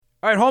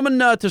All right, Holman,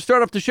 to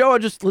start off the show,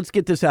 let's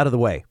get this out of the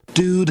way.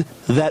 Dude,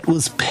 that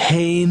was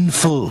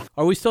painful.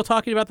 Are we still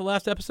talking about the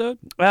last episode?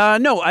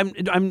 No,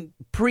 I'm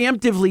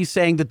preemptively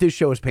saying that this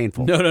show is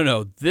painful.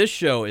 No. This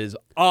show is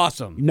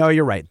awesome. No,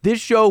 you're right.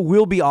 This show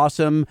will be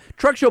awesome.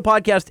 Truck Show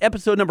Podcast,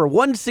 episode number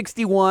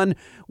 161.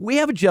 We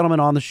have a gentleman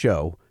on the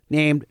show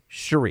named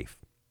Sharif.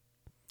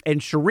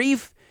 And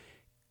Sharif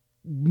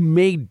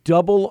may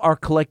double our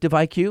collective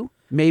IQ,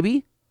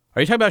 maybe.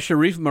 Are you talking about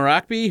Sharif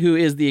Marakbi, who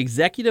is the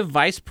executive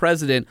vice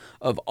president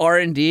of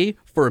R&D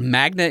for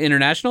Magna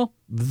International?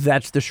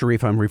 That's the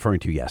Sharif I'm referring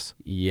to, yes.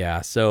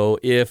 Yeah, so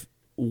if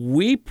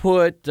we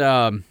put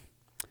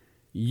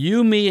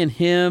you, me, and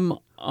him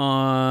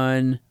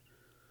on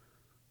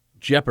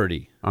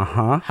Jeopardy,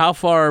 how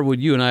far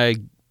would you and I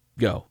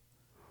go?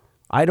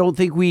 I don't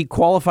think we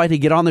qualify to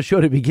get on the show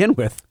to begin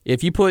with.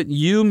 If you put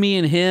you, me,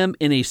 and him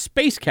in a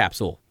space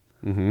capsule,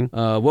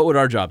 what would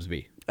our jobs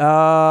be?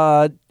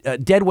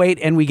 Dead weight,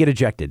 and we get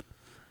ejected.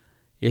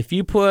 If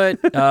you put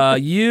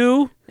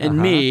you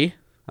and me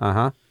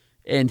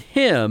and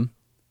him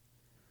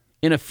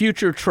in a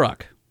future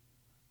truck,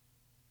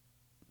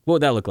 what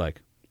would that look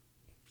like?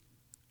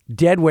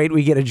 Dead weight,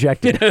 we get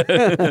ejected.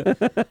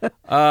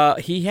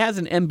 He has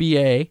an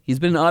MBA. He's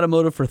been in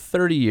automotive for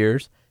 30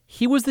 years.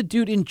 He was the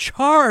dude in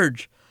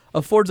charge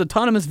of Ford's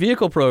autonomous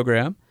vehicle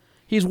program.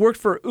 He's worked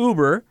for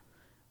Uber.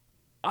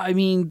 I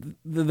mean,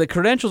 the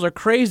credentials are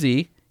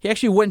crazy. He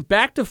actually went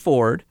back to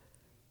Ford.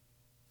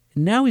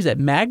 And now he's at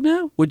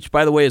Magna, which,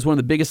 by the way, is one of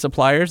the biggest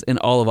suppliers in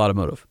all of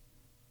automotive.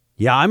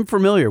 Yeah, I'm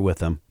familiar with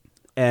them.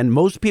 And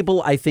most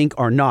people, I think,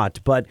 are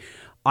not. But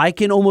I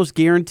can almost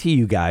guarantee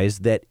you guys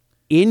that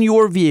in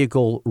your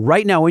vehicle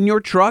right now, in your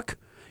truck,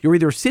 you're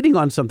either sitting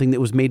on something that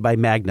was made by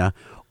Magna,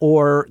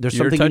 or there's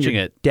You're something in touching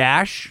your it.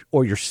 dash,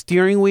 or your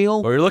steering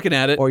wheel, Or you're looking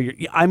at it. or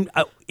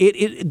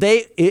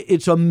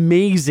it's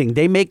amazing.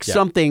 They make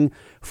something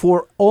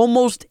for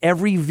almost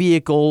every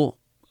vehicle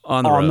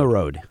on the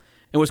road.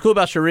 And what's cool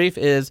about Sharif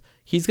is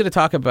he's going to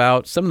talk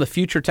about some of the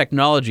future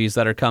technologies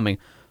that are coming.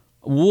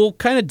 We'll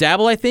kind of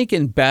dabble, I think,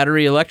 in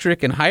battery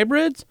electric and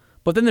hybrids,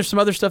 but then there's some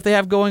other stuff they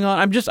have going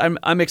on.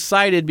 I'm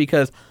excited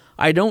because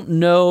I don't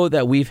know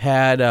that we've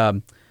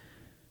had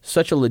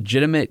such a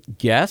legitimate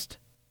guest.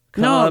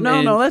 No,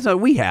 that's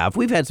not. We've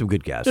had some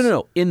good guests.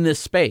 No, in this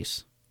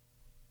space.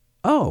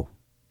 Oh,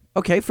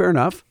 okay, fair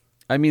enough.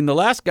 I mean, the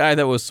last guy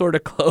that was sort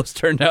of close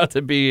turned out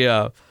to be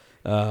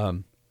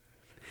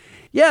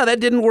yeah, that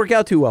didn't work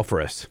out too well for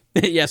us.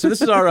 Yeah, so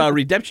this is our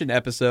redemption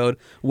episode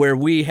where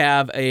we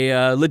have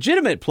a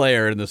legitimate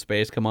player in the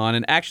space come on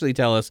and actually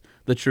tell us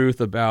the truth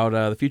about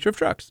the future of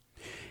trucks.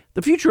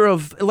 The future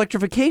of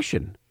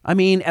electrification. I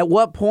mean, at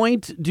what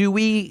point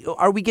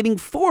are we getting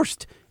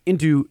forced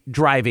into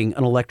driving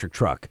an electric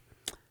truck?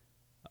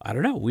 I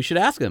don't know. We should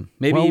ask him.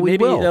 Maybe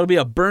will. that'll be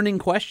a burning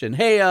question.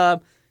 Hey,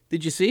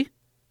 did you see?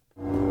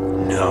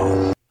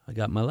 No. I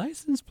got my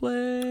license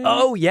plate.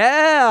 Oh,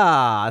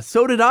 yeah.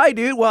 So did I,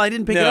 dude. Well, I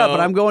didn't pick it up, but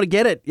I'm going to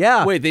get it.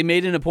 Yeah. Wait, they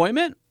made an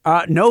appointment?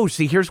 No,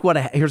 see, here's what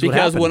happened.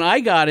 Because when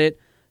I got it,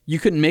 you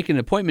couldn't make an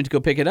appointment to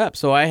go pick it up,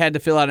 so I had to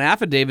fill out an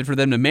affidavit for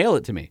them to mail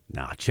it to me.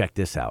 Nah, check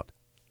this out.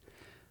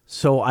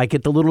 So I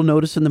get the little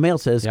notice in the mail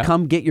says,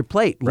 come get your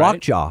plate, Right.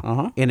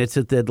 Lockjaw. And it's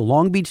at the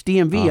Long Beach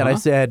DMV. And I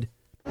said,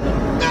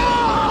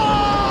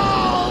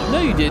 No,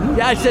 you didn't.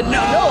 yeah, I said, no,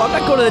 I'm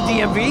not going to the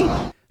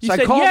DMV. You So I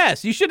said called-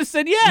 yes. You should have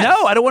said yes.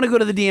 No, I don't want to go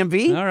to the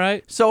DMV. All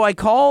right. So I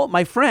call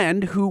my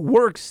friend who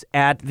works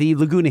at the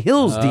Laguna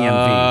Hills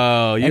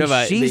DMV. Oh, you and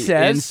have she the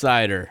says,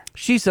 insider.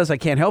 She says, I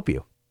can't help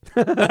you.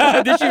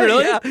 Did she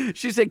really? Yeah.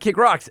 She said, kick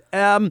rocks.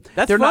 That's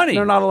they're funny.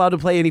 They're not allowed to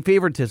play any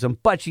favoritism.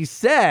 But she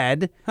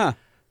said,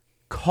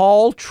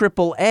 call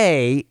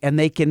AAA and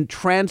they can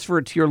transfer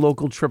it to your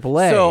local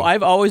AAA. So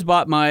I've always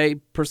bought my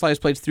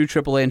personalized plates through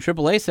AAA, and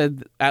AAA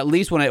said, at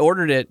least when I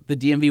ordered it, the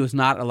DMV was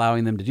not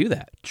allowing them to do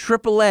that.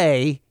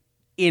 AAA,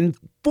 in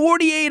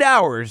 48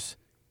 hours,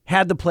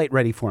 had the plate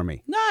ready for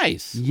me.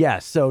 Nice.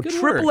 Yes, so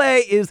Good work.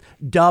 AAA is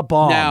da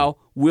bomb. Now,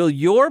 will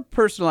your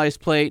personalized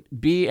plate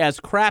be as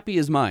crappy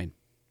as mine?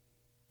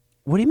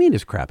 What do you mean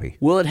is crappy?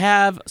 Will it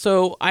have,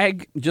 so I,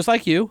 just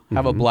like you,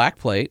 have a black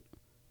plate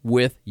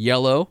with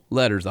yellow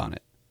letters on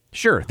it.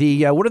 Sure.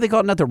 The what do they call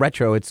it? Not the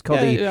retro. It's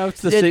called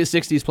it's the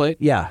 60s plate.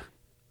 Yeah.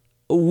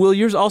 Will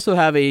yours also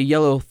have a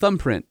yellow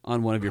thumbprint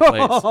on one of your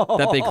plates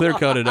that they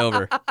clear-coated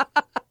over?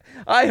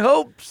 I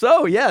hope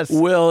so, yes.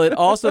 Will it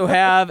also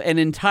have an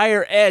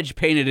entire edge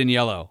painted in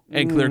yellow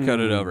and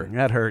clear-coated over?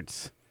 That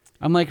hurts.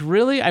 I'm like,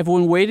 really? I've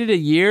waited a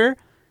year,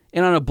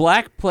 and on a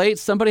black plate,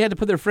 somebody had to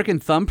put their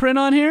freaking thumbprint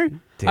on here?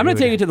 I'm going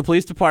to take it to the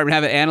police department,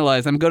 have it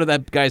analyzed. I'm going to go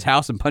to that guy's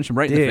house and punch him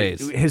right in the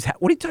face.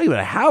 What are you talking about?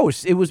 A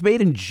house? It was made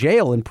in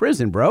jail, in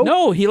prison, bro.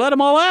 No, he let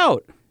them all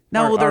out.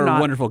 No, they're our not.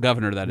 Wonderful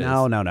governor, that is.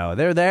 No.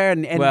 They're there.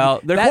 And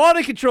well, their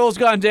quality control's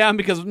gone down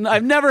because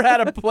I've never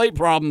had a plate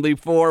problem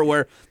before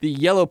where the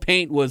yellow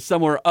paint was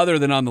somewhere other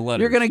than on the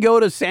letters. You're going to go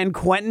to San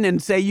Quentin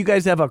and say you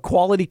guys have a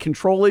quality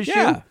control issue?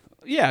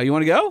 Yeah. You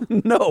want to go?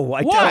 No,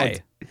 I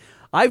Why? don't.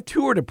 I've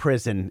toured a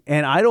prison,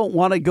 and I don't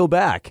want to go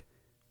back.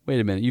 Wait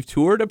a minute. You've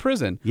toured a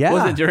prison? Yeah.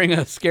 Was it during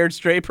a Scared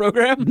Straight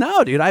program?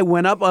 No, dude, I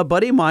went up. A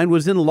buddy of mine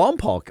was in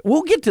Lompoc.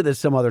 We'll get to this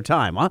some other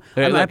time, huh?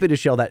 Hey, I'm look, happy to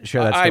share that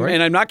story.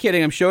 And I'm not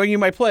kidding. I'm showing you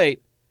my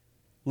plate.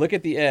 Look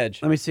at the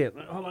edge. Let me see it.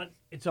 Hold on.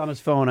 It's on his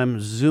phone. I'm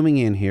zooming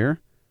in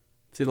here.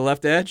 See the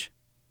left edge?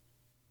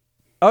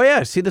 Oh,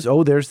 yeah. See this?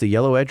 Oh, there's the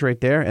yellow edge right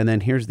there. And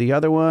then here's the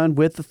other one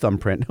with the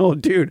thumbprint. Oh,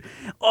 dude.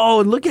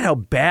 Oh, and look at how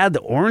bad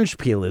the orange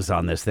peel is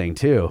on this thing,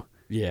 too.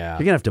 Yeah. You're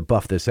going to have to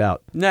buff this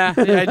out. Nah,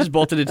 I just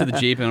bolted it to the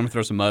Jeep and I'm going to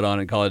throw some mud on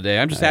it and call it a day.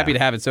 I'm just happy to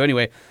have it. So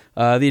anyway,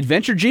 the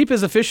Adventure Jeep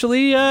is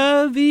officially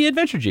the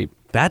Adventure Jeep.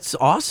 That's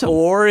awesome.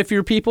 Or if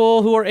you're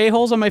people who are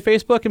a-holes on my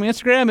Facebook and my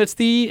Instagram, it's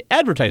the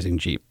Advertising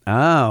Jeep,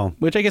 Oh.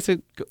 which I guess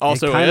it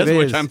also kind is, of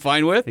which is. I'm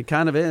fine with. It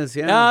kind of is,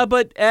 yeah.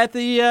 But at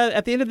the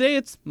end of the day,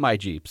 it's my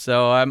Jeep.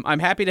 So I'm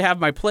happy to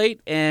have my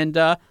plate, and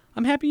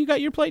I'm happy you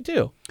got your plate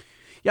too.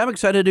 Yeah, I'm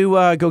excited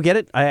to go get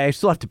it. I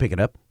still have to pick it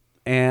up.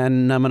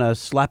 And I'm going to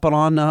slap it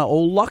on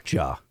old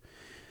Lockjaw.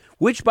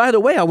 Which, by the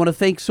way, I want to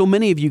thank so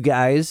many of you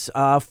guys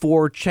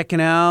for checking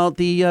out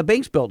the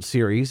Banks Belt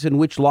series in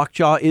which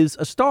Lockjaw is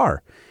a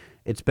star.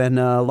 It's been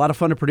a lot of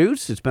fun to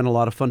produce. It's been a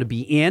lot of fun to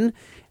be in.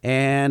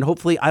 And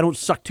hopefully I don't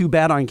suck too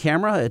bad on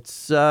camera.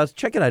 It's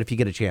check it out if you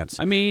get a chance.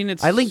 I mean,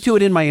 I linked to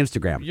it in my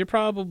Instagram. You're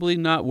probably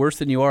not worse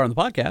than you are on the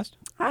podcast.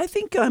 I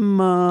think I'm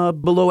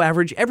below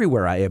average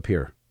everywhere I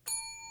appear.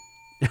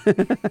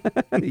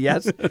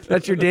 Yes,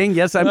 that's your ding.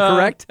 Yes, I'm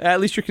correct. At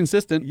least you're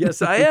consistent.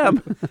 Yes, I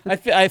am.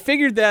 I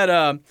figured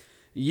that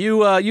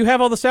you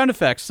have all the sound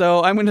effects,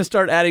 so I'm going to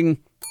start adding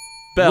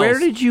bells. Where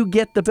did you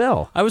get the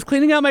bell? I was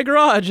cleaning out my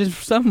garage,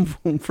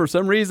 and for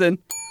some reason,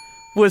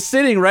 was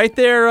sitting right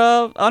there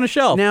on a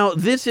shelf. Now,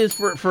 this is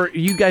for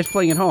you guys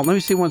playing at home. Let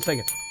me see one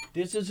second.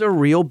 This is a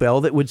real bell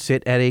that would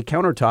sit at a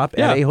countertop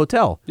at a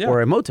hotel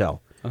or a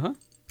motel. Uh-huh.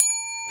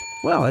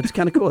 Well, that's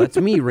kind of cool. That's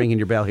me ringing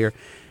your bell here.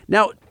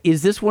 Now,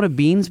 is this one of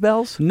Bean's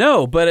bells?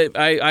 No, but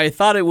I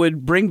thought it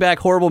would bring back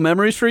horrible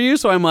memories for you,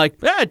 so I'm like,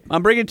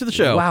 I'm bringing it to the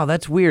show. Wow,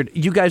 that's weird.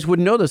 You guys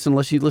wouldn't know this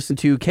unless you listened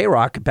to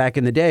K-Rock back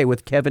in the day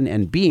with Kevin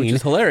and Bean. Which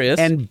is hilarious.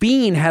 And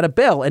Bean had a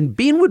bell, and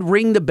Bean would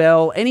ring the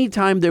bell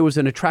anytime there was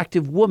an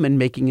attractive woman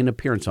making an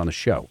appearance on the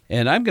show.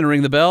 And I'm going to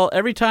ring the bell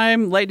every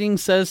time Lightning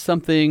says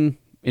something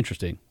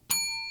interesting.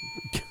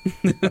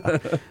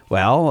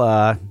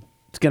 Well,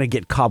 it's going to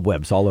get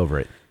cobwebs all over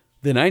it.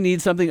 Then I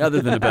need something other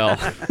than a bell.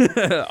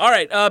 All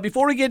right,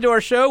 before we get into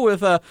our show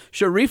with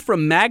Sharif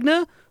from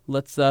Magna,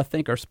 let's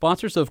thank our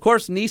sponsors. So, of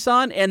course,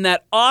 Nissan and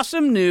that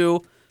awesome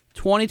new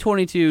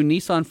 2022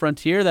 Nissan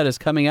Frontier that is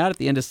coming out at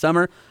the end of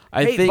summer.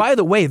 I think, by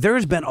the way,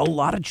 there's been a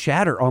lot of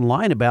chatter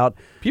online about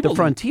the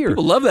Frontier.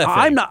 People love that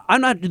thing. I'm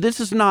not. This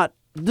is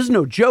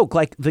no joke.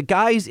 Like the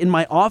guys in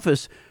my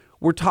office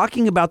were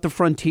talking about the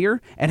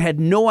Frontier and had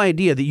no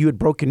idea that you had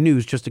broken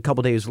news just a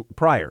couple days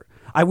prior.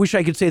 I wish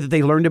I could say that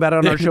they learned about it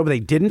on our show, but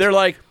they didn't. They're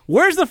like,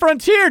 "Where's the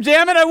Frontier?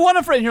 Damn it! I want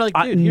a friend." You're like,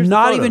 "Dude, here's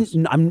not the photos."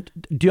 even.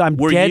 I'm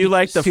Were dead you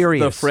like the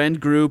serious. friend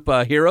group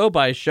hero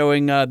by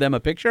showing them a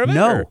picture of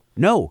it?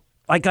 No.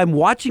 Like I'm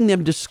watching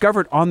them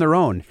discover it on their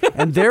own,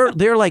 and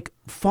they're like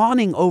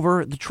fawning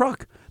over the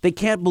truck. They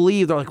can't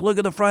believe they're like, "Look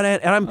at the front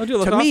end," and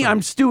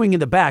I'm stewing in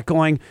the back,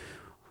 going,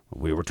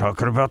 "We were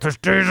talking about this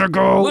days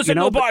ago." Listen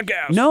to the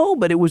podcast. No,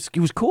 but it was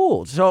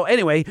cool. So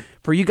anyway,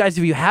 for you guys,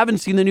 if you haven't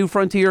seen the new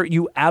Frontier,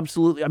 you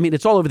absolutely. I mean,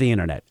 it's all over the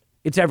internet.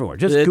 It's everywhere.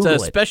 Just Google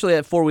it. Especially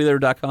at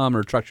fourwheeler.com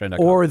or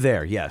truckshine.com. Or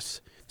there, yes.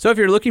 So if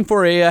you're looking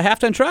for a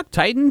half-ton truck,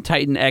 Titan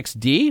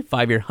XD,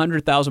 5-year,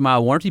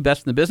 100,000-mile warranty,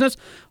 best in the business.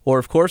 Or,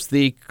 of course,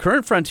 the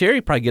current Frontier,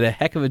 you probably get a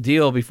heck of a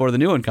deal before the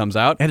new one comes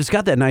out. And it's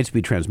got that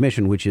 9-speed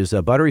transmission, which is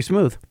buttery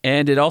smooth.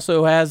 And it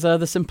also has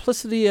the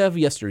simplicity of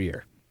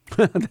yesteryear.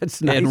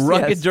 That's nice. And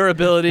rugged yes.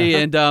 durability,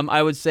 and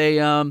I would say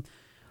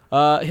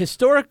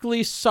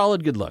historically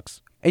solid good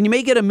looks. And you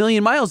may get 1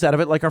 million miles out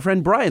of it, like our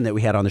friend Brian that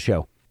we had on the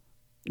show.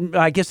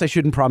 I guess I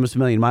shouldn't promise 1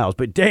 million miles,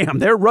 but damn,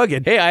 they're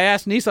rugged. Hey, I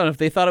asked Nissan if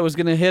they thought it was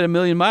going to hit 1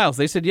 million miles.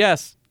 They said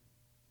yes.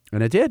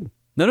 And it did.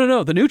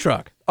 No, the new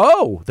truck.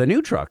 Oh, the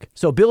new truck.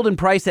 So build and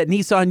price at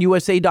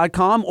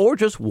nissanusa.com or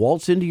just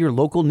waltz into your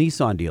local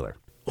Nissan dealer.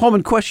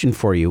 Holman, question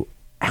for you.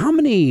 How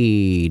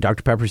many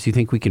Dr. Peppers do you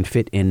think we can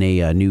fit in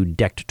a new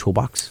decked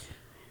toolbox?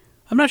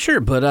 I'm not sure,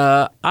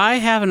 but I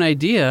have an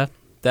idea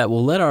that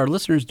will let our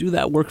listeners do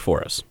that work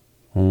for us.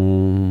 What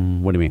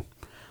do you mean?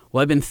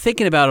 Well, I've been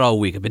thinking about it all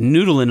week. I've been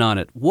noodling on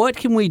it. What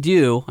can we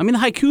do? I mean, the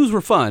haikus were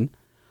fun,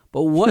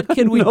 but what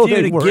can we No, do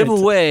they to weren't. give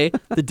away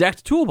the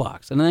decked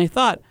toolbox? And then I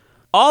thought,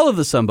 all of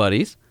the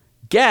somebodies,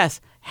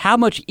 guess how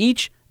much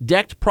each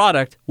decked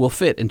product will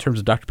fit in terms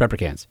of Dr. Pepper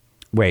cans.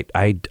 Wait,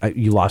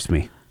 you lost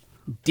me.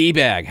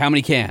 D-bag, how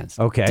many cans?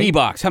 Okay.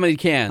 D-box, how many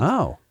cans?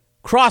 Oh.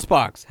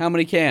 Crossbox, how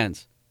many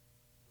cans?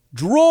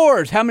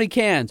 Drawers, how many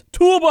cans?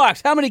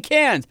 Toolbox, how many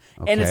cans?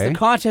 And it's the Okay.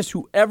 contest.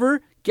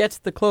 Whoever gets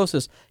the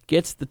closest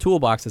gets the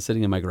toolbox that's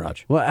sitting in my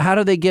garage. Well, how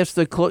do they guess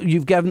the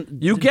You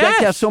Deck guess.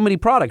 has so many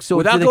products. So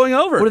Without going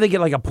over. What do they get,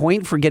 like a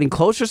point for getting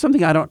close or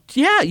something? I don't.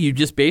 Yeah, you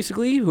just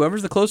basically,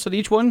 whoever's the closest at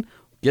each one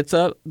gets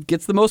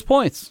the most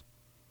points.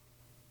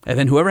 And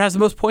then whoever has the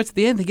most points at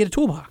the end, they get a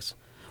toolbox.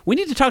 We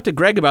need to talk to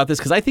Greg about this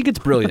because I think it's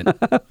brilliant.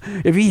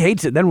 If he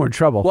hates it, then we're in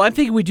trouble. Well, I'm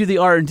thinking we do the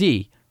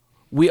R&D.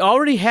 We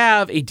already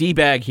have a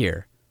D-bag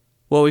here.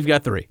 Well, we've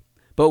got 3.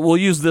 But we'll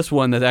use this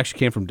one that actually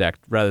came from DECT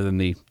rather than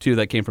the 2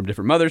 that came from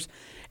different mothers.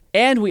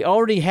 And we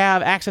already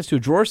have access to a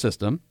drawer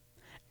system.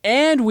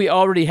 And we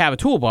already have a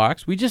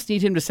toolbox. We just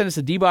need him to send us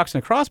a D-box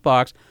and a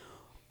cross-box.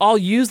 I'll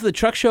use the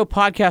Truck Show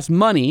podcast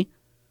money,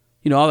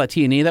 all that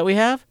T&E that we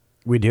have.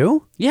 We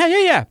do?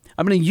 Yeah.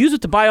 I'm going to use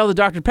it to buy all the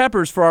Dr.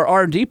 Peppers for our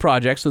R&D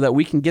project so that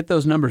we can get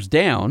those numbers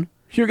down.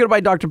 You're going to buy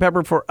Dr.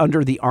 Pepper for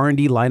under the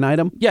R&D line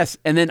item? Yes,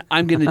 and then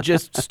I'm going to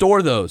just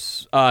store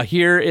those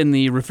here in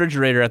the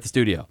refrigerator at the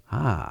studio.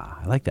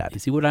 Ah, I like that. You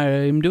see what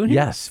I'm doing here?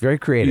 Yes, very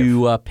creative.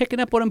 You picking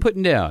up what I'm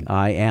putting down?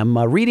 I am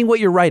reading what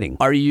you're writing.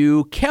 Are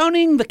you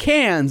counting the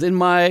cans in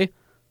my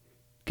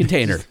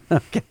container?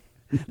 Okay.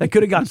 That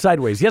could have gone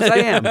sideways. Yes, I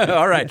am.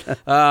 All right.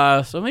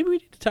 So maybe we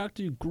need to talk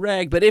to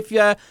Greg. But if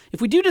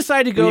we do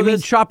decide to go, You mean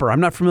Chopper? I'm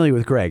not familiar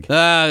with Greg.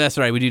 That's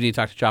right. We do need to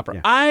talk to Chopper.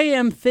 Yeah. I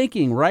am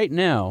thinking right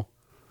now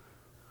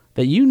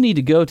that you need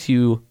to go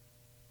to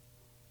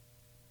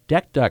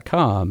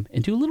deck.com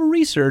and do a little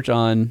research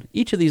on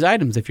each of these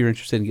items if you're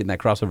interested in getting that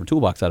crossover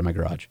toolbox out of my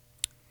garage.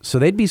 So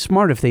they'd be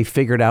smart if they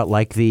figured out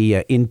like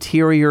the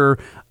interior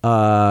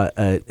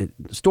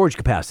storage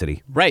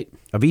capacity Right.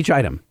 of each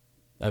item,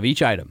 Of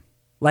each item.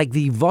 like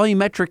the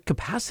volumetric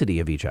capacity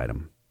of each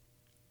item.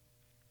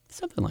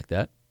 Something like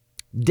that.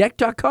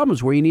 Deck.com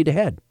is where you need to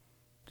head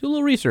Do a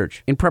little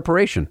research. in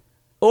preparation.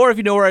 Or if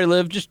you know where I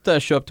live, just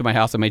show up to my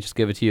house. I may just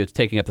give it to you. It's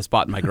taking up the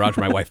spot in my garage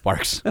where my wife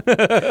parks.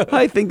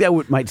 I think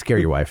that might scare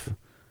your wife.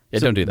 Yeah,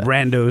 don't do that.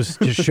 Randos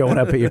just showing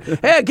up at you.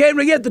 Hey, I came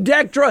to get the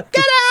deck truck.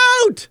 Get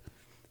out!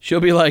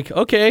 She'll be like,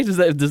 okay,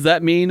 does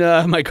that mean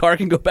my car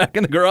can go back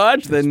in the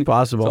garage? Then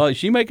possible. So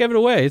she might give it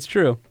away. It's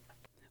true.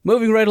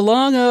 Moving right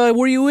along,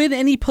 were you in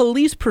any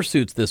police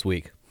pursuits this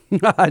week?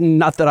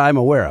 Not that I'm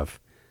aware of.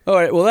 All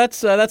right, well,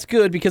 that's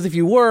good, because if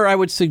you were, I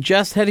would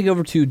suggest heading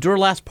over to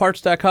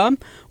duralastparts.com,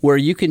 where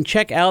you can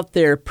check out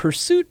their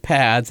pursuit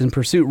pads and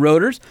pursuit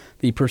rotors.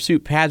 The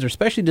pursuit pads are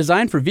specially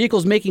designed for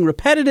vehicles making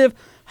repetitive,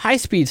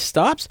 high-speed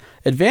stops,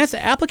 advanced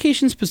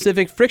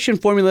application-specific friction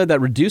formula that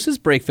reduces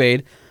brake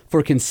fade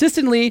for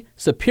consistently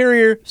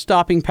superior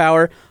stopping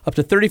power, up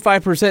to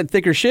 35%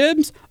 thicker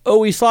shims,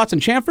 OE slots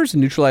and chamfers to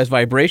neutralize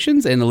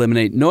vibrations and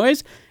eliminate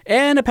noise,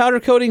 and a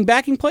powder coating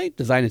backing plate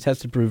designed and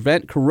tested to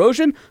prevent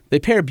corrosion. They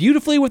pair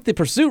beautifully with the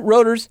Pursuit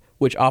rotors,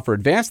 which offer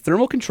advanced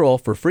thermal control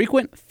for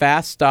frequent,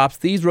 fast stops.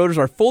 These rotors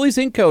are fully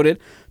zinc coated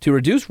to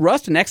reduce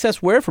rust and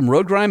excess wear from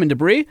road grime and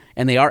debris,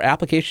 and they are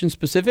application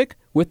specific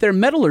with their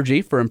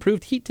metallurgy for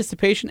improved heat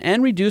dissipation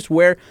and reduced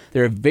wear.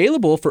 They're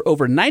available for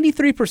over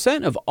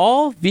 93% of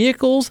all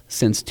vehicles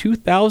since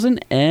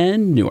 2000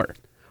 and newer.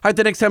 All right,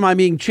 the next time I'm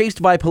being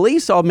chased by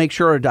police, I'll make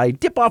sure I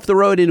dip off the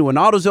road into an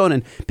AutoZone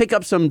and pick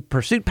up some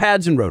pursuit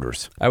pads and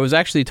rotors. I was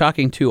actually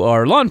talking to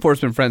our law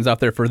enforcement friends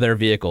out there for their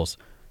vehicles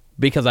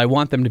because I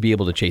want them to be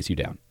able to chase you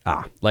down.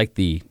 Like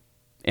the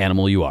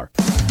animal you are.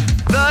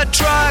 The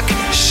Truck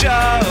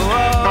Show.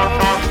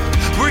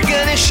 We're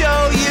gonna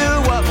show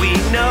you what we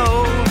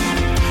know.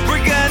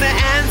 We're gonna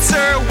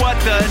answer what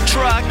the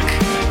truck,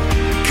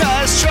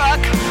 'cause truck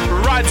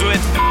rhymes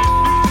with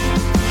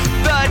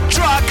the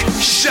Truck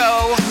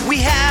Show. We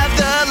have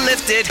the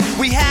lifted,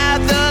 we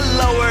have the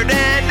lowered,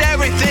 and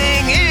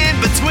everything in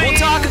between. We'll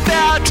talk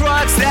about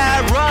trucks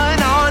that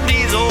run on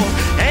diesel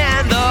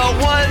and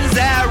the ones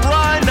that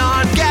run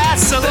on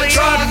gasoline. The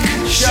Truck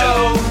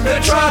Show, the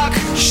Truck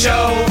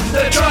Show,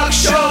 the Truck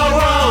Show.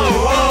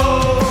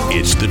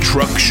 It's the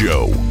Truck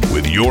Show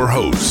with your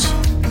hosts,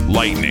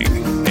 Lightning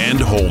and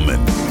Holman.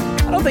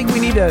 I don't think we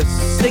need to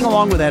sing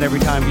along with that every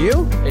time, do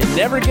you? It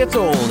never gets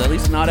old, at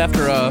least not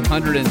after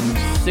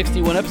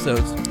 161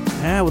 episodes.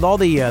 Yeah, with all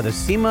the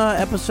SEMA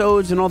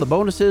episodes and all the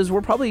bonuses,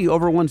 we're probably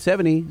over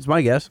 170, is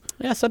my guess.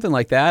 Yeah, something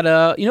like that.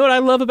 You know what I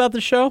love about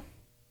the show?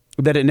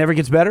 That it never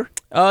gets better?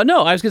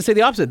 No, I was going to say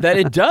the opposite, that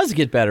it does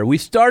get better. We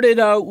started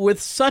with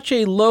such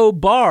a low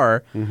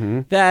bar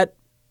that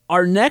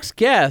our next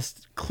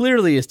guest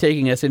clearly is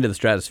taking us into the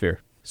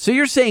stratosphere. So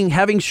you're saying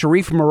having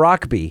Sharif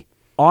Marakbi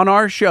on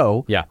our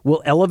show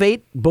will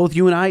elevate both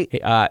you and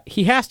I?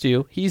 He has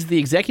to. He's the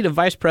executive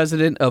vice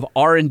president of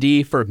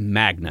R&D for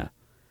Magna.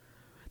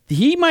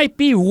 He might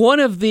be one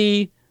of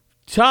the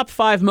top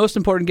 5 most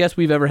important guests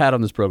we've ever had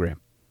on this program.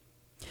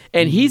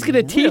 And he's going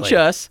to teach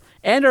us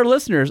and our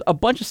listeners a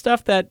bunch of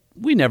stuff that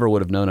we never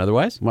would have known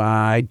otherwise. Well,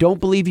 I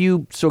don't believe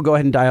you, so go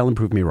ahead and dial and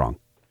prove me wrong.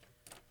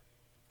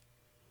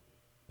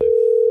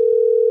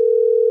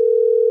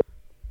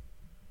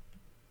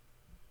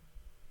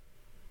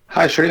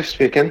 Hi, Sharif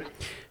speaking.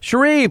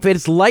 Sharif,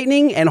 it's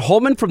Lightning and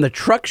Holman from the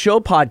Truck Show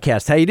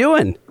podcast. How you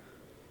doing?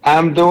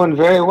 I'm doing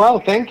very well,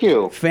 thank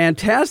you.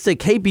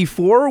 Fantastic. Hey,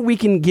 before we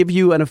can give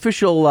you an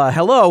official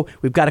hello,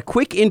 we've got a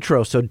quick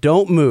intro, so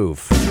don't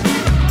move.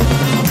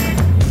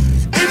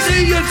 It's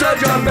a Utah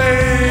job,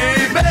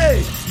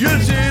 baby.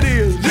 Yes, it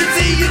is. It's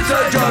a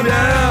Utah job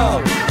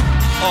now.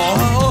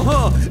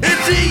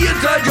 It's a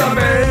Utah job,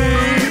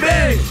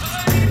 baby.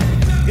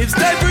 It's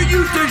time for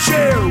you to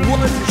share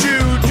what you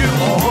do.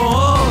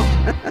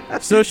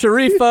 So,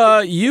 Sharif,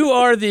 you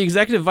are the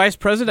executive vice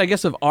president, I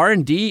guess, of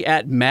R&D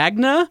at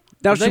Magna.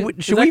 Now, Is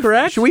should that we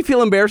correct? Should we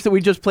feel embarrassed that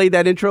we just played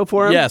that intro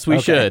for him? Yes, we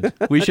should.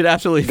 We should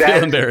absolutely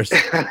feel embarrassed.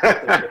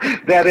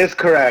 That is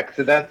correct.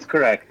 That's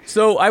correct.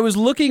 So, I was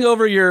looking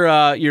over your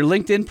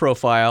LinkedIn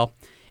profile,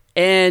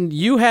 and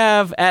you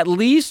have at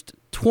least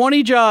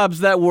 20 jobs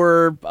that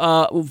were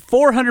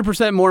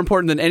 400% more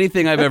important than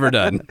anything I've ever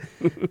done.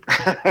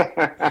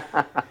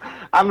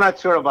 I'm not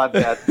sure about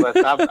that, but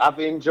I've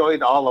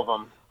enjoyed all of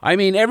them. I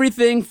mean,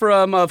 everything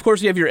from, of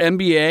course, you have your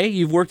MBA.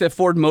 You've worked at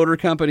Ford Motor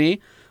Company.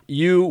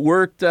 You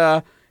worked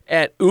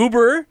at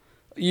Uber.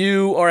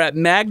 You are at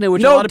Magna,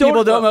 which a lot of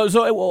people don't know.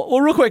 So, well,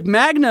 real quick,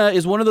 Magna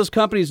is one of those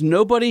companies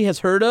nobody has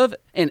heard of,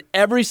 and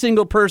every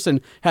single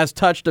person has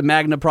touched a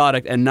Magna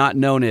product and not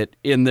known it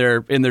in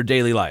their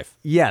daily life.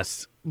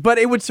 Yes. But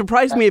it would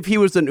surprise me if he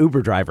was an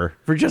Uber driver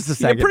for just a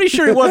second. I'm pretty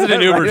sure he wasn't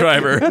an Uber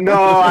driver. No,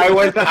 I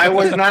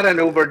was not an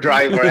Uber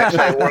driver. Actually,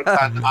 I worked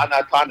on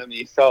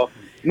autonomy. So,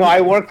 no, I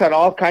worked on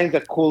all kinds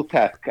of cool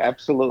tech.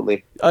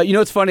 Absolutely. You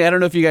know, it's funny. I don't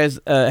know if you guys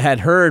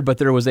had heard, but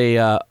there was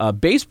a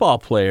baseball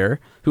player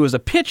who was a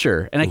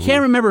pitcher, and I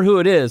can't remember who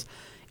it is.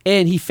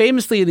 And he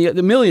famously,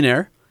 the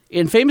millionaire,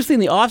 and famously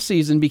in the off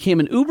season became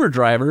an Uber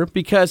driver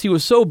because he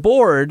was so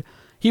bored.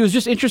 He was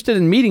just interested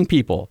in meeting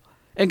people.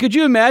 And could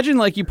you imagine,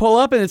 like, you pull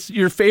up and it's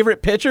your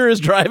favorite pitcher is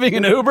driving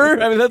an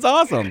Uber? I mean, that's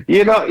awesome.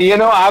 You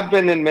know, I've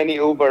been in many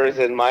Ubers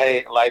in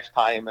my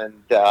lifetime, and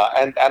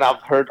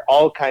I've heard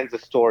all kinds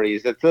of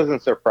stories. It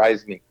doesn't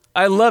surprise me.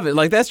 I love it.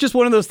 Like, that's just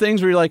one of those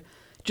things where you're like,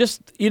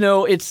 just, you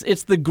know,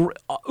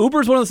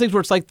 Uber's one of those things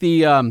where it's like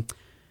the,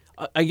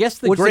 I guess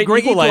the great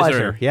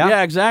equalizer.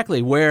 Yeah,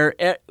 exactly. Where,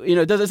 you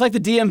know, it's like the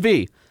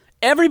DMV.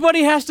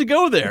 Everybody has to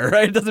go there,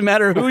 right? It doesn't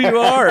matter who you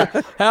are,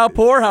 how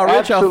poor, how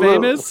rich, how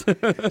famous.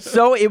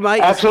 So it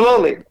might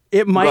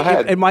It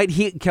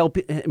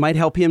might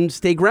help him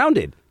stay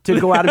grounded to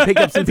go out and pick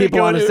up some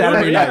people on a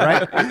Saturday night,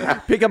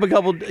 right? Pick up a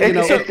couple.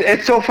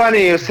 It's so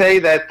funny you say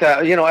that.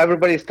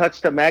 Everybody's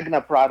touched a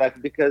Magna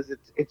product because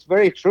it's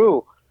very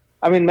true.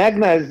 I mean,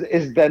 Magna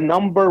is the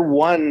number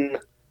one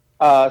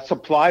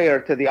supplier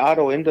to the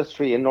auto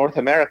industry in North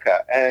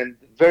America, and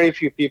very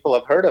few people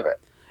have heard of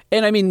it.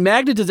 And I mean,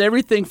 Magna does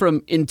everything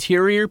from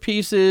interior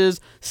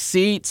pieces,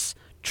 seats,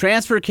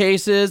 transfer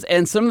cases,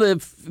 and some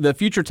of the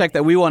future tech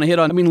that we want to hit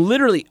on. I mean,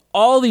 literally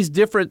all these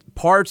different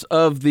parts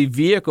of the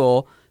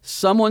vehicle,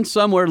 someone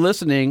somewhere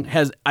listening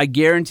has, I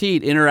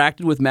guaranteed,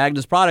 interacted with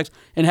Magna's products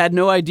and had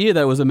no idea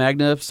that it was a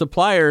Magna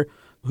supplier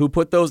who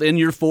put those in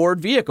your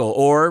Ford vehicle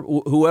or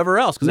whoever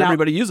else, because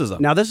everybody uses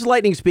them. Now, this is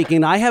Lightning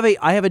speaking. I have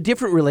a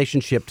different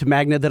relationship to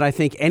Magna than I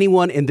think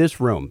anyone in this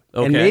room,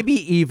 and maybe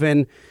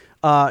even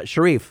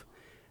Sharif.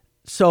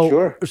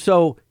 So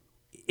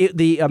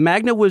the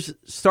Magna was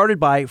started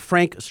by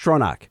Frank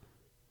Stronach,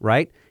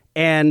 right?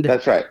 And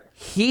that's right.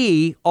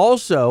 He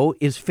also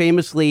is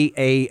famously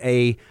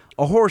a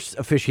horse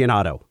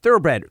aficionado,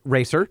 thoroughbred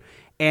racer,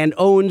 and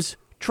owns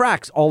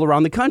tracks all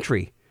around the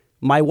country.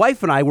 My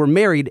wife and I were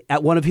married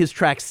at one of his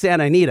tracks,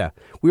 Santa Anita.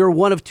 We were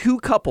one of two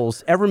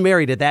couples ever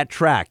married at that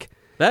track.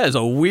 That is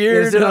a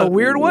weird... Is it a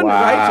weird one?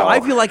 Wow. Right? So I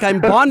feel like I'm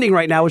bonding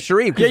right now with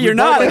Sharif. Yeah, you're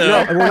not,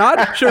 though. We're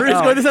not?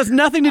 Sharif's going, this has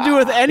nothing to do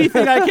with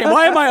anything I can...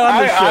 Why am I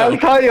on this show? I'll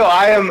tell you,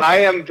 I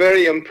am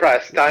very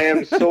impressed. I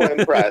am so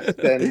impressed.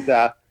 And,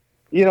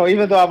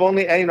 even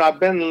though I've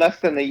been less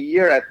than a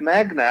year at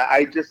Magna,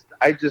 I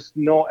just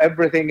know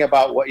everything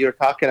about what you're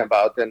talking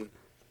about. And,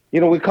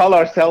 we call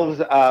ourselves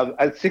a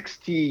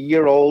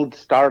 60-year-old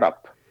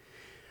startup,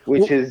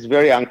 which is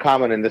very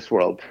uncommon in this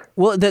world.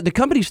 Well, the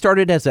company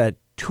started as a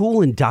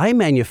tool and die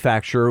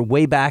manufacturer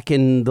way back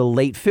in the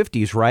late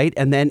 50s, right?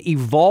 And then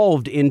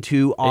evolved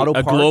into auto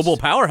parts. A global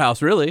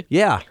powerhouse, really.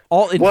 Yeah.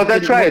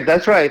 That's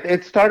right.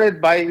 It started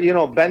by,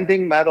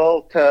 bending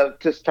metal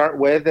to start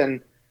with,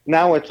 and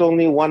now it's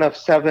only one of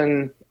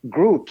 7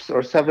 groups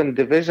or 7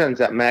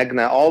 divisions at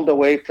Magna, all the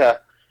way to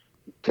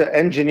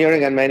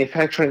engineering and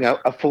manufacturing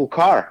a full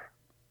car.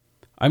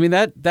 I mean,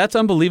 that's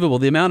unbelievable,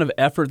 the amount of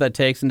effort that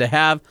takes, and to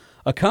have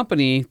a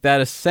company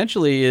that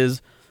essentially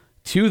is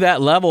to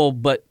that level,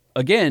 but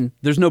again,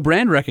 there's no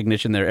brand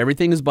recognition there.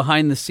 Everything is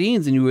behind the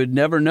scenes, and you would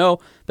never know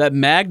that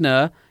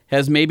Magna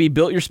has maybe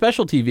built your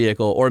specialty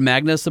vehicle, or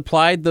Magna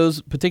supplied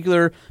those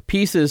particular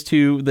pieces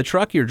to the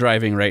truck you're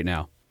driving right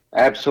now.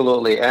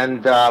 Absolutely,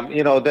 and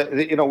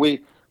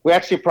we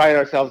actually pride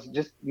ourselves.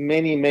 Just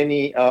many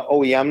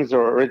OEMs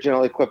or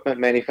original equipment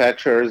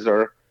manufacturers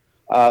or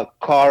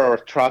car or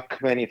truck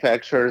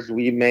manufacturers.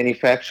 We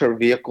manufacture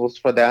vehicles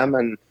for them,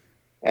 and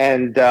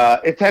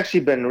it's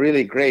actually been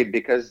really great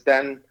because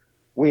then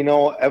we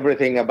know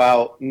everything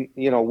about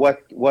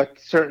what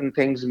certain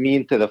things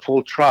mean to the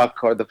full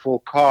truck or the full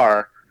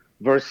car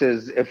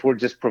versus if we're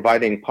just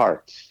providing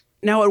parts.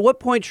 Now, at what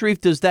point,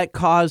 Sharif, does that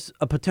cause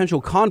a potential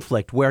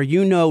conflict where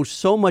you know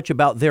so much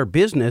about their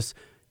business,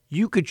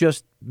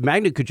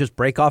 Magna could just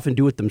break off and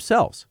do it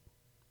themselves?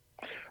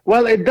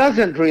 Well, it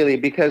doesn't really,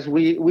 because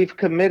we've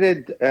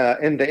committed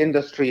in the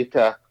industry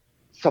to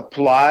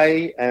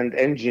supply and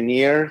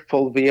engineer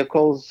full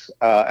vehicles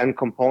and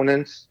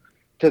components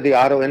to the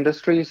auto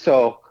industry.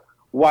 So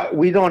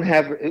we don't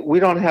have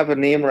a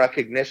name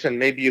recognition.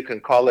 Maybe you can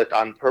call it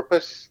on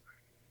purpose,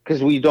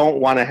 because we don't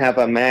want to have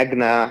a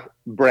Magna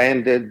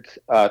branded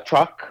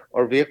truck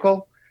or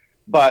vehicle,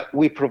 but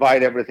we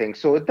provide everything.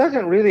 So it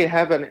doesn't really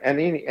have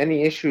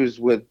any issues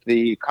with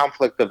the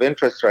conflict of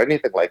interest or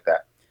anything like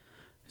that.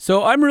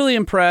 So I'm really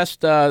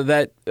impressed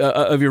that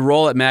of your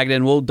role at Magna,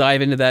 and we'll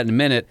dive into that in a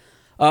minute.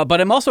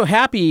 But I'm also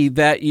happy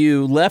that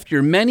you left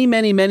your many,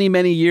 many, many,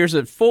 many years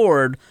at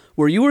Ford,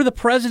 where you were the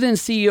president and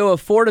CEO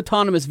of Ford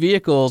Autonomous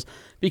Vehicles,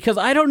 because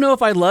I don't know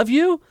if I love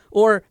you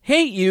or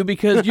hate you,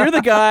 because you're the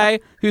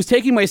guy who's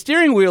taking my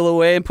steering wheel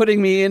away and putting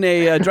me in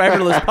a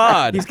driverless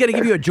pod. He's going to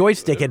give you a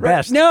joystick at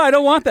best. No, I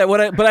don't want that.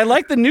 But I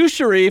like the new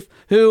Sharif,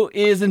 who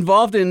is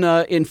involved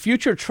in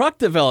future truck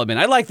development.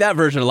 I like that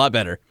version a lot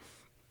better.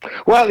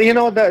 Well,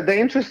 the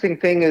interesting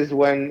thing is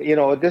when,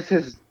 this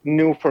is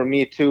new for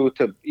me too,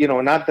 to,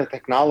 not the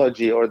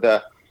technology or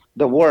the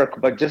work,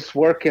 but just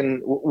working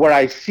where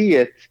I see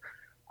it.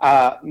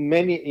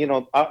 Many,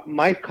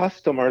 my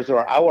customers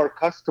or our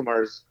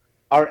customers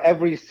are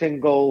every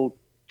single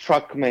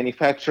truck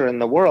manufacturer in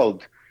the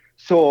world.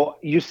 So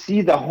you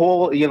see the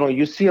whole,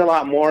 you see a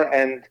lot more.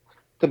 And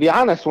to be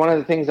honest, one of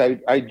the things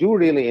I do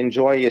really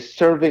enjoy is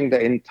serving the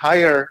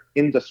entire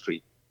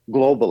industry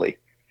globally.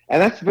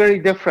 And that's very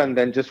different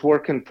than just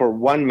working for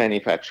one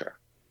manufacturer.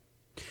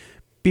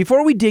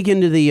 Before we dig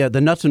into the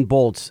nuts and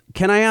bolts,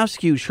 can I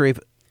ask you, Sharif,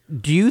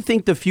 do you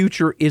think the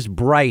future is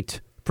bright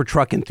for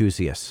truck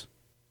enthusiasts?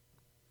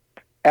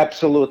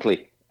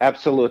 Absolutely.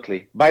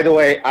 By the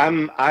way,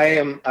 I've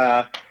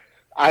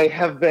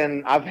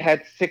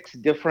had 6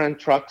 different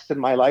trucks in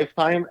my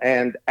lifetime,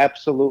 and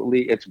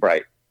absolutely it's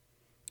bright.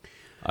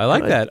 I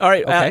like that. All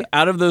right. Okay.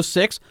 Out of those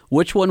 6,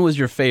 which one was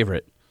your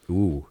favorite?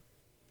 Ooh.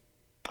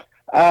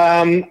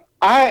 Well,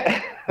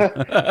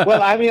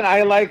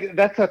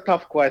 that's a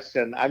tough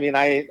question.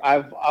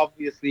 I've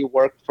obviously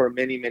worked for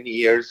many, many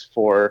years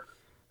for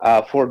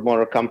Ford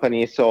Motor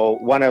Company. So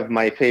one of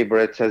my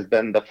favorites has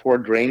been the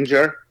Ford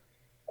Ranger.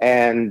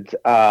 And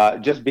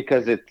just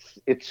because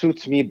it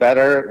suits me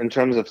better in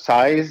terms of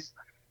size,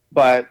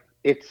 but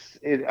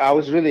I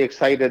was really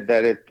excited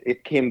that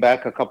it came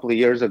back a couple of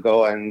years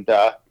ago, and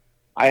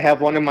I have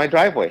one in my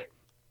driveway.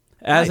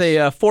 As Nice.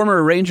 a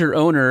former Ranger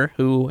owner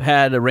who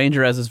had a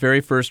Ranger as his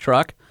very first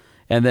truck,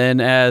 and then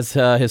as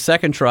his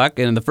second truck,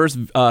 and the first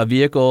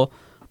vehicle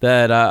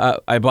that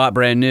I bought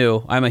brand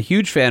new, I'm a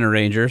huge fan of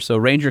Ranger. So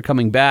Ranger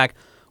coming back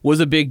was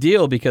a big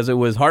deal, because it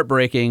was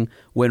heartbreaking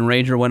when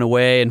Ranger went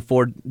away and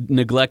Ford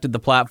neglected the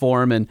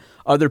platform and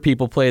other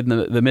people played in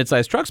the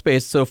midsize truck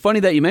space. So funny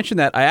that you mentioned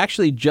that. I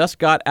actually just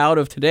got out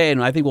of today,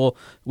 and I think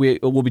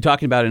we'll be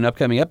talking about it in an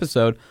upcoming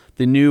episode,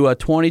 the new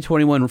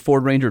 2021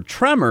 Ford Ranger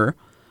Tremor,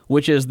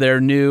 which is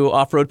their new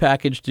off-road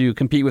package to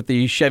compete with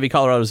the Chevy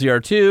Colorado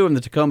ZR2 and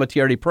the Tacoma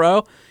TRD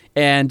Pro.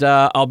 And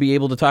I'll be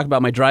able to talk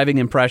about my driving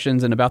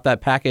impressions and about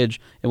that package,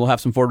 and we'll have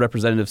some Ford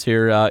representatives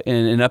here in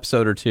an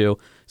episode or two.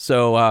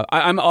 So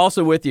I'm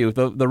also with you.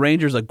 The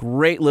Ranger's a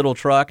great little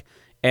truck,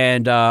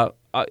 and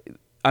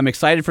I'm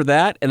excited for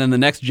that. And then the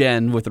next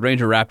gen with the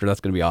Ranger Raptor,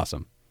 that's going to be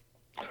awesome.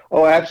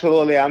 Oh,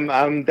 absolutely.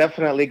 I'm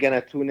definitely going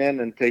to tune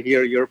in and to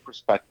hear your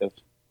perspective.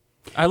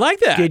 I like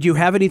that. Did you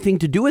have anything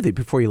to do with it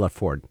before you left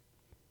Ford?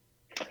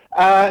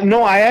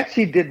 No, I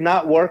actually did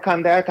not work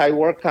on that. I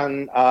worked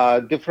on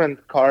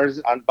different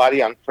cars on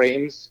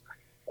frames,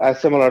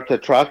 similar to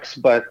trucks,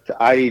 but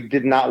I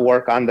did not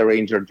work on the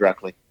Ranger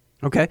directly.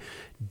 Okay.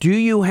 Do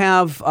you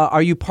have,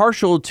 are you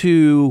partial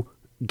to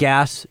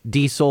gas,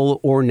 diesel,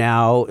 or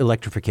now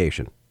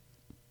electrification?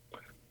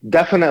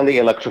 Definitely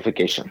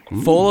electrification.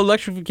 Full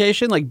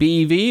electrification, like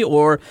BEV,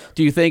 or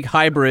do you think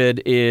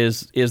hybrid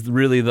is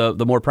really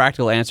the more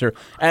practical answer,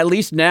 at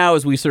least now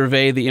as we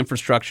survey the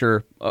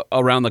infrastructure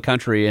around the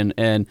country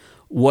and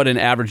what an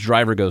average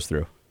driver goes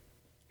through?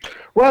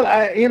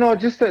 Well,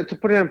 just to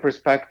put it in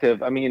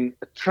perspective,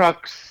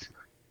 trucks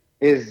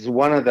is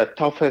one of the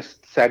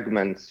toughest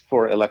segments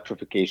for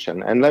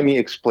electrification. And let me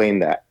explain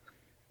that.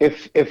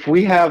 If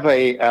we have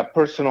a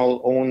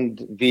personal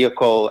owned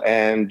vehicle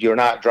and you're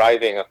not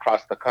driving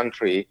across the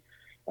country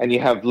and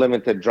you have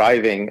limited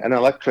driving, an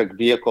electric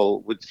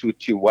vehicle would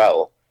suit you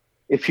well.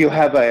 If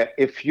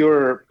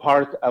you're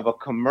part of a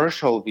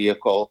commercial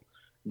vehicle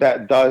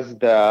that does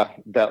the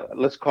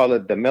let's call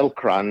it the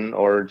milk run,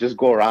 or just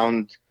go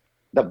around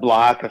the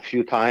block a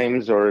few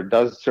times, or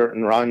does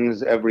certain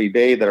runs every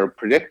day that are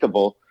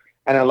predictable,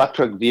 an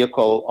electric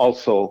vehicle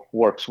also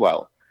works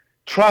well.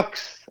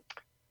 Trucks,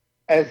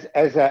 as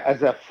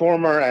a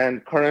former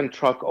and current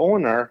truck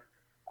owner,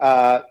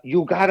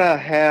 you gotta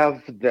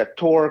have the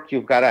torque,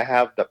 you've gotta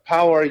have the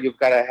power, you've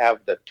gotta have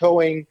the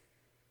towing,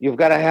 you've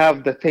gotta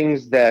have the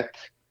things that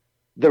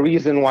the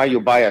reason why you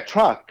buy a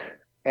truck.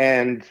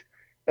 And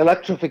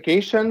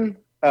electrification,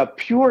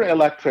 pure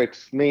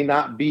electrics may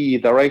not be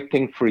the right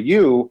thing for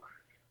you,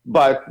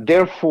 but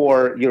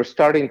therefore you're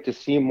starting to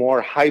see more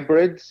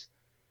hybrids,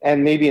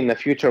 and maybe in the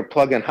future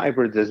plug-in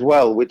hybrids as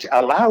well, which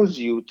allows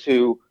you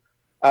to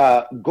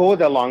go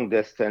the long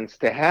distance,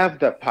 to have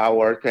the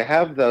power, to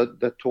have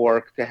the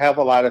torque, to have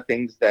a lot of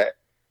things that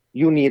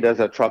you need as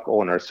a truck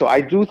owner. So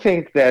I do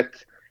think that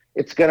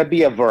it's going to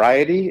be a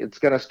variety. It's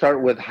going to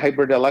start with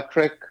hybrid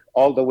electric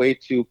all the way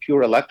to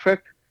pure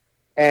electric.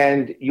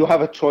 And you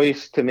have a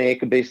choice to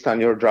make based on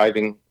your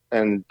driving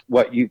and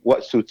what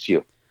suits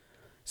you.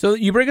 So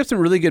you bring up some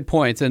really good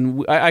points,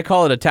 and I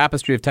call it a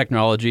tapestry of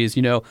technologies.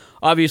 You know,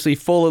 obviously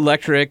full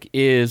electric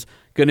is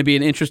going to be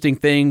an interesting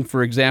thing.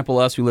 For example,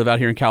 us who live out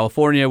here in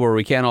California, where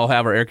we can't all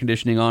have our air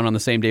conditioning on the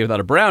same day without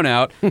a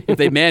brownout. If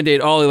they mandate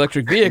all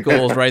electric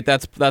vehicles, right,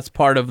 that's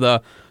part of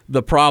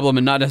the problem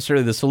and not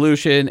necessarily the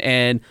solution.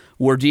 And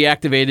we're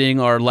deactivating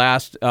our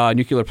last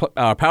nuclear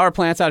power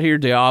plants out here,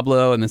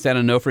 Diablo, and then San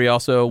Onofre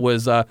also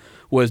was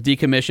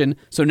decommissioned.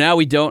 So now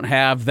we don't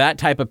have that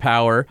type of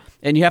power,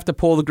 and you have to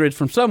pull the grid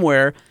from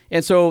somewhere.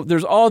 And so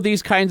there's all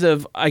these kinds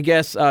of, I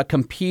guess,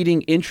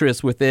 competing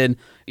interests within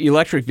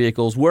electric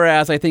vehicles,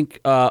 whereas I think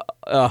a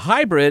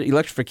hybrid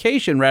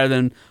electrification rather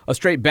than a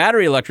straight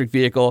battery electric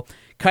vehicle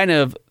kind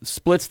of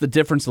splits the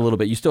difference a little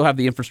bit. You still have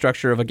the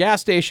infrastructure of a gas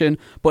station,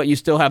 but you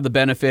still have the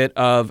benefit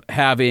of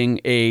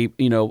having a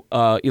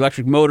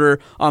electric motor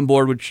on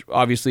board, which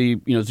obviously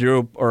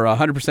 0 or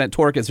 100%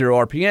 torque at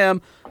 0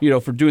 RPM,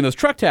 for doing those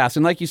truck tasks.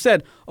 And like you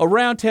said,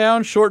 around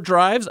town, short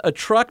drives, a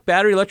truck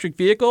battery electric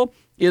vehicle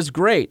is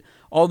great.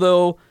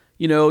 Although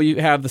you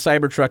have the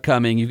Cybertruck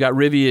coming, you've got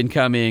Rivian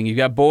coming, you've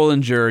got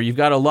Bollinger, you've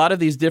got a lot of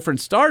these different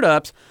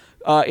startups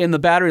in the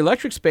battery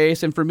electric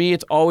space. And for me,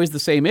 it's always the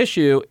same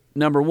issue.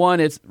 Number one,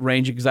 it's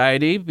range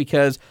anxiety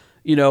because,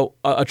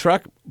 a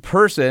truck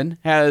person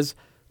has,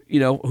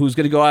 who's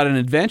going to go out on an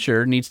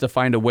adventure needs to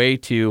find a way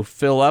to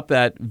fill up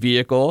that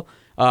vehicle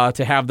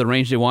to have the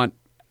range they want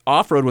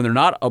off-road when they're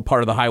not a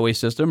part of the highway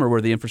system or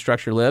where the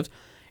infrastructure lives.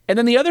 And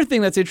then the other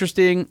thing that's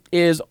interesting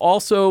is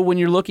also when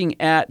you're looking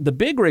at the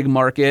big rig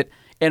market,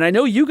 and I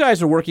know you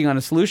guys are working on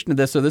a solution to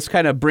this, so this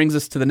kind of brings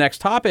us to the next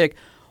topic.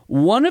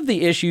 One of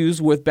the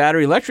issues with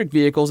battery electric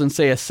vehicles and,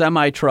 say, a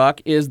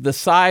semi-truck is the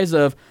size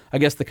of, I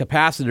guess, the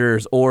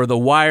capacitors or the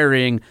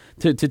wiring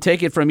to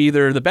take it from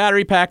either the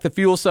battery pack, the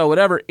fuel cell,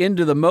 whatever,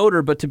 into the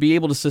motor, but to be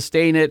able to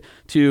sustain it,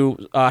 to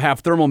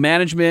have thermal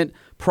management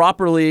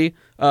properly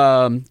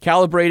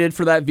calibrated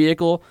for that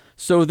vehicle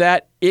so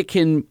that it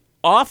can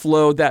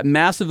offload that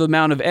massive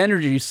amount of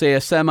energy, say a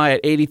semi at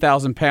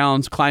 80,000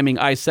 pounds climbing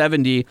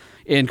I-70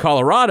 in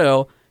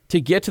Colorado, to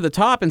get to the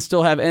top and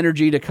still have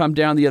energy to come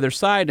down the other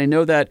side. And I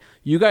know that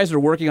you guys are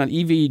working on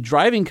EV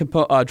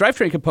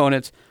drivetrain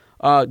components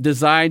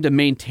designed to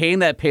maintain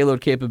that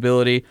payload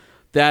capability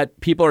that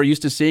people are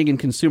used to seeing in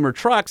consumer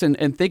trucks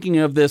and thinking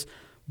of this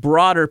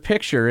broader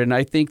picture. And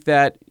I think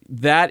that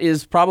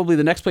is probably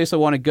the next place I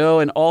want to go.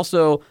 And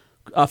also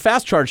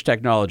fast charge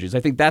technologies.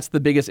 I think that's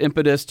the biggest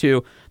impetus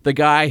to the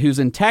guy who's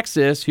in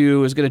Texas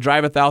who is going to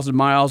drive 1,000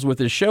 miles with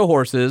his show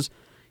horses.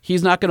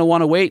 He's not going to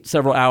want to wait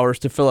several hours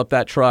to fill up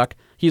that truck.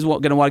 He's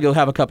going to want to go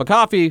have a cup of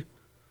coffee,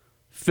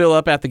 fill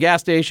up at the gas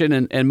station,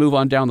 and move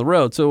on down the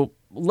road. So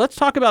let's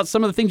talk about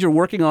some of the things you're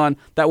working on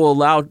that will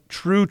allow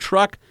true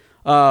truck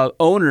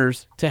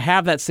owners to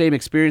have that same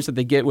experience that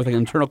they get with an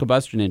internal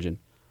combustion engine.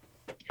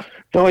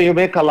 No, you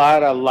make a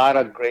lot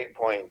of great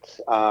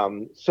points.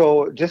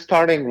 So just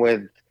starting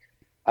with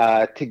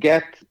to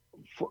get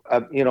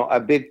a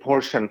big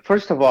portion.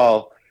 First of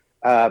all,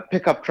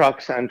 pickup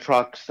trucks and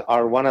trucks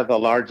are one of the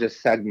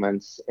largest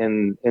segments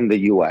in the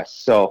U.S.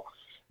 So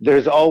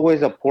there's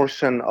always a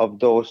portion of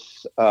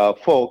those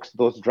folks,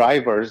 those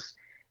drivers,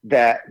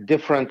 that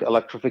different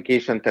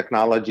electrification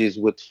technologies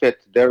would fit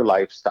their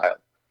lifestyle.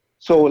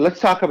 So let's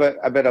talk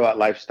a bit about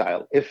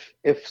lifestyle.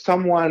 If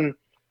someone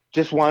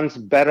just wants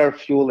better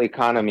fuel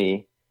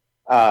economy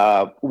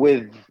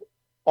with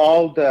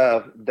all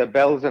the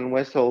bells and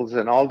whistles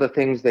and all the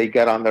things they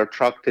get on their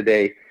truck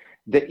today,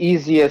 the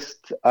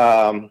easiest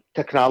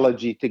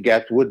technology to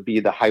get would be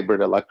the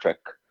hybrid electric.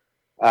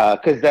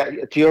 Because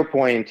to your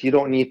point, you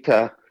don't need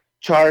to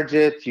charge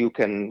it. You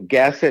can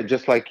gas it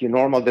just like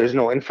normal. There's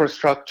no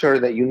infrastructure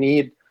that you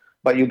need,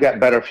 but you get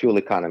better fuel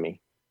economy.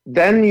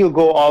 Then you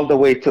go all the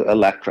way to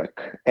electric.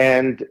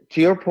 And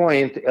to your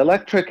point,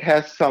 electric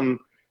has some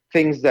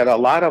things that a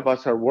lot of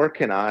us are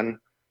working on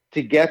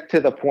to get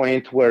to the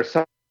point where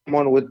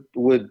someone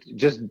would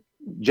just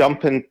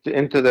jump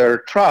into their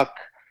truck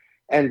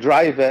and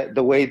drive it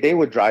the way they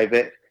would drive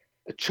it,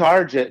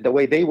 charge it the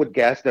way they would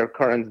gas their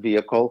current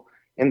vehicle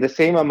in the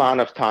same amount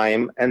of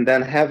time, and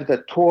then have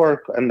the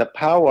torque and the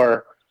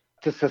power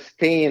to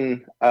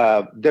sustain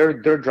their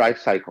drive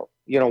cycle,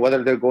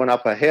 whether they're going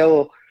up a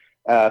hill,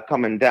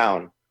 coming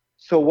down.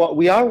 So what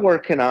we are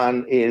working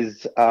on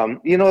is,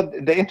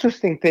 the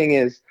interesting thing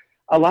is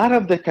a lot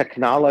of the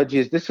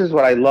technologies, this is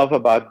what I love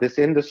about this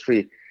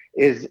industry,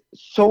 is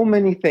so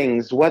many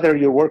things, whether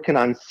you're working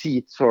on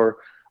seats or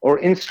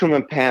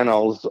instrument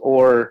panels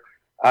or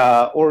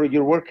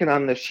you're working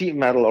on the sheet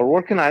metal or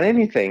working on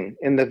anything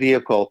in the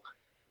vehicle,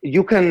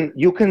 you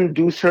can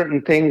do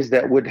certain things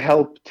that would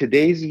help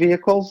today's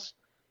vehicles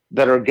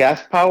that are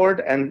gas powered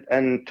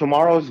and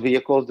tomorrow's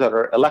vehicles that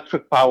are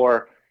electric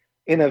power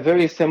in a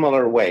very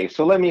similar way.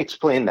 So let me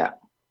explain that.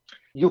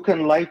 you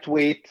can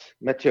lightweight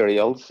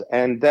materials,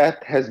 and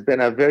that has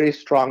been a very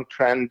strong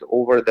trend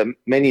over the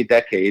many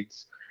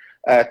decades.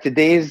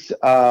 Today's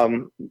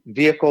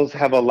vehicles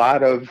have a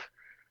lot of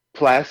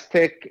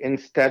plastic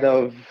instead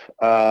of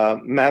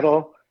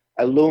metal,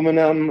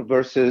 aluminum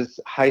versus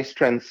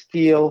high-strength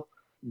steel,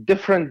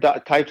 different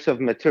types of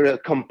material,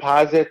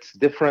 composites,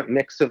 different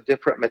mix of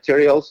different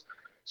materials.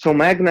 So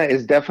Magna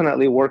is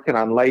definitely working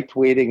on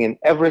lightweighting in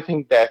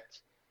everything that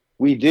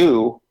we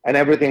do and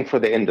everything for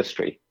the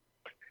industry.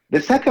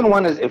 The second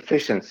one is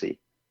efficiency.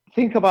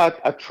 Think about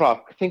a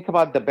truck. Think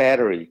about the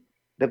battery.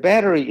 The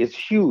battery is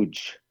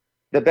huge.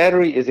 The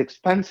battery is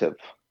expensive.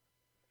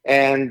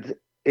 And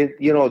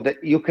that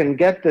you can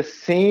get the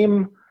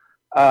same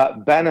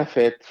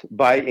benefit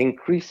by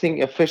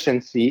increasing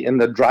efficiency in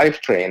the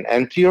drivetrain.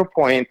 And to your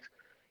point,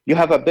 you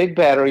have a big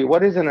battery.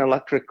 What is an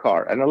electric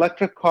car? An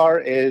electric car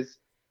is,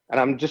 and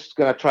I'm just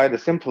going to try to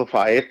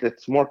simplify it.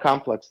 It's more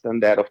complex than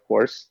that, of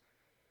course,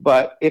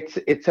 but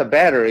it's a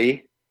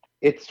battery.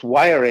 It's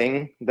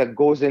wiring that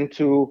goes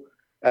into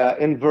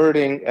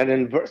inverting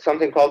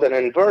something called an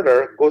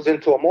inverter goes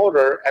into a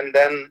motor, and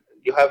then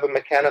you have a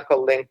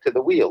mechanical link to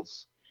the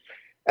wheels.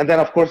 And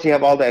then, of course, you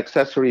have all the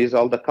accessories,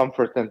 all the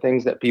comfort and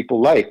things that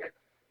people like.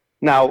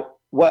 Now,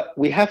 what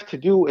we have to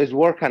do is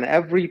work on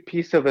every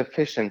piece of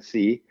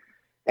efficiency,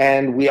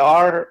 and we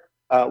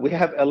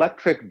have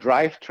electric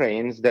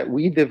drivetrains that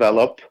we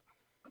develop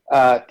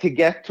to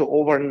get to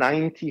over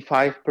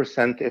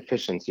 95%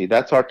 efficiency.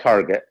 That's our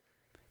target.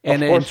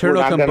 And an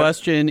internal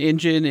combustion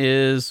engine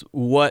is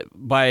what,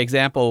 by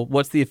example,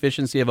 what's the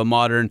efficiency of a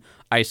modern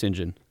ICE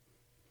engine?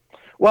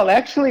 Well,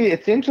 actually,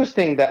 it's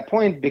interesting, that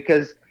point,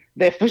 because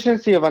the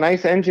efficiency of an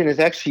ICE engine is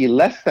actually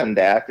less than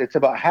that. It's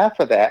about half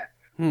of that.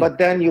 But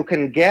then you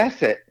can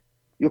gas it.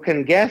 You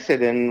can gas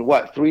it in,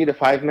 3 to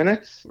 5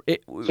 minutes?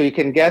 So you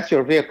can gas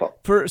your vehicle.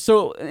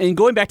 And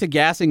going back to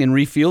gassing and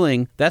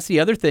refueling, that's the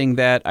other thing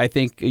that I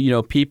think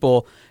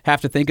people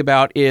have to think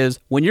about is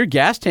when your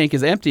gas tank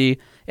is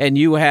empty and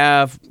you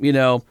have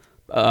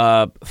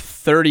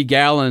 30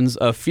 gallons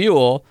of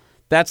fuel,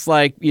 that's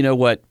like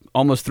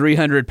almost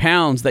 300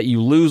 pounds that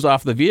you lose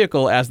off the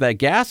vehicle as that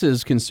gas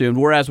is consumed.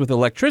 Whereas with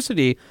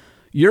electricity,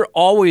 you're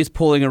always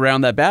pulling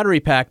around that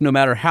battery pack no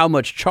matter how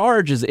much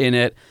charge is in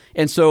it.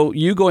 And so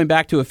you going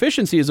back to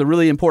efficiency is a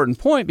really important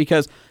point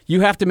because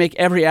you have to make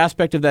every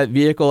aspect of that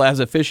vehicle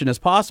as efficient as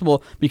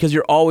possible because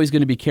you're always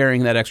going to be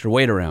carrying that extra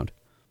weight around.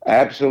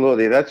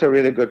 Absolutely. That's a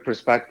really good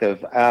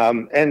perspective.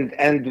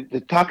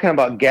 And talking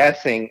about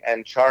gassing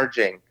and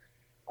charging,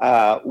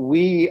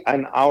 we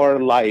in our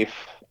life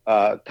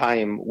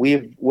time,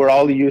 we're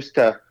all used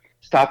to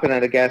stopping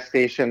at a gas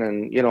station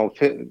and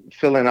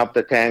filling up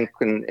the tank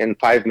in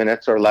 5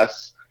 minutes or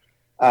less,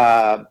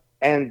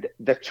 and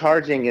the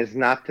charging is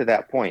not to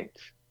that point.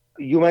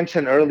 You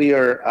mentioned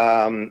earlier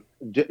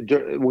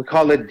we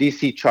call it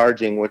DC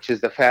charging, which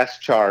is the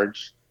fast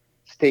charge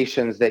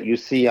stations that you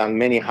see on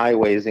many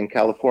highways in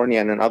California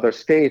and in other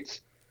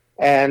states,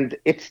 and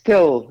it's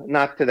still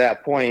not to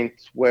that point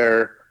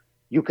where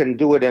you can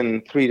do it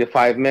in 3 to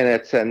 5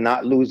 minutes and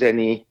not lose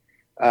any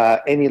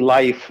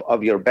life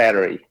of your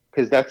battery,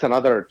 because that's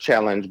another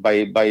challenge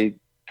by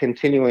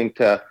continuing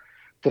to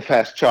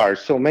fast charge.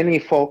 So many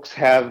folks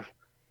have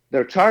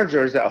their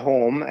chargers at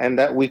home, and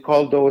that we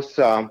call those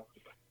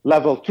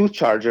level 2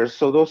 chargers.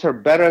 So those are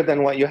better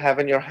than what you have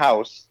in your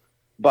house,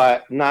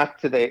 but not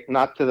to the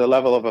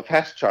level of a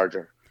fast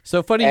charger.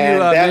 So funny you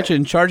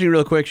mentioned charging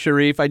real quick,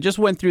 Sharif. I just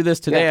went through this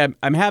today. Yeah.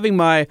 I'm having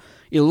my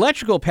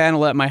electrical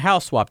panel at my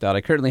house swapped out.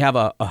 I currently have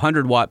a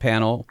 100-watt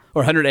panel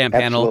or 100-amp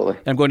panel. Absolutely.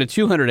 And I'm going to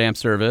 200-amp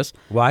service.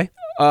 Why?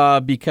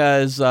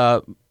 Because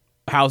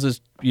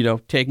houses,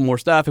 take more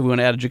stuff. If we want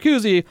to add a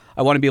jacuzzi,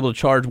 I want to be able to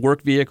charge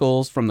work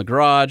vehicles from the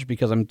garage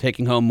because I'm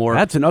taking home more.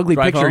 That's an ugly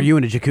picture of you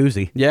in a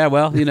jacuzzi. Yeah,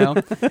 well,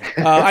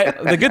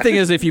 the good thing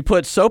is if you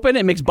put soap in it,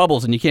 it makes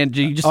bubbles, and you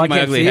just see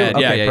my ugly head.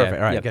 Okay, yeah, perfect.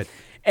 Yeah. All right, good.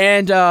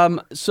 And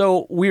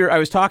so I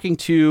was talking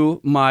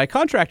to my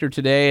contractor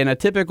today, and a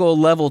typical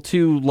level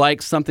 2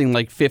 likes something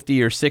like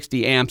 50 or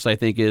 60 amps, I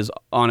think, is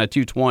on a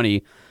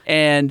 220.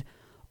 And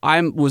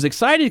I was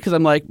excited because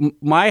I'm like,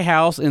 my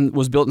house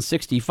was built in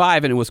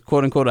 65, and it was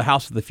quote unquote a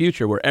house of the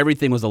future where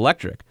everything was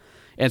electric.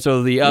 And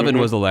so the oven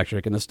was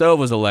electric, and the stove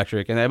was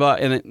electric, and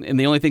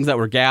the only things that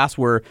were gas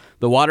were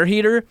the water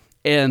heater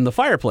and the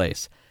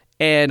fireplace.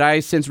 And I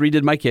since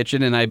redid my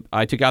kitchen, and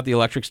I took out the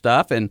electric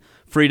stuff and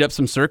freed up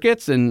some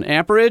circuits and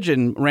amperage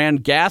and ran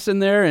gas in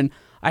there. And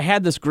I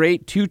had this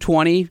great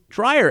 220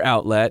 dryer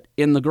outlet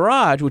in the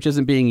garage, which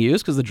isn't being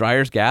used because the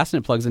dryer's gas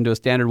and it plugs into a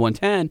standard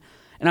 110.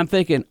 And I'm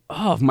thinking,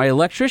 if my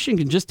electrician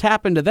can just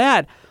tap into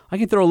that, I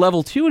can throw a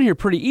level 2 in here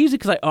pretty easy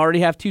because I already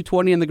have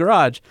 220 in the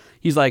garage.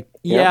 He's like,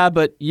 yeah,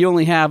 but you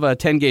only have a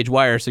 10-gauge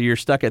wire, so you're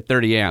stuck at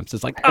 30 amps.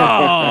 It's like,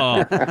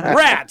 oh,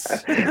 rats!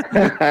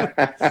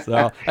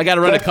 So I got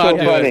to run a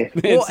conduit.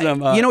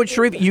 Well, you know what,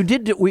 Sharif, you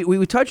did.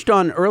 We touched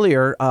on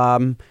earlier.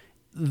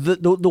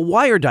 the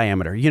wire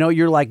diameter,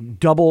 you're like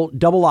double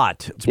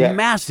aught. It's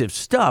massive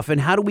stuff. And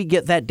how do we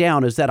get that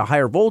down? Is that a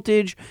higher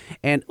voltage?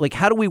 And like,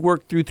 how do we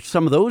work through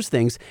some of those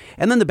things?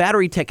 And then the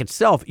battery tech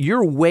itself,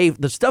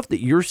 the stuff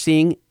that you're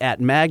seeing at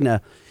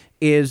Magna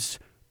is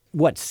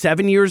what,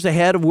 7 years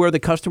ahead of where the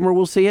customer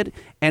will see it?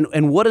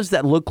 And what does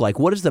that look like?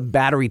 What does the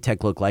battery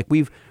tech look like?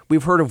 We've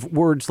heard of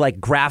words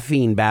like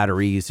graphene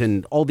batteries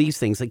and all these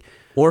things,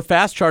 or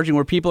fast charging,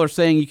 where people are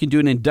saying you can do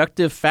an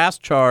inductive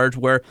fast charge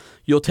where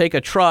you'll take a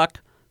truck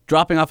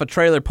dropping off a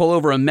trailer, pull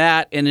over a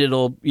mat, and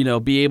it'll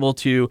be able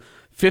to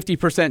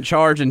 50%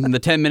 charge in the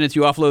 10 minutes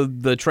you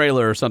offload the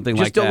trailer or something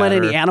like that. Just don't let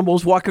any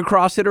animals walk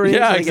across it or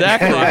anything. Yeah,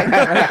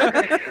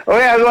 exactly. Oh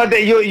yeah, well,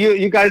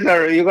 you guys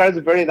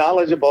are very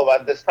knowledgeable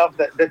about this stuff.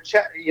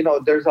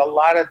 There's a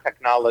lot of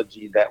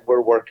technology that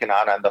we're working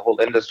on and the whole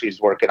industry is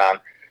working on.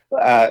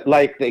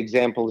 Like the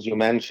examples you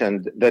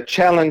mentioned, the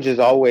challenge is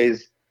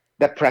always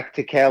the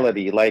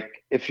practicality.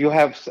 Like if you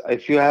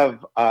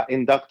have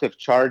inductive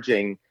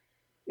charging,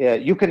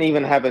 you can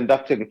even have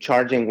inductive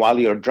charging while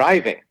you're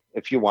driving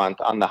if you want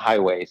on the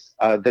highways.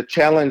 The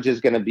challenge is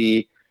going to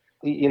be,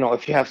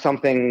 if you have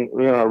something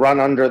run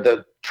under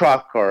the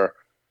truck or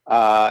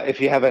if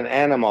you have an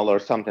animal or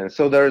something.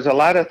 So there's a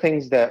lot of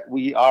things that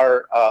we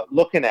are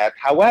looking at.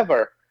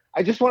 However,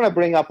 I just want to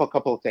bring up a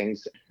couple of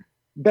things.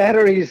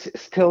 Batteries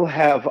still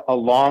have a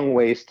long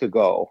ways to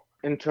go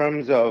in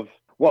terms of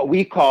what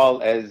we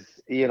call as,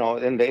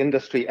 in the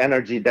industry,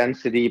 energy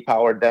density,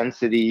 power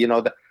density,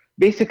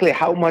 basically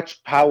how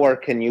much power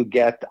can you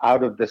get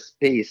out of the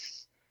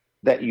space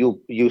that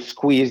you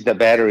squeeze the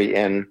battery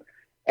in.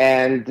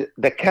 And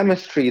the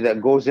chemistry that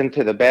goes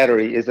into the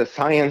battery is a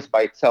science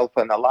by itself,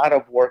 and a lot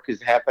of work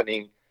is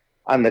happening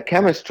on the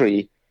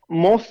chemistry.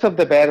 Most of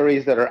the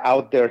batteries that are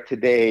out there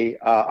today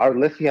are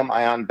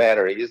lithium-ion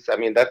batteries. I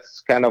mean,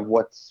 that's kind of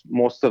what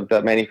most of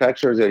the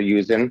manufacturers are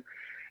using.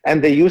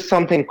 And they use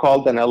something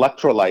called an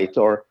electrolyte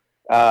or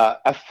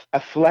a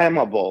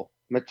flammable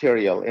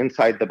material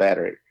inside the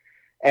battery.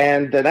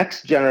 And the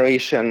next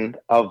generation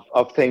of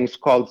things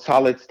called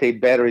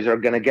solid-state batteries are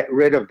going to get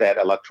rid of that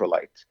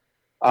electrolyte.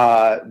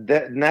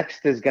 The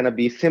next is going to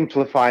be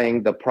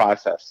simplifying the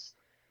process,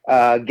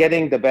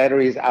 getting the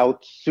batteries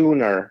out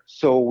sooner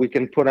so we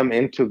can put them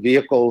into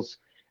vehicles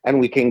and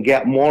we can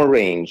get more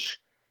range.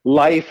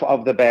 Life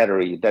of the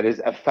battery that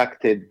is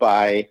affected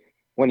by,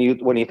 when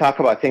you talk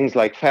about things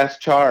like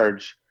fast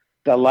charge,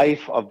 the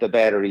life of the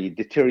battery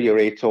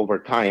deteriorates over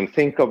time.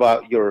 Think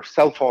about your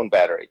cell phone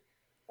battery.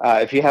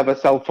 If you have a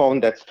cell phone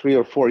that's 3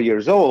 or 4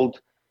 years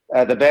old,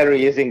 the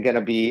battery isn't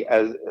going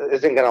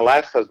to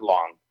last as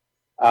long.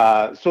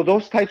 So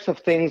those types of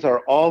things are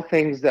all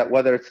things that,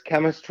 whether it's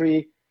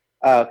chemistry,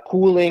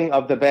 cooling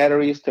of the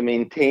batteries to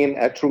maintain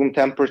at room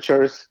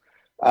temperatures,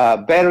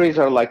 batteries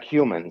are like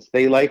humans.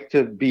 They like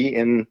to be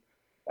in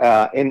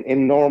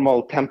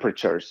normal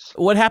temperatures.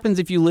 What happens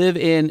if you live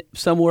in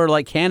somewhere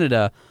like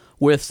Canada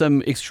with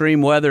some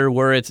extreme weather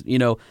where it's,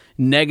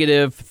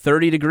 negative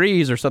 30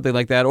 degrees or something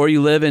like that, or you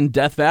live in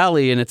Death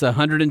Valley and it's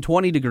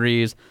 120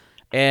 degrees?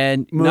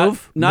 And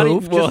move.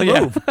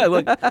 Yeah,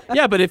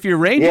 but if your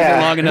range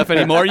isn't long enough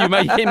anymore, you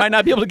might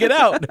not be able to get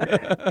out.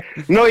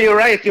 No, you're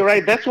right.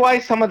 That's why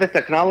some of the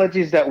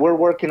technologies that we're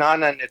working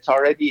on, and it's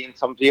already in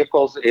some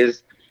vehicles,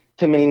 is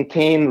to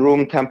maintain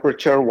room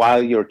temperature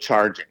while you're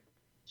charging.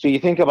 So you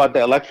think about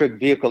the electric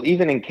vehicle,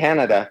 even in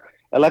Canada,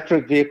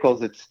 electric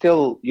vehicles,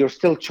 you're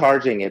still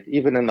charging it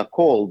even in the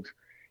cold.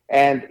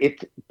 And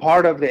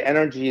part of the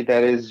energy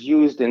that is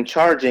used in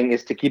charging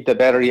is to keep the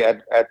battery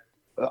at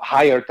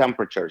higher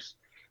temperatures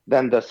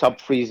than the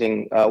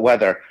sub-freezing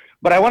weather.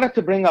 But I wanted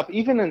to bring up,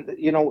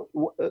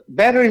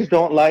 batteries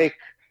don't like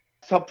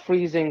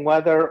sub-freezing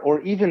weather or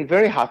even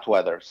very hot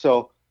weather.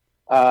 So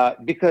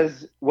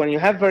because when you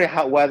have very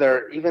hot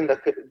weather,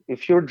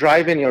 if you're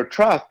driving your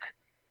truck,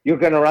 you're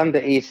going to run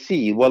the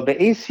AC. Well,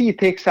 the AC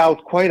takes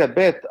out quite a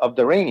bit of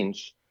the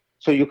range.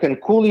 So you can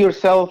cool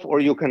yourself or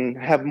you can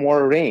have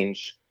more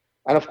range.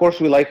 And of course,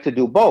 we like to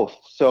do both.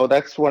 So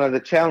that's one of the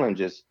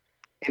challenges.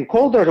 In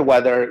colder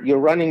weather, you're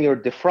running your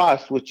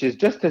defrost, which is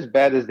just as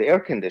bad as the air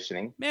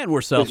conditioning. Man,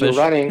 we're selfish.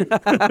 You're running,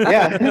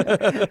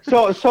 yeah.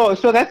 So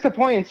that's the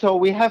point. So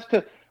we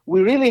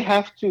really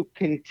have to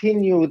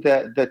continue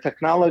the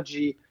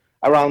technology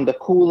around the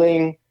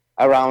cooling,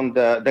 around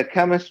the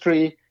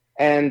chemistry,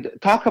 and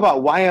talk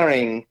about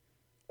wiring.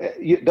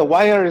 The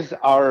wires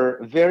are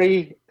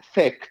very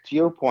thick, to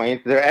your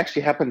point. They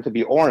actually happen to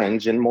be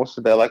orange in most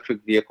of the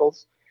electric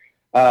vehicles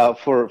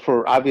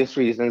for obvious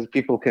reasons.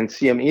 People can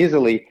see them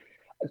easily.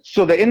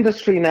 So the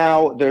industry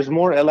now, there's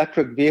more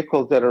electric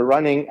vehicles that are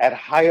running at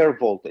higher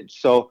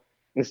voltage. So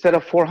instead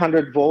of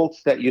 400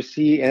 volts that you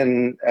see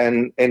in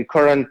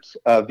current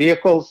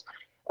vehicles,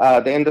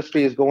 the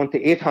industry is going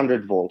to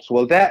 800 volts.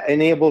 Well, that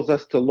enables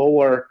us to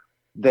lower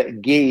the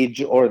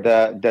gauge or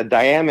the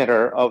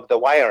diameter of the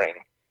wiring,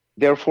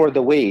 therefore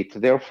the weight,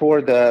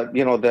 therefore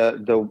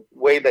the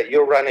way that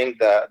you're running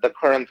the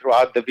current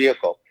throughout the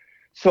vehicle.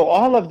 So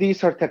all of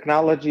these are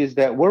technologies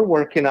that we're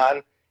working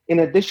on. In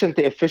addition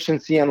to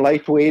efficiency and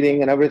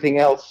lightweighting and everything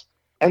else,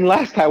 And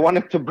last, I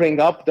wanted to bring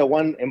up the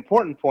one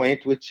important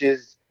point, which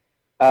is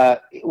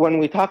when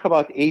we talk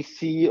about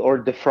AC or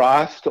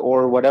defrost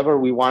or whatever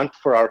we want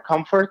for our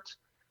comfort,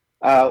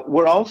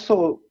 we're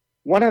also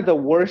one of the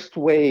worst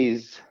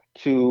ways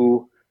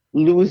to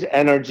lose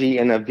energy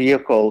in a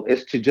vehicle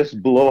is to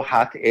just blow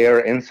hot air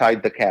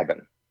inside the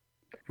cabin.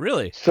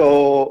 Really?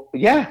 So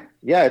yeah,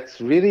 it's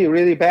really,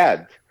 really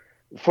bad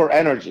for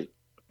energy.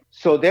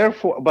 So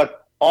therefore,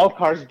 but all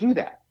cars do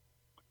that.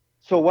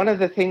 So one of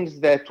the things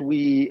that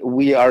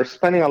we are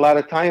spending a lot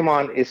of time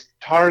on is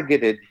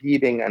targeted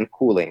heating and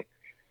cooling.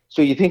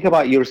 So you think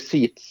about your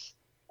seats,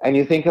 and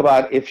you think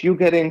about if you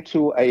get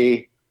into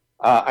a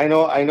I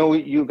know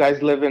you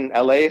guys live in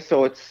LA,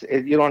 so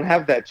you don't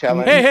have that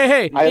challenge.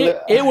 Hey!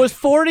 It was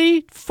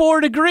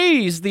 44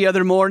 degrees the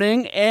other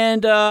morning,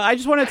 and I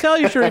just want to tell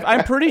you, Sharif,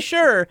 I'm pretty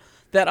sure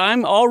that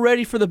I'm all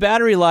ready for the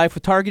battery life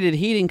with targeted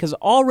heating, because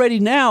already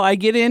now I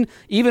get in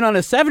even on a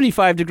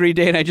 75-degree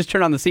day and I just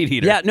turn on the seat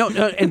heater. Yeah, no,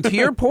 and to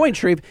your point,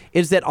 Sharif,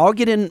 is that I'll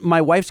get in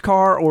my wife's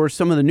car or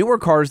some of the newer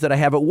cars that I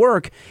have at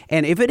work,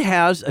 and if it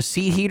has a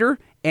seat heater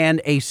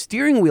and a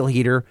steering wheel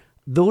heater,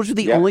 those are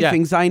the only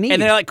things I need.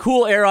 And they're like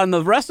cool air on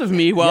the rest of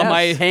me while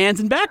my hands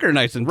and back are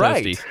nice and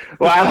toasty.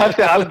 Well,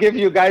 I'll give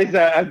you guys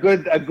a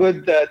good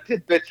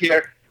tidbit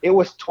here. It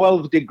was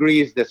 12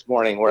 degrees this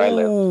morning where I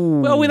live.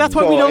 Well, that's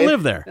why we don't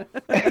live there.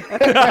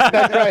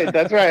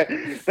 That's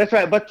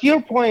right. But to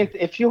your point,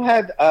 if you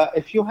have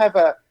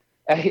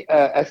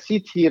a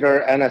seat heater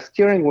and a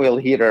steering wheel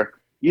heater,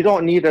 you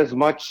don't need as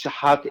much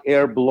hot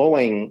air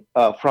blowing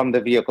from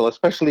the vehicle,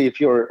 especially if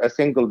you're a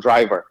single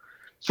driver.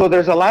 So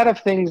there's a lot of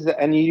things,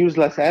 and you use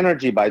less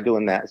energy by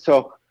doing that.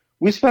 So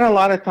we spend a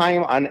lot of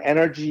time on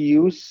energy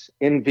use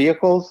in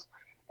vehicles.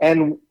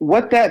 And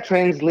what that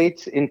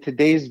translates in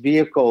today's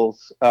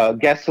vehicles,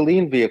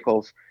 gasoline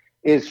vehicles,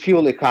 is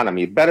fuel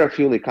economy, better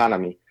fuel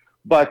economy.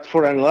 But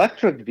for an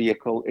electric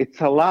vehicle, it's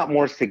a lot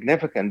more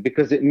significant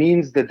because it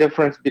means the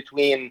difference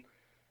between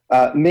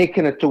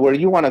making it to where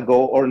you want to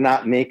go or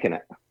not making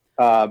it.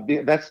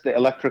 That's the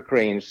electric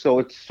range. So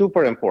it's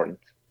super important.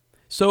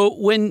 So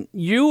when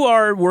you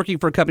are working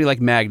for a company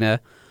like Magna,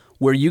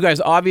 where you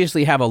guys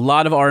obviously have a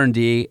lot of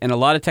R&D and a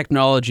lot of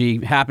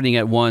technology happening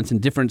at once in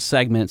different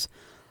segments,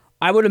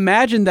 I would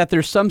imagine that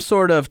there's some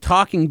sort of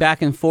talking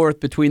back and forth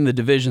between the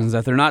divisions,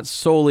 that they're not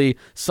solely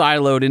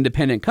siloed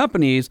independent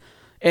companies,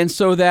 and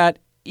so that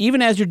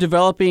even as you're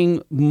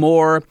developing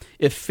more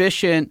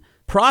efficient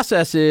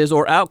processes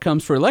or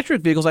outcomes for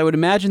electric vehicles, I would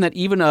imagine that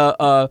even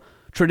a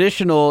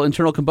traditional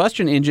internal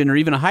combustion engine or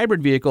even a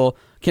hybrid vehicle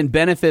can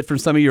benefit from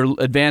some of your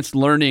advanced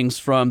learnings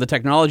from the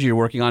technology you're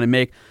working on and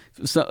make,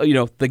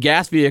 the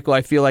gas vehicle,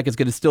 I feel like, is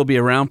going to still be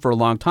around for a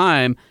long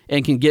time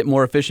and can get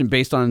more efficient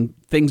based on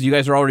things you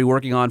guys are already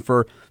working on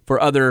for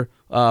other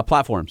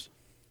platforms.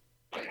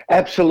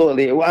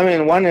 Absolutely. I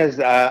mean, one is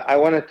I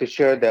wanted to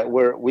share that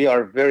we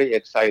are very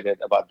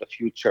excited about the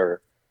future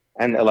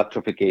and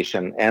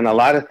electrification, and a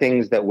lot of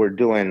things that we're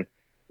doing,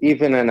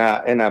 even in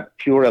a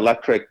pure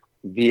electric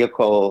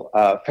vehicle,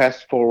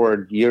 fast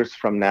forward years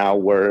from now,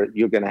 where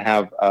you're going to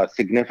have a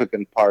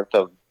significant part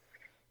of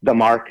the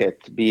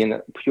market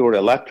being pure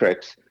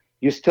electrics,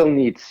 you still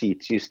need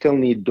seats, you still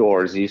need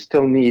doors, you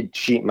still need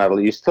sheet metal,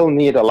 you still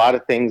need a lot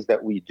of things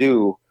that we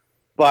do,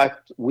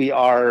 but we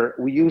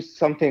use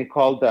something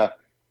called a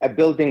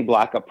building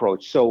block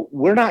approach. So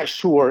we're not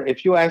sure.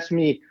 If you ask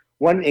me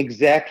when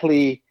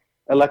exactly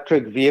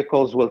electric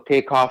vehicles will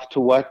take off to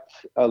what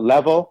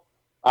level,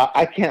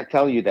 I can't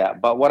tell you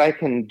that. But what I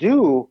can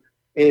do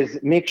is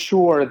make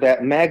sure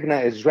that Magna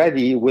is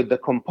ready with the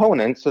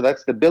components. So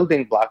that's the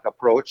building block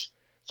approach.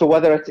 So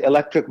whether it's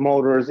electric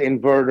motors,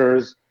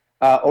 inverters,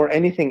 or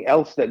anything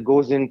else that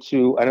goes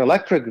into an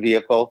electric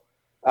vehicle,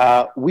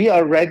 we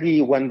are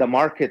ready when the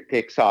market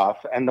takes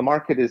off. And the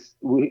market is,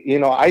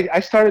 I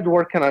started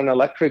working on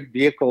electric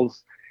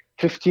vehicles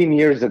 15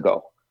 years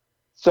ago.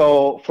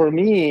 So for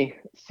me,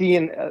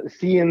 seeing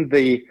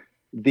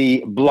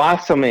the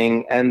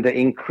blossoming and the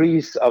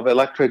increase of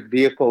electric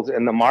vehicles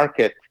in the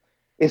market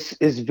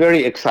is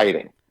very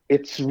exciting.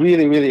 It's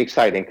really, really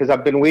exciting because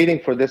I've been waiting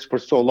for this for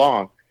so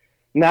long.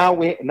 Now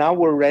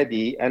we're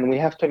ready, and we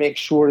have to make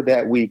sure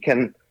that we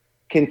can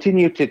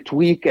continue to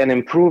tweak and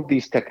improve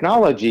these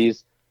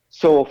technologies.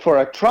 So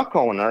for a truck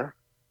owner,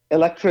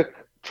 electric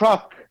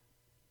truck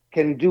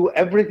can do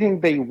everything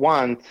they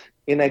want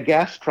in a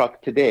gas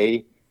truck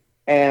today,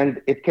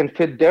 and it can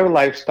fit their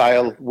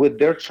lifestyle with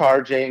their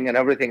charging and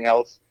everything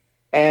else.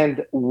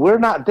 And we're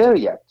not there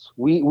yet.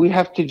 We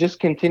have to just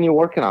continue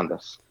working on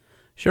this.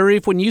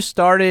 Sharif, when you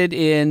started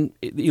in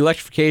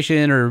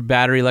electrification or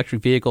battery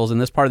electric vehicles in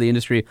this part of the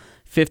industry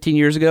 15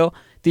 years ago,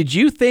 did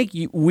you think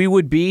we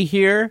would be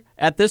here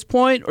at this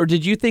point, or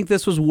did you think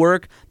this was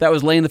work that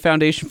was laying the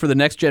foundation for the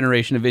next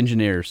generation of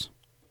engineers?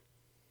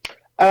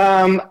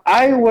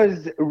 I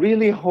was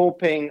really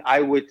hoping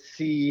I would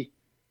see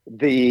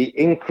the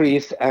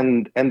increase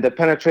and the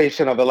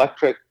penetration of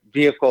electric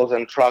vehicles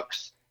and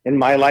trucks in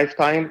my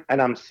lifetime,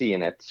 and I'm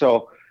seeing it.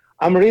 So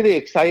I'm really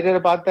excited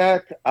about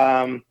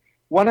that.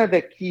 one of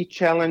the key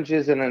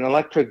challenges in an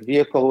electric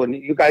vehicle, and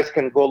you guys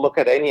can go look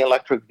at any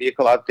electric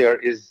vehicle out there,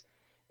 is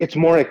it's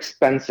more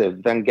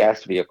expensive than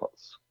gas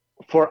vehicles.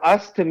 For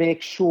us to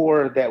make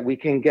sure that we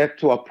can get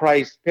to a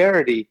price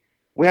parity,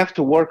 we have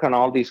to work on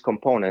all these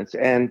components.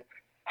 And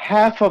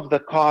half of the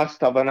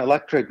cost of an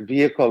electric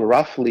vehicle,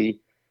 roughly,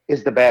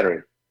 is the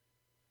battery.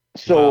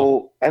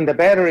 So, and the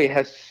battery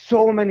has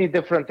so many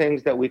different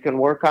things that we can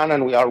work on,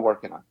 and we are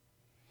working on.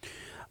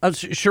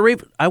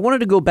 Sharif, I wanted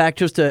to go back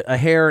just a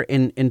hair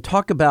and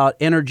talk about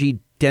energy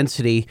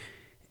density,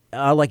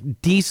 like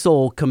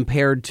diesel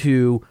compared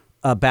to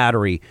a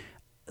battery.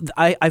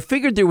 I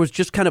figured there was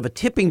just kind of a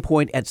tipping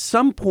point. At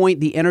some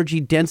point, the energy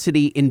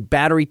density in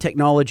battery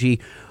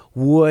technology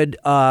would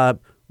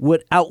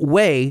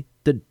outweigh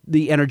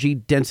the energy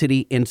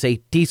density in,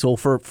 say, diesel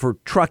for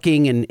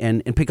trucking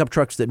and pickup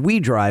trucks that we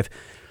drive.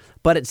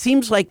 But it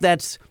seems like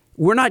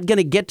we're not going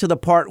to get to the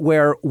part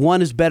where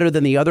one is better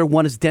than the other,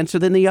 one is denser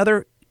than the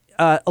other.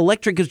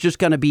 Electric is just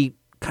going to be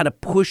kind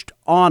of pushed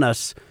on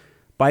us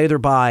by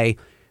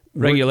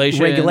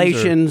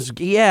regulations.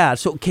 Yeah.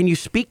 So can you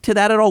speak to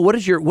that at all? What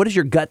does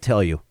your gut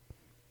tell you?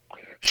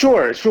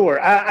 Sure.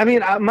 I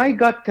mean, my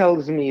gut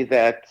tells me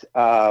that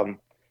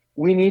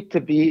we need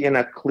to be in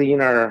a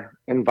cleaner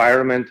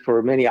environment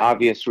for many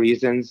obvious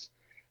reasons.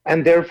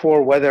 And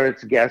therefore, whether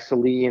it's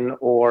gasoline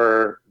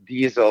or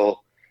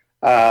diesel,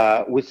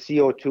 with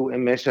CO2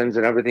 emissions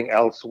and everything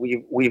else,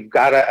 we've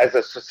got to, as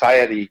a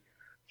society,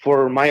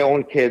 for my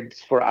own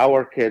kids, for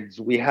our kids,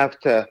 we have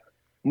to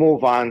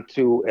move on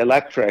to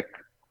electric,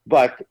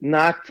 but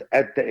not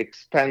at the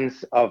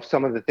expense of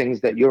some of the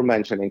things that you're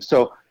mentioning.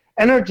 So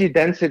energy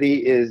density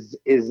is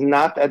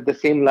not at the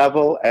same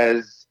level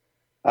as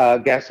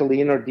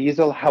gasoline or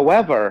diesel.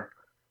 However,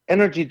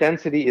 energy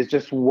density is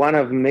just one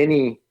of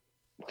many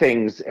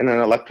things in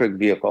an electric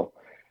vehicle.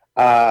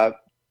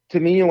 To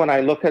me, when I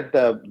look at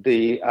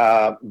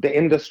the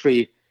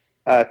industry,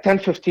 10,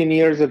 15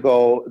 years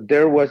ago,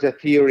 there was a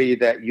theory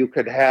that you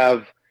could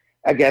have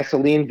a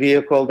gasoline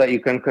vehicle that you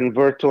can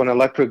convert to an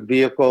electric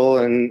vehicle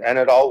and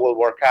it all will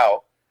work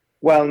out.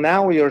 Well,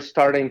 now we are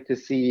starting to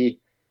see,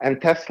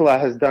 and Tesla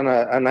has done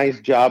a nice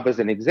job as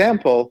an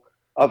example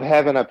of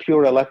having a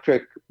pure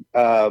electric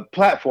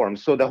platform.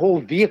 So the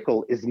whole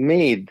vehicle is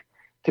made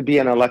to be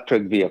an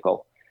electric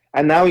vehicle.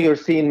 And now you're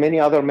seeing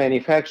many other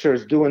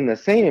manufacturers doing the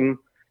same.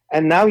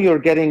 And now you're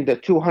getting the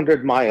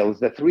 200 miles,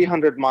 the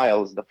 300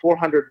 miles, the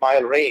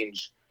 400-mile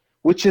range,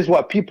 which is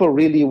what people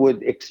really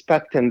would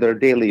expect in their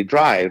daily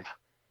drive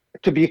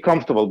to be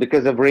comfortable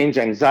because of range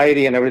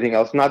anxiety and everything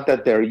else. Not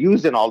that they're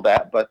using all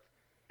that, but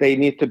they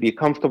need to be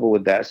comfortable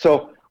with that.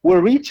 So we're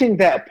reaching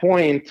that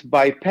point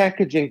by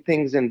packaging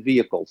things in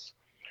vehicles.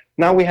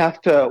 Now we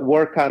have to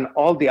work on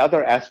all the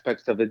other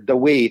aspects of it, the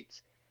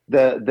weight,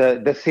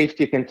 the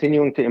safety,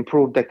 continuing to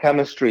improve the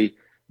chemistry,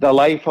 the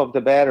life of the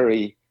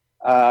battery,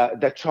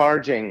 the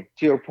charging,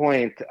 to your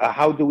point,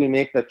 how do we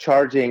make the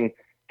charging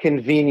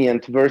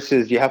convenient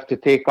versus you have to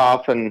take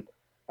off and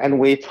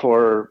wait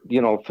for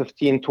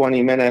 15,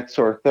 20 minutes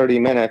or 30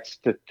 minutes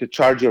to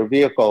charge your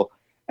vehicle,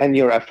 and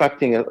you're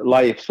affecting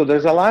life. So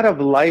there's a lot of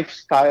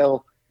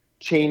lifestyle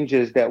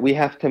changes that we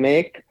have to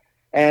make.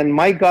 And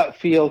my gut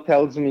feel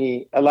tells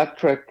me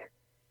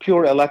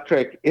pure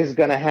electric is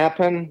going to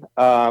happen.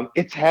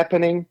 It's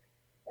happening,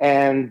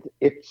 and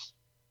it's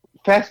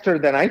faster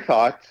than I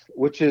thought,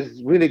 which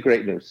is really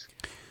great news.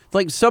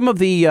 Like some of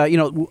the,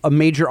 a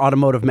major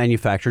automotive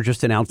manufacturer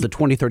just announced that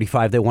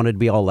 2035 they wanted to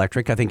be all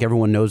electric. I think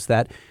everyone knows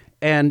that.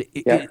 And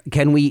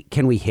can we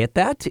hit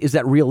that? Is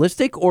that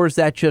realistic, or is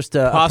that just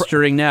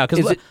posturing now?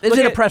 Is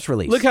it a press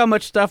release? Look how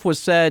much stuff was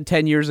said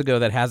 10 years ago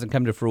that hasn't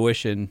come to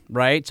fruition,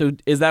 right? So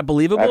is that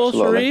believable,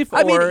 Absolutely. Sharif?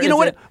 I mean, you know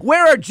what?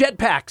 Where are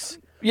jetpacks?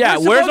 Yeah,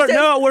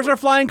 where's our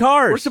flying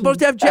cars? We're supposed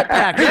to have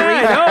jetpacks.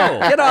 Yeah, I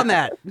know. Get on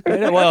that.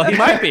 Well, he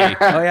might be.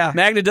 Oh yeah,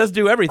 Magna does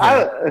do everything.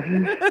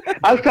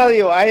 I'll tell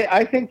you,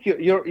 I think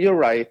you're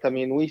right. I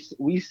mean,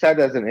 we said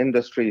as an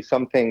industry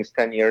some things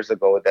 10 years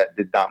ago that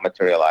did not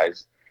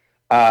materialize.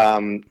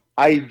 I'm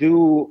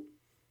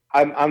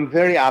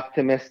very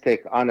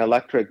optimistic on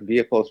electric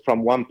vehicles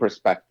from one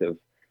perspective.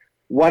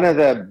 One of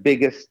the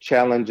biggest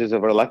challenges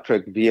of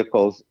electric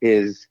vehicles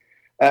is,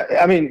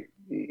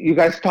 you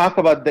guys talk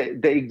about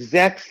the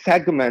exact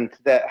segment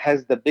that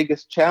has the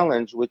biggest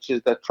challenge, which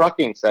is the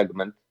trucking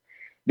segment.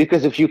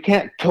 Because if you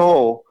can't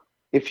tow,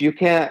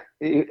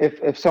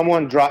 if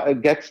someone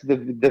gets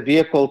the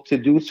vehicle to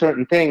do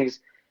certain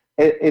things,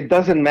 it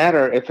doesn't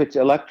matter if it's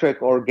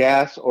electric or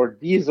gas or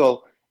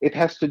diesel, it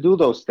has to do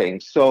those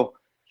things. So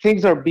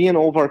things are being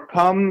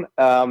overcome.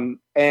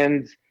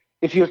 And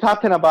if you're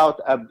talking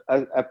about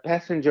a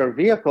passenger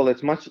vehicle,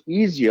 it's much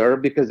easier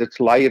because it's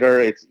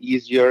lighter, it's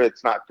easier,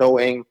 it's not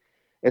towing,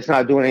 it's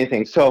not doing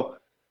anything. So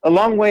a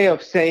long way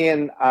of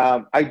saying,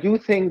 I do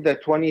think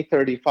that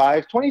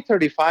 2035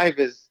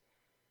 is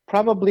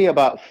probably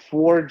about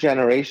 4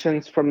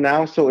 generations from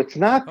now. So it's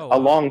not a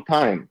long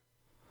time,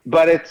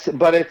 but it's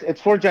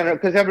 4 generations,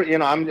 because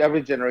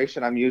every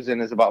generation I'm using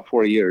is about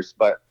 4 years.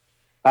 But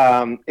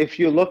if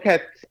you look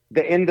at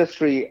the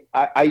industry,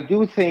 I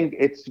do think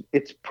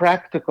it's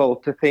practical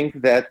to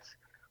think that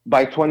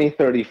by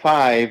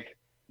 2035,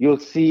 you'll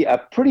see a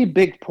pretty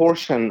big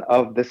portion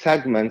of the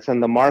segments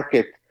and the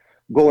market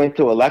go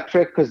into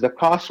electric because the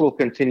cost will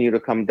continue to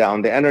come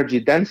down. The energy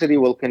density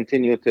will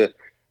continue to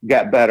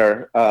get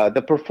better.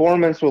 The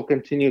performance will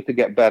continue to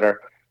get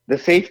better. The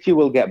safety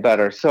will get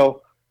better.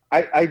 So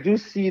I do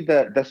see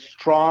the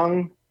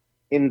strong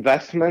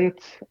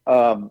investment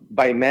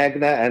by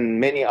Magna and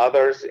many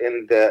others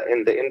in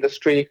the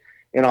industry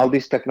in all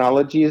these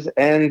technologies.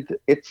 And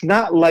it's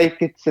not like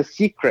it's a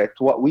secret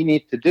what we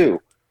need to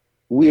do.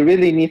 We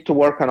really need to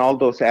work on all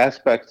those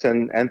aspects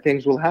and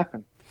things will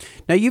happen.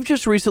 Now, you've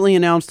just recently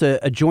announced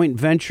a joint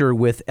venture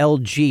with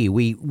LG.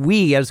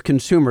 We as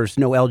consumers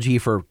know LG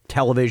for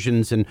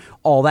televisions and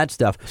all that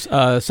stuff.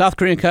 South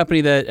Korean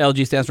company that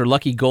LG stands for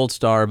Lucky Gold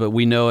Star, but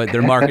we know it.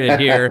 They're marketed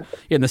here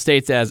in the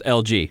States as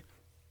LG.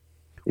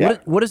 Yeah.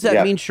 What does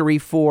that mean,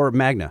 Sharif, for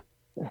Magna?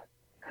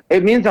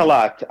 It means a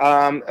lot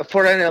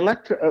for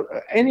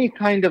any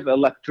kind of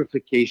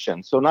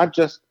electrification. So not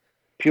just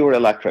pure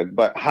electric,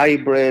 but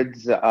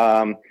hybrids,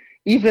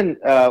 even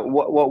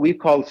what we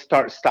call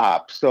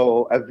start-stop.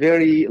 So a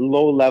very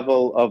low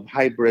level of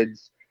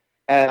hybrids,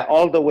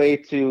 all the way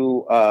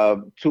to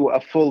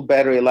a full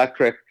battery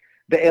electric.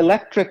 The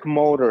electric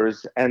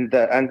motors and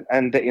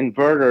the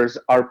inverters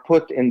are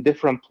put in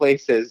different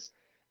places,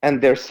 and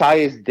they're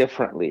sized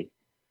differently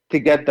to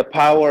get the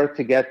power,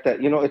 to get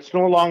the, it's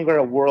no longer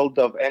a world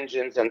of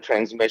engines and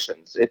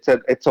transmissions.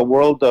 It's a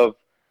world of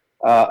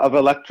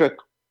electric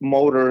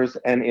motors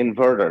and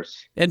inverters.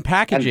 And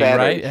packaging, and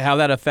right? How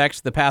that affects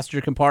the passenger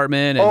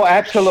compartment and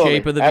absolutely.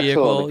 shape of the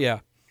vehicle. Absolutely. Yeah.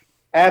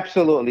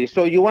 Absolutely.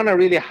 So you want to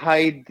really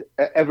hide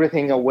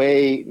everything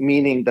away,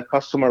 meaning the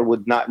customer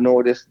would not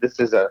notice this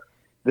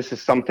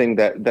is something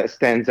that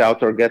stands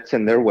out or gets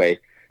in their way.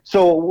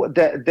 So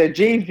the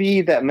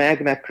JV that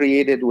Magna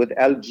created with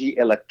LG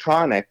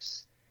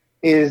Electronics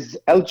is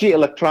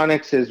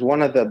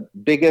one of the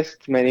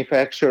biggest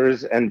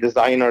manufacturers and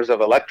designers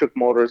of electric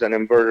motors and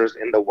inverters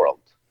in the world.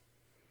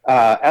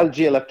 LG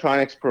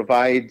Electronics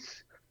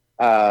provides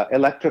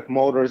electric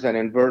motors and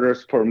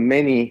inverters for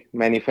many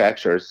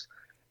manufacturers.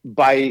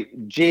 By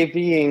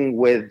JVing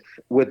with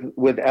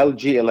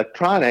LG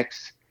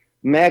Electronics,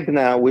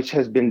 Magna, which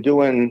has been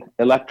doing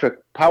electric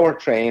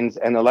powertrains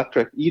and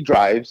electric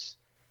e-drives,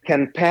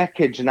 can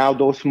package now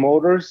those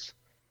motors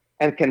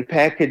and can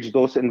package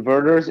those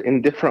inverters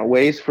in different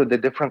ways for the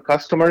different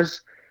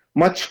customers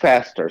much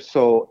faster.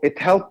 So it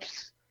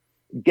helps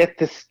get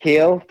to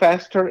scale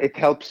faster. It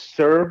helps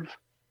serve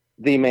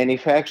the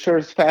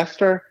manufacturers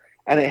faster,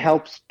 and it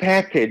helps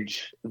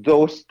package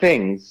those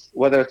things,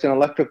 whether it's an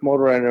electric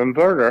motor and an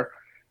inverter,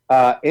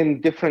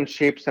 in different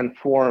shapes and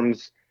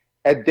forms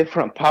at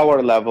different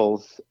power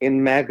levels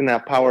in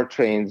Magna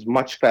powertrains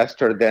much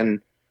faster than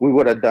we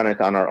would have done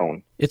it on our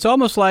own. It's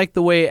almost like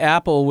the way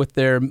Apple with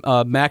their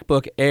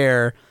MacBook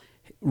Air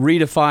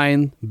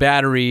redefined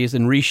batteries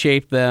and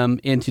reshaped them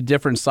into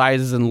different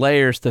sizes and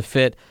layers to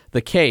fit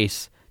the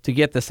case to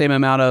get the same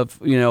amount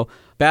of,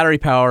 battery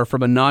power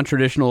from a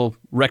non-traditional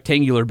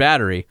rectangular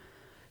battery.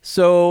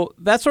 So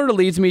that sort of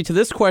leads me to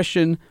this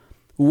question.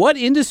 What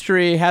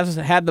industry has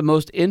had the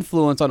most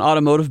influence on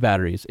automotive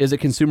batteries? Is it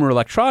consumer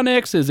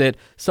electronics? Is it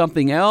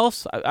something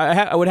else?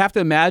 I would have to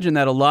imagine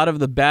that a lot of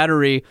the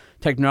battery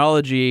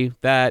technology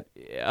that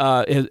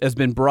has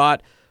been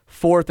brought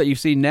forth that you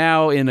see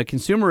now in the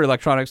consumer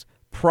electronics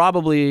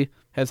probably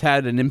has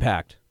had an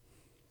impact.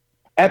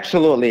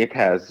 Absolutely, it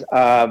has.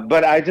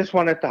 But I just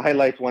wanted to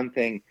highlight one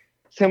thing.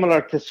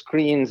 Similar to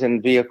screens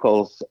in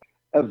vehicles,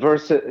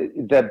 versus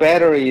the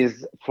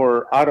batteries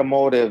for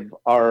automotive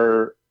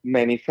are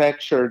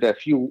manufactured.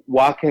 If you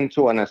walk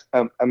into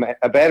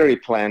a battery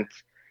plant,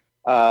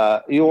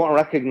 you won't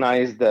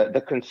recognize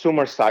the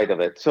consumer side of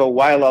it. So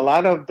while a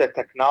lot of the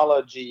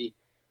technology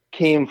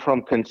came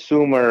from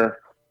consumer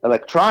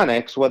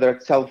electronics, whether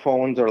it's cell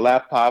phones or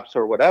laptops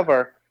or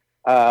whatever,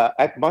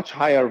 at much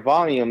higher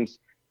volumes,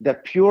 the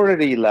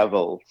purity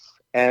levels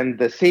and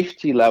the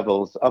safety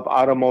levels of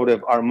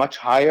automotive are much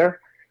higher.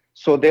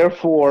 So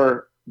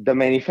therefore, the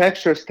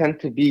manufacturers tend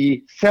to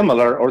be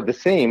similar or the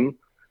same,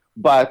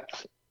 but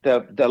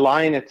the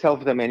line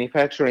itself, the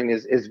manufacturing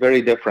is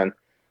very different.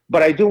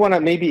 But I do want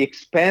to maybe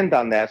expand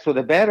on that. So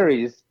the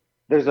batteries,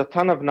 there's a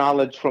ton of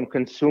knowledge from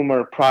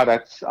consumer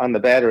products on the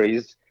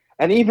batteries.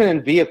 And even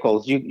in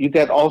vehicles, you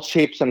get all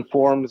shapes and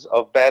forms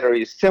of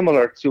batteries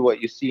similar to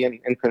what you see in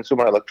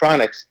consumer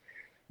electronics.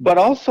 But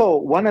also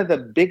one of the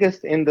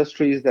biggest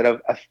industries that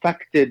have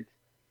affected,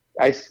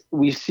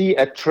 we see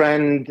a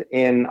trend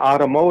in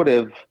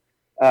automotive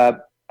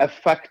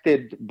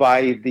affected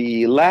by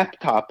the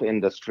laptop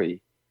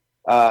industry.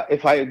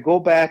 If I go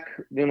back,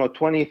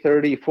 20,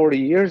 30, 40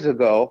 years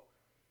ago,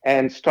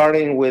 and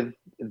starting with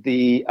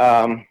the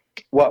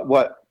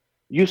what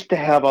used to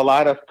have a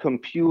lot of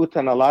compute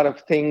and a lot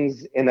of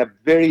things in a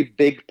very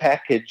big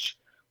package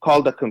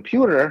called a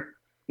computer,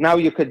 now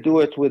you could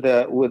do it with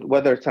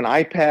whether it's an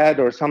iPad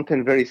or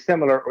something very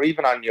similar, or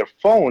even on your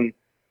phone,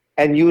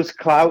 and use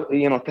cloud,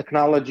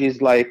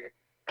 technologies like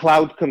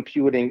cloud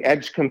computing,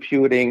 edge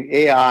computing,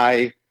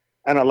 AI,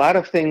 and a lot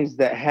of things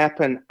that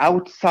happen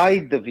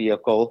outside the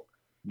vehicle,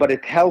 but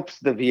it helps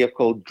the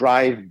vehicle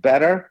drive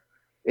better.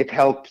 It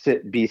helps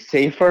it be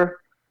safer.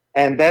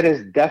 And that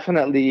is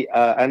definitely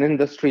an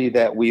industry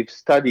that we've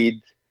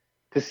studied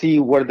to see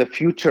where the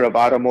future of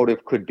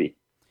automotive could be.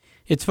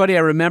 It's funny, I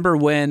remember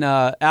when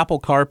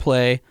Apple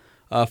CarPlay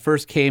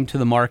first came to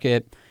the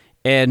market,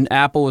 and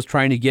Apple was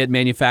trying to get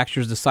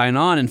manufacturers to sign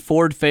on, and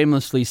Ford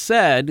famously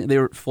said,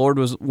 Ford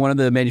was one of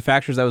the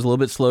manufacturers that was a little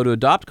bit slow to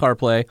adopt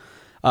CarPlay,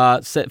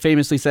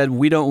 famously said,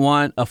 we don't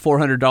want a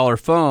 $400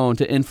 phone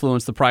to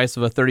influence the price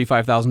of a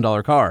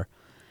 $35,000 car.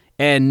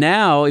 And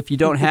now, if you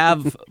don't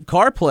have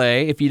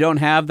CarPlay, if you don't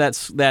have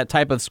that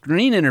type of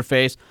screen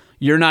interface,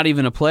 you're not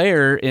even a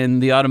player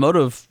in the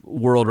automotive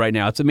world right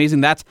now. It's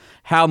amazing. That's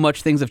how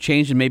much things have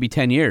changed in maybe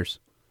 10 years.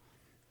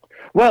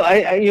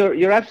 Well,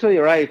 you're absolutely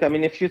right. I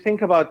mean, if you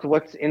think about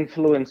what's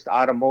influenced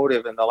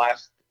automotive in the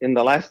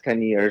last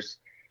 10 years,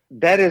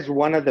 that is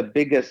one of the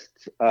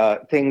biggest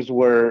things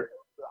where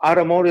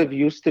automotive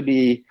used to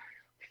be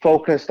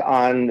focused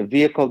on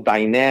vehicle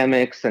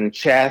dynamics and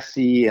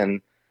chassis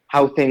and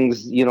how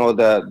things,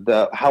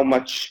 the how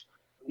much,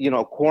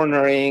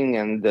 cornering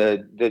and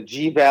the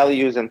G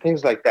values and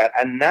things like that.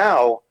 And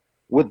now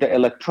with the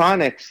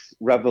electronics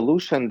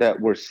revolution that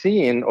we're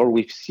seeing, or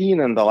we've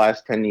seen in the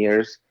last 10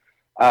 years,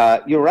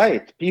 you're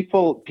right.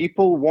 People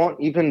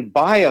won't even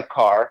buy a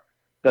car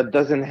that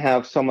doesn't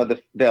have some of the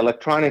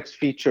electronics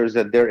features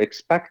that they're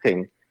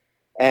expecting.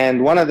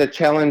 And one of the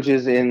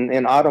challenges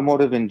in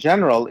automotive in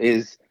general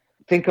is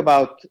think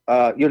about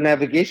your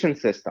navigation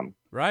system.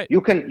 Right. You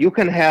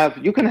can have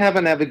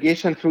a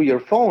navigation through your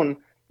phone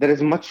that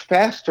is much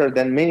faster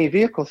than many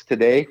vehicles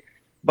today,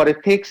 but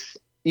it takes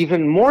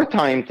even more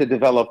time to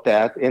develop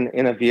that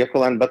in a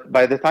vehicle. But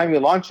by the time you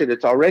launch it,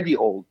 it's already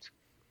old.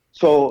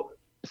 So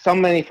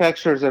some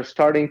manufacturers are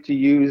starting to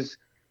use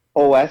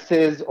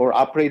OSs or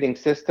operating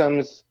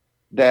systems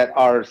that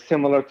are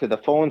similar to the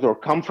phones or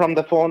come from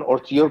the phone, or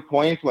to your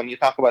point, when you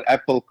talk about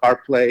Apple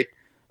CarPlay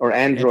or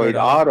Android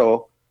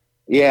Auto,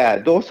 yeah,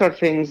 those are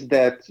things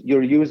that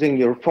you're using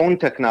your phone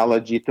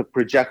technology to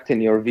project in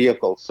your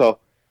vehicle. So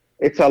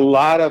it's a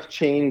lot of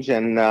change.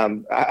 And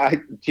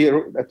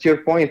to your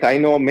point, I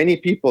know many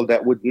people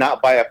that would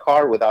not buy a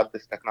car without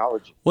this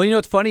technology. Well,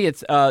 it's funny.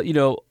 It's,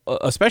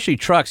 especially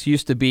trucks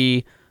used to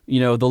be,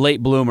 the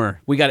late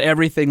bloomer. We got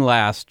everything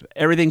last.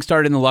 Everything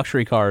started in the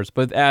luxury cars.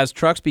 But as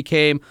trucks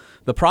became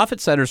the profit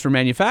centers for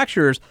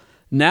manufacturers,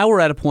 now we're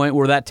at a point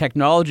where that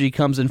technology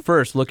comes in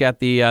first. Look at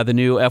the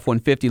new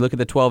F-150. Look at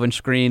the 12-inch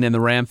screen and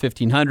the Ram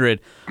 1500.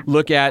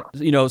 Look at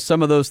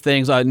some of those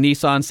things.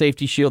 Nissan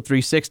Safety Shield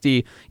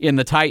 360 in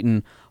the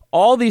Titan.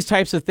 All these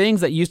types of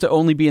things that used to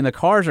only be in the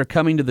cars are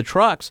coming to the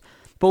trucks.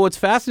 But what's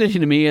fascinating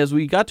to me is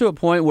we got to a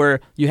point where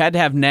you had to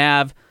have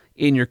nav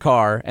in your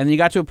car, and then you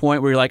got to a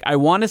point where you're like, I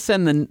want to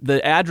send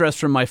the address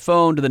from my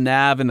phone to the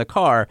nav in the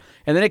car,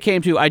 and then it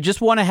came to, I just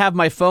want to have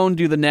my phone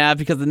do the nav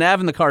because the nav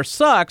in the car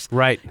sucks.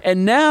 Right.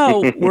 And now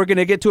we're going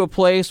to get to a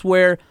place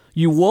where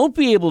you won't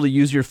be able to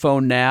use your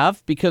phone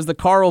nav because the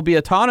car will be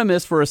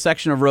autonomous for a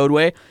section of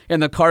roadway,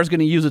 and the car's going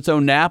to use its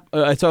own app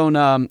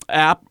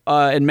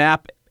and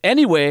map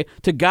anyway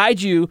to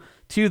guide you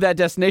to that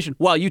destination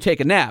while you take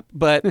a nap.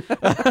 But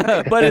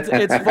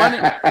it's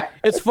funny.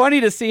 It's funny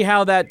to see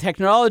how that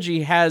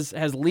technology has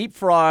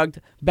leapfrogged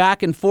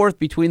back and forth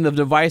between the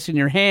device in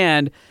your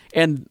hand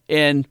and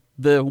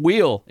the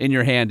wheel in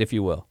your hand, if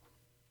you will.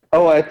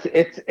 Oh,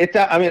 it's.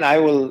 I mean, I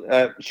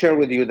will share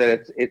with you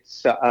that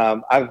it's.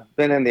 I've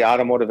been in the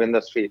automotive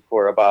industry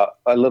for about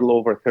a little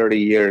over 30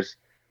 years.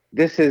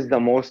 This is the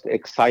most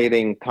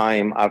exciting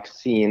time I've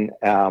seen.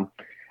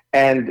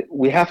 And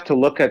we have to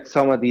look at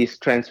some of these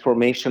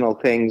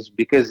transformational things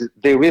because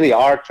they really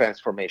are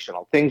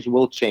transformational. Things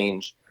will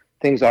change.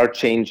 Things are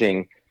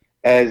changing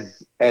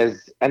as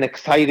an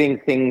exciting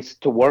things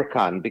to work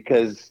on,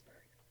 because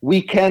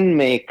we can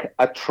make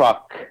a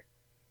truck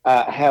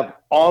have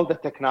all the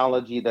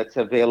technology that's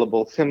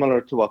available similar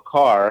to a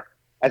car.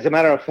 As a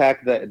matter of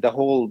fact, the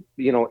whole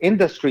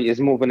industry is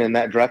moving in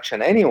that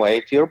direction anyway,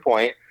 to your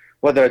point,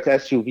 whether it's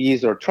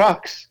SUVs or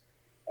trucks.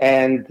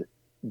 And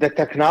the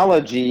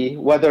technology,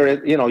 whether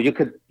it,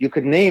 you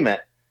could name it,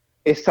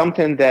 is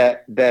something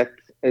that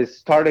is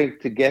starting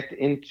to get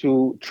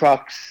into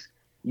trucks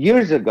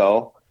years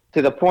ago,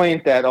 to the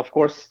point that, of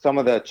course, some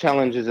of the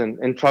challenges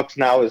in trucks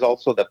now is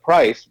also the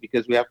price,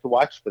 because we have to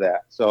watch for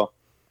that. So,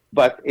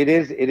 but it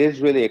is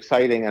really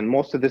exciting, and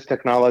most of this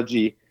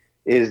technology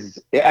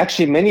is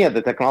actually, many of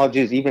the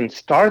technologies even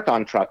start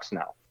on trucks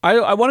now.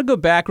 I want to go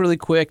back really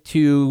quick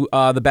to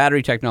the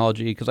battery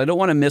technology, because I don't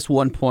want to miss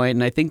one point,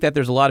 and I think that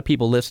there's a lot of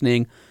people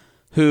listening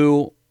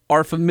who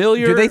are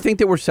familiar. Do they think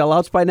that we're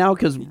sellouts by now?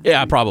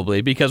 Yeah,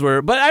 probably, because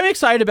but I'm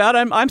excited about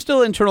it. I'm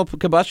still an internal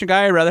combustion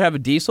guy. I'd rather have a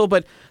diesel,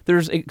 but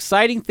there's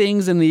exciting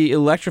things in the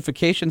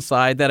electrification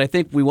side that I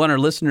think we want our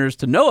listeners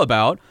to know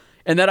about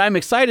and that I'm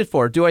excited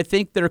for. Do I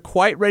think they're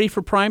quite ready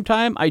for prime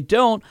time? I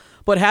don't.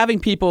 but having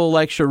people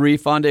like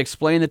Sharif on to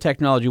explain the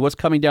technology, what's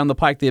coming down the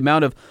pike, the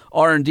amount of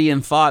R&D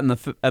and thought, and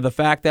the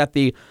fact that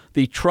the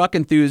truck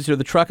enthusiasts or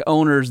the truck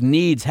owners'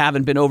 needs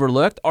haven't been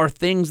overlooked are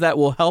things that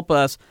will help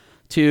us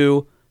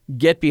to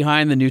get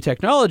behind the new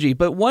technology.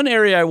 But one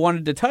area I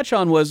wanted to touch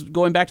on was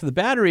going back to the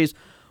batteries.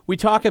 We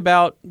talk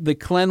about the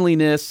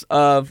cleanliness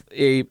of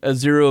a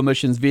zero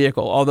emissions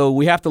vehicle, although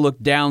we have to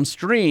look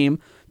downstream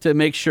to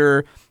make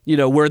sure,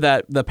 where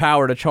the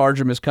power to charge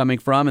them is coming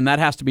from, and that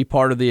has to be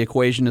part of the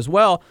equation as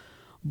well.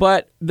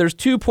 But there's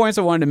 2 points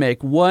I wanted to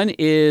make. One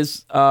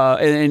is,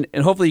 and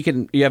hopefully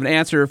you have an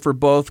answer for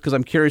both, because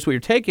I'm curious what your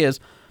take is.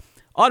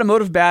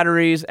 Automotive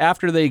batteries,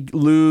 after they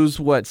lose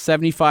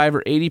 75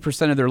 or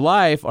 80% of their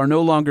life, are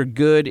no longer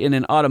good in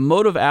an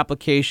automotive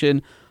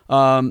application.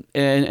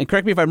 And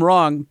correct me if I'm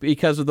wrong,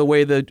 because of the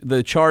way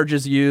the charge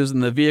is used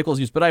and the vehicle is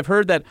used. But I've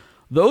heard that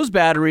those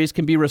batteries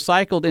can be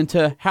recycled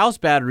into house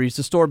batteries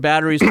to store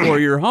batteries for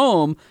your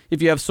home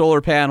if you have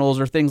solar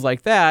panels or things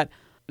like that.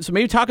 So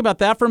maybe talk about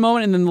that for a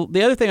moment. And then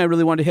the other thing I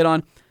really wanted to hit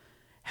on,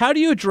 how do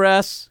you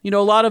address, a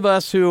lot of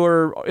us who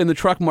are in the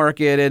truck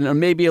market and are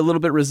maybe a little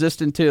bit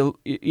resistant to,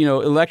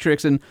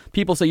 electrics, and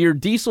people say your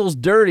diesel's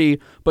dirty,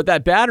 but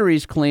that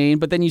battery's clean.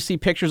 But then you see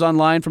pictures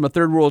online from a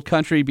third world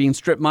country being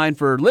strip mined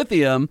for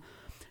lithium.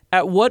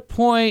 At what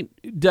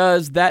point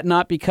does that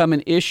not become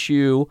an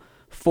issue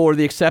for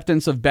the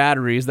acceptance of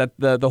batteries, that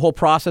the whole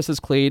process is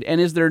clean? And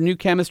is there new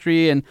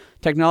chemistry and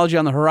technology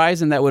on the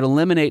horizon that would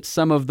eliminate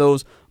some of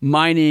those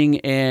mining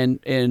and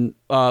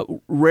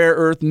rare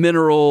earth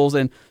minerals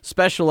and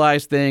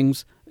specialized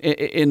things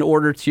in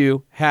order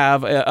to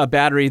have a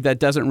battery that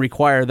doesn't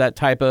require that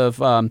type of,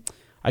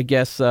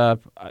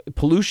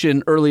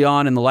 pollution early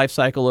on in the life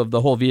cycle of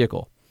the whole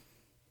vehicle?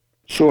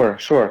 Sure.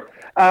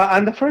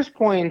 On the first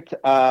point,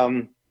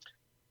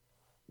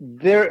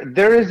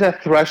 there is a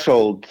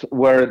threshold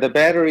where the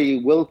battery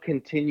will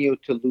continue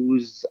to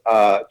lose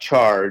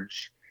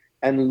charge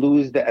and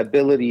lose the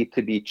ability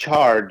to be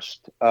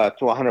charged to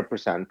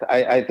 100%.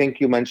 I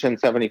think you mentioned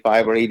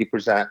 75 or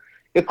 80%.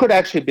 It could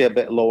actually be a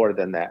bit lower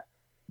than that.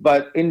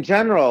 But in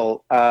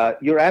general,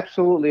 you're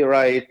absolutely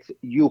right.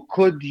 You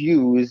could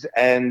use,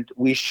 and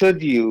we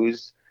should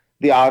use,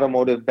 the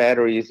automotive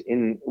batteries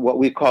in what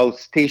we call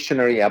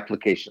stationary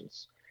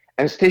applications.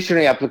 And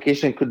stationary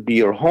application could be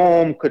your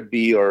home, could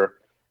be your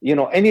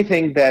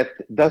anything that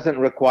doesn't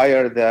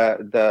require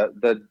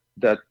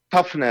the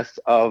toughness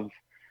of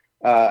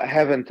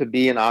having to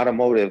be an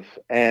automotive.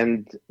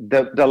 And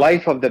the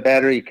life of the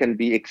battery can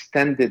be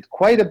extended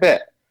quite a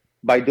bit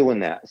by doing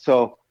that.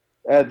 So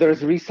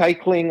there's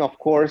recycling, of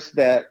course,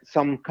 that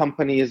some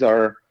companies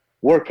are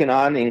working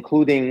on,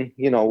 including,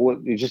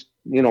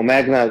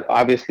 Magna,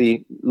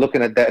 obviously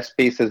looking at that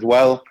space as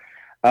well.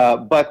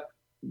 But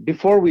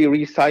before we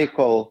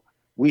recycle,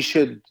 we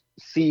should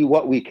see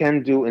what we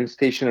can do in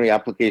stationary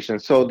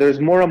applications. So there's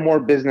more and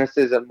more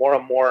businesses and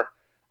more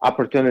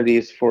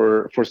opportunities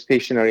for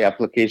stationary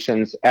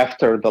applications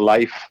after the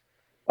life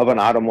of an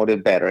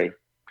automotive battery.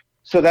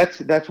 So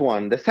that's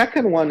one. The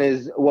second one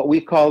is what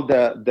we call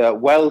the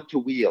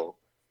well-to-wheel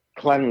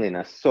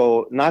cleanliness.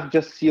 So not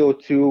just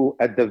CO2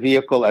 at the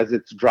vehicle as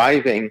it's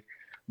driving,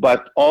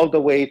 but all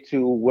the way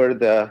to where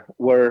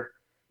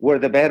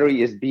the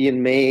battery is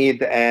being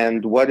made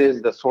and what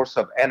is the source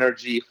of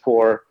energy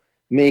for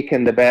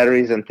making the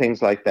batteries and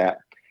things like that.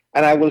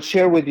 And I will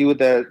share with you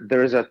that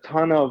there's a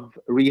ton of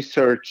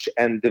research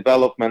and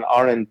development,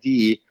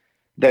 R&D,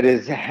 that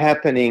is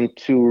happening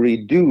to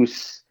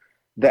reduce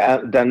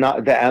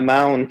the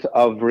amount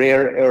of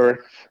rare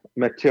earth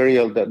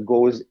material that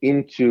goes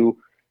into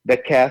the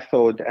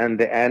cathode and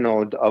the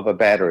anode of a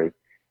battery,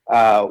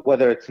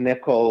 whether it's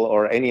nickel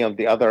or any of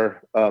the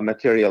other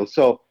materials.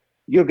 So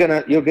you're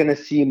gonna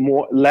see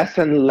less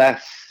and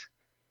less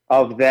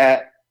of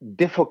that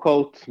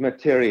difficult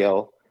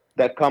material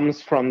that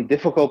comes from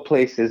difficult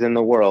places in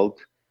the world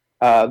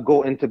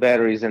go into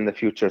batteries in the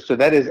future. So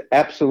that is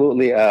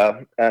absolutely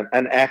an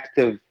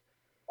active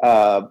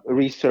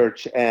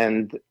research,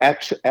 and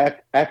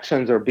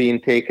actions are being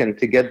taken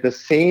to get the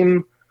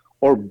same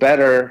or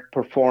better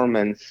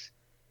performance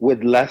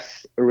with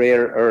less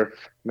rare earth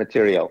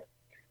material.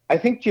 I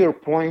think to your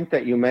point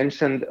that you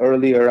mentioned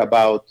earlier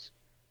about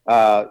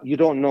you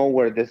don't know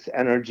where this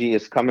energy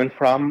is coming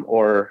from,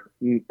 or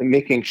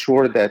making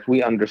sure that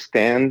we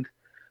understand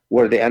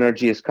where the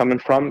energy is coming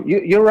from.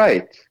 You're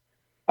right.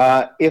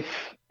 If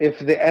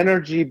the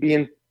energy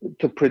being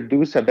to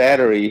produce a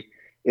battery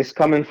is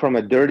coming from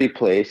a dirty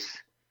place,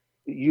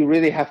 you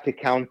really have to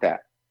count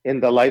that in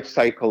the life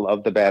cycle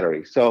of the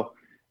battery. So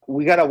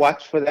we got to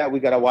watch for that. We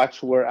got to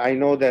watch where, I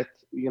know that,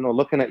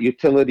 looking at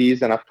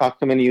utilities, and I've talked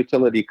to many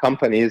utility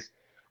companies,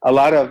 a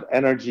lot of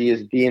energy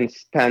is being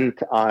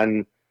spent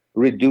on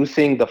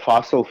reducing the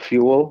fossil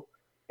fuel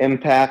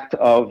impact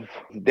of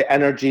the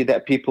energy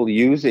that people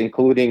use,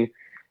 including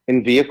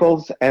in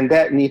vehicles, and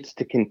that needs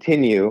to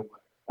continue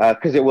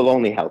because it will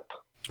only help.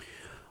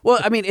 Well,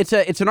 I mean, it's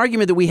an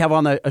argument that we have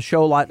on a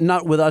show a lot,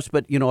 not with us,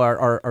 but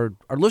our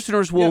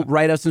listeners will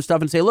write us and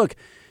stuff and say, look,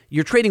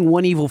 you're trading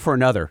one evil for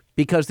another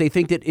because they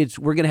think that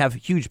we're going to have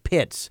huge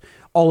pits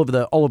all over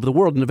the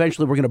world, and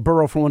eventually we're going to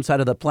burrow from one side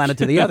of the planet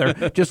to the other,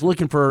 just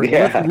looking for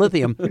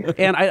lithium.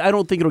 And I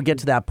don't think it'll get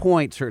to that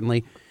point,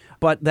 certainly.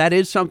 But that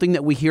is something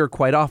that we hear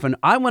quite often.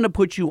 I want to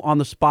put you on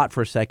the spot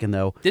for a second,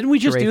 though. Didn't we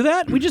just Sharif. do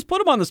that? We just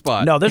put him on the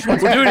spot. No, this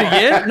one's... We're doing it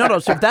again? No.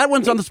 So if that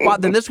one's on the spot,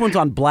 then this one's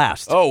on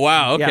blast. Oh,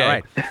 wow.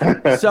 Okay. Yeah,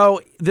 right.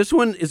 So this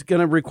one is going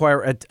to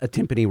require a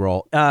timpani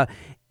roll.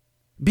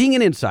 Being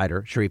an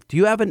insider, Sharif, do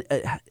you have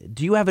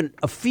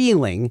a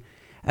feeling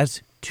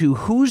as to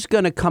who's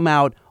going to come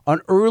out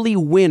an early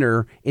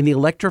winner in the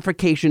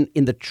electrification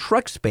in the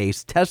truck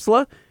space?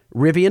 Tesla,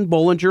 Rivian,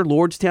 Bollinger,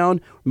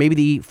 Lordstown, maybe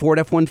the Ford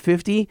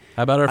F-150?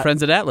 How about our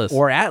friends at Atlas?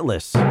 Or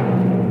Atlas? Or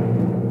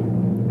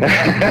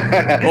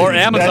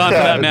Amazon, for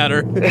that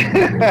matter.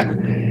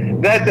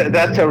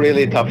 That's a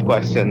really tough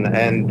question,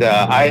 and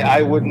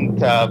I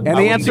wouldn't. And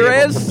the answer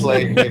is.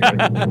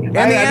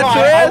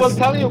 I will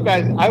tell you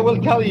guys. I will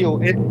tell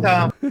you.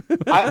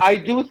 I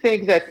do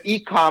think that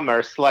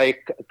e-commerce,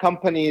 like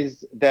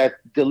companies that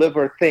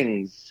deliver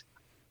things,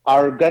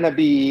 are going to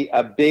be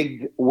a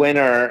big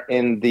winner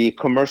in the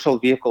commercial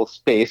vehicle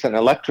space and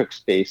electric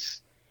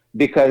space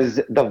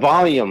because the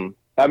volume.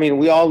 I mean,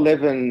 we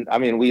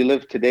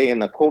live today in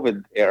the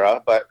COVID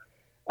era, but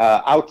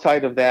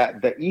outside of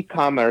that, the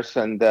e-commerce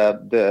and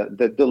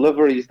the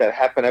deliveries that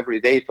happen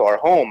every day to our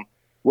home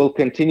will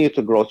continue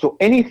to grow. So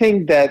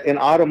anything that in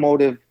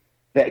automotive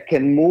that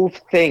can move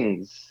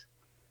things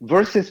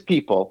versus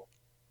people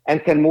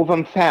and can move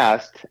them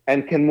fast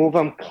and can move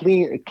them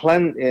clean,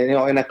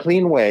 in a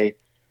clean way,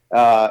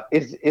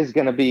 is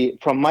going to be,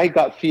 from my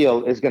gut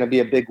feel, is going to be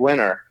a big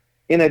winner.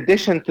 In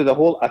addition to the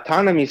whole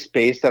autonomy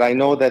space that I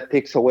know that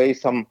takes away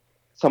some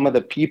of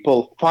the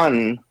people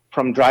fun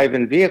from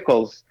driving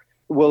vehicles,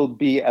 will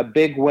be a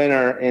big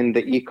winner in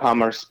the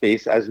e-commerce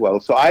space as well.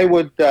 So I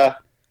would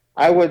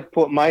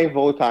put my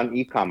vote on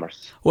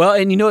e-commerce. Well,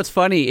 and you know what's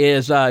funny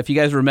is if you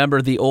guys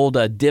remember the old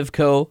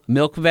Divco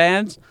milk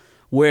vans,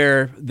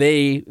 where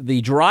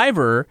the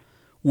driver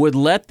would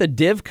let the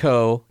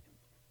Divco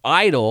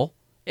idle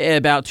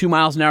about 2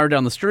 miles an hour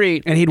down the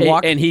street, and he'd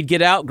walk, and he'd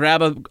get out,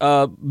 grab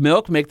a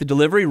milk, make the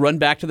delivery, run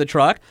back to the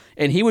truck,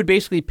 and he would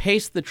basically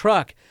pace the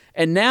truck.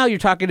 And now you're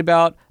talking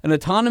about an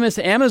autonomous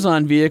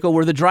Amazon vehicle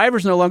where the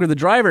driver's no longer the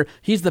driver;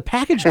 he's the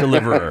package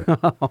deliverer,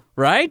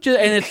 right?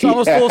 And it's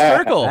almost full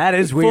circle. That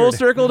is weird. Full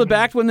circle to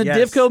back when the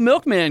Divco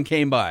milkman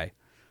came by.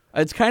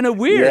 It's kind of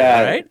weird,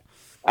 right?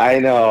 I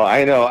know.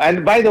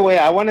 And by the way,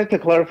 I wanted to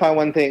clarify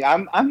one thing.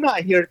 I'm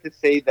not here to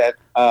say that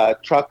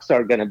trucks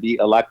are going to be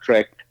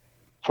electric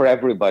for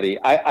everybody.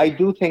 I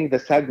do think the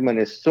segment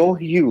is so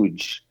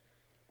huge,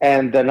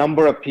 and the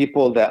number of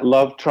people that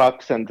love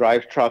trucks and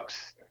drive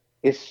trucks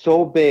is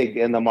so big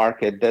in the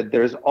market that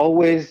there's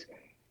always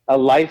a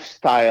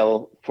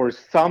lifestyle for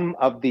some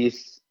of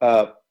these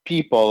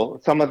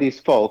people, some of these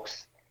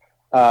folks,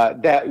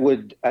 that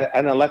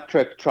an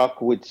electric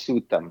truck would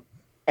suit them.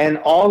 And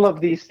all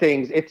of these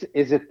things,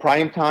 is it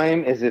prime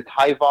time? Is it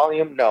high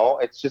volume? No,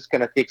 it's just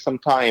going to take some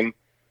time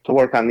to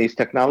work on these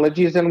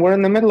technologies, and we're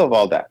in the middle of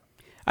all that.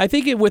 I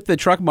think with the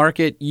truck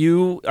market,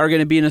 you are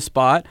going to be in a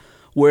spot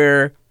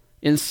where,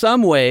 in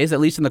some ways, at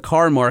least in the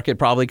car market,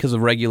 probably because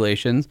of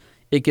regulations,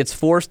 it gets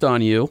forced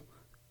on you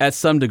at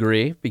some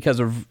degree because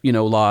of,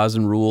 laws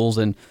and rules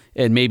and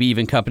maybe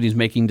even companies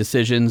making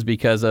decisions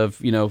because of,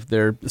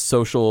 their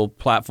social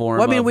platform.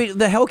 Well,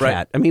 the Hellcat.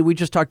 Right? I mean, we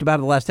just talked about it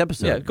in the last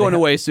episode. Yeah, going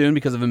away soon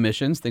because of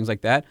emissions, things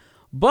like that.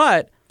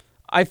 But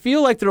I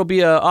feel like there'll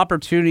be an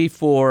opportunity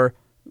for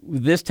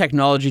this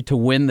technology to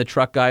win the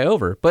truck guy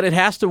over. But it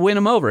has to win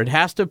him over. It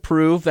has to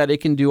prove that it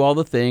can do all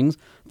the things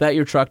that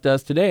your truck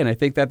does today. And I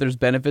think that there's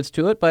benefits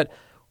to it. But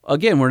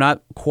again, we're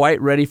not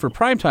quite ready for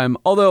prime time.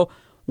 Although,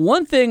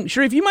 one thing,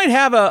 Sharif, you might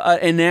have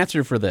an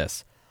answer for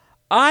this.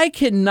 I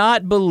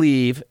cannot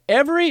believe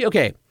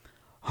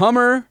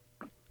Hummer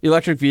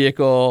electric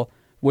vehicle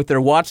with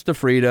their watts to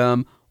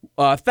freedom,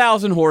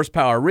 1,000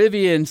 horsepower,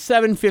 Rivian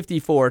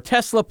 754,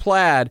 Tesla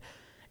Plaid.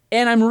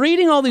 And I'm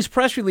reading all these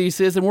press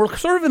releases, and we're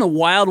sort of in the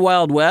wild,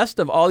 wild west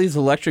of all these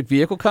electric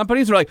vehicle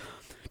companies. They're like,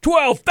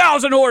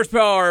 12,000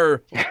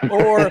 horsepower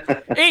or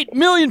 8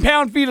 million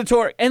pound-feet of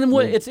torque. And then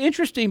it's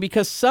interesting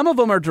because some of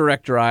them are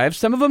direct drive.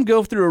 Some of them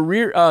go through a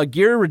rear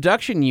gear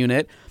reduction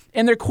unit,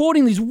 and they're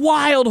quoting these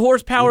wild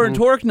horsepower and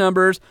torque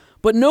numbers,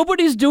 but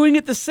nobody's doing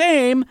it the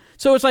same.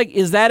 So it's like,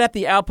 is that at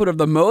the output of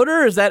the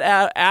motor? Is that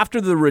after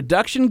the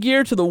reduction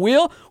gear to the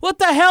wheel? What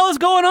the hell is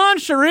going on,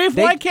 Sharif?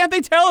 Why can't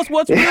they tell us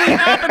what's really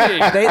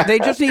happening? They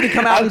just need to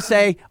come out and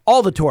say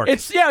all the torque.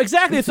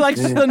 Exactly. It's like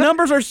the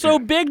numbers are so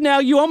big now,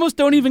 you almost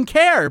don't even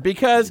care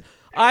because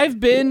I've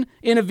been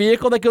in a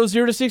vehicle that goes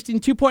 0 to 60 in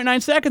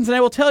 2.9 seconds, and I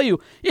will tell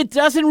you, it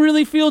doesn't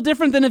really feel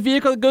different than a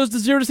vehicle that goes to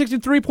 0 to 60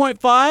 in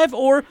 3.5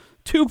 or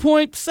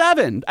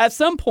 2.7. At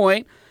some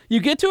point, you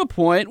get to a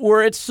point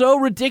where it's so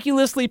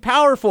ridiculously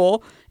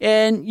powerful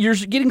and you're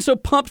getting so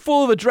pumped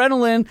full of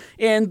adrenaline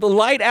and the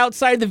light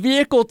outside the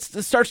vehicle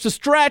starts to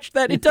stretch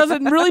that it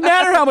doesn't really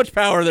matter how much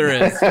power there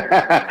is.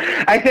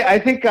 I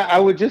think I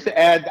would just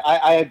add,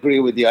 I agree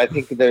with you. I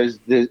think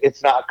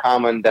it's not a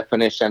common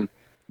definition.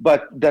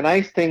 But the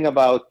nice thing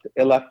about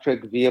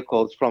electric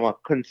vehicles from a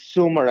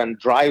consumer and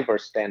driver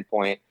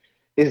standpoint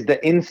is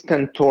the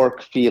instant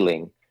torque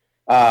feeling.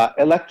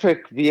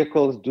 Electric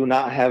vehicles do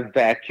not have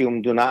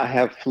vacuum, do not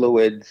have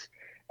fluids,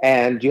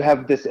 and you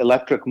have this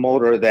electric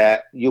motor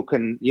that you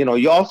can,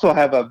 you also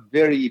have a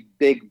very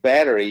big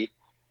battery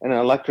in an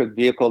electric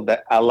vehicle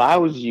that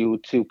allows you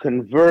to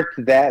convert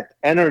that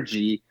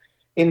energy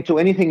into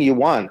anything you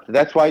want.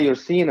 That's why you're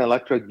seeing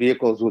electric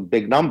vehicles with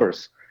big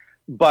numbers.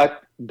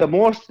 But the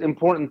most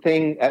important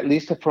thing, at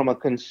least from a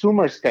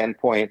consumer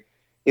standpoint,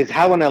 is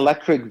how an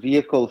electric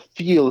vehicle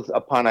feels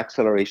upon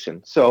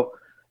acceleration. So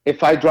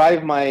if I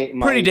drive my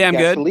pretty damn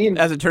gasoline,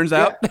 good, as it turns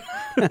out.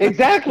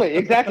 Exactly.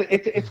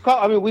 It's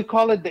called. We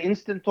call it the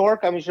instant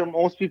torque. I'm sure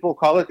most people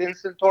call it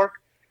instant torque,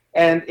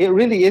 and it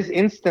really is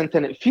instant,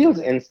 and it feels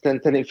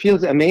instant, and it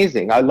feels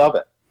amazing. I love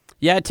it.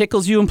 Yeah, it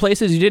tickles you in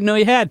places you didn't know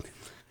you had.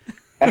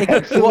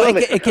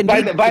 Absolutely. It can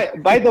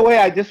by the way,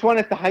 I just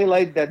wanted to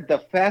highlight that the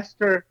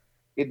faster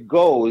it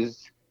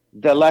goes,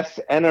 the less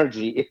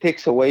energy it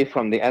takes away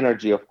from the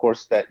energy, of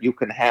course, that you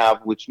can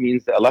have, which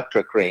means the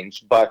electric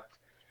range. But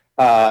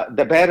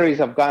the batteries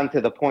have gone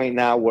to the point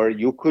now where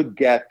you could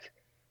get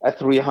a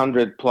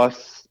 300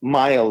 plus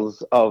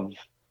miles of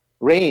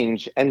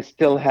range and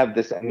still have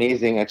this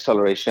amazing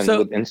acceleration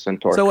with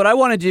instant torque. So what I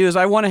want to do is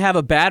I want to have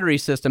a battery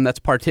system that's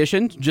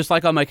partitioned, just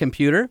like on my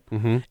computer,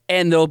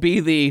 and there'll be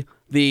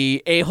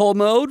the a-hole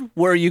mode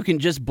where you can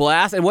just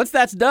blast, and once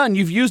that's done,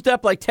 you've used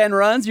up like 10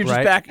 runs, you're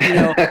just back,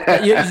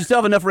 you still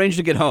have enough range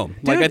to get home.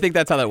 Dude, I think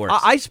that's how that works.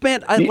 I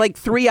spent like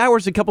 3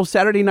 hours a couple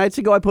Saturday nights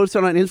ago. I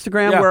posted on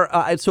Instagram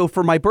where, so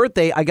for my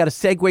birthday, I got a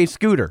Segway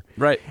scooter.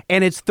 Right.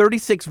 And it's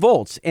 36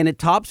 volts, and it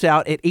tops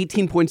out at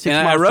 18.6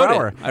 miles per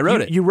hour. I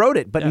wrote it. You wrote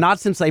it, but not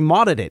since I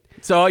modded it.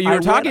 So you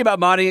were talking about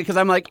modding it because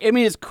I'm like, I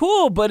mean, it's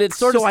cool, but it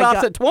sort of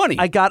stops at 20.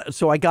 I got a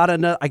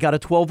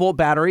 12-volt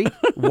battery,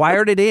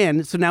 wired it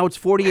in, so now it's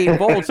 48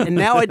 volts, and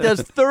now it does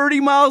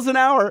 30 miles an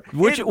hour.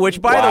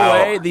 Which by the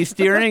way, the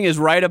steering is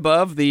right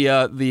above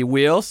the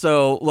wheel,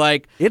 so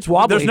like it's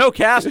wobbly. There's no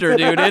caster,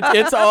 dude.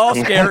 It's all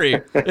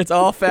scary. It's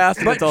all fast.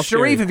 But it's all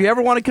Sharif, scary. if you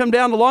ever want to come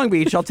down to Long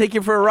Beach, I'll take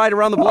you for a ride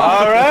around the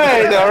block. All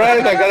right.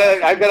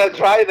 I gotta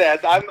try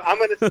that. I'm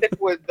gonna stick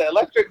with the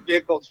electric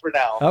vehicles for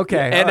now.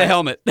 Okay, and a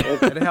helmet.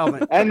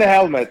 And the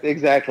helmet,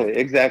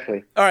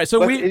 exactly. All right, so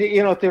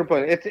to your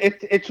point,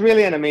 it's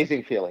really an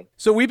amazing feeling.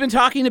 So we've been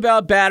talking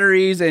about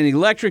batteries and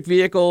electric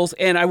vehicles,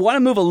 and I want to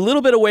move a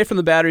little bit away from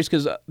the batteries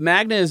because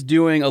Magna is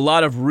doing a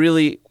lot of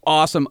really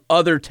awesome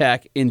other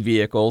tech in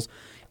vehicles,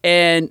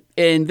 and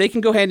they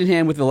can go hand in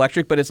hand with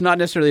electric, but it's not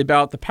necessarily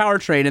about the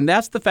powertrain, and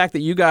that's the fact that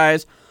you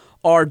guys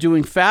are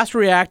doing fast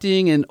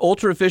reacting and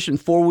ultra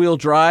efficient 4-wheel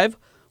drive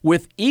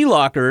with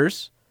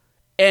e-lockers,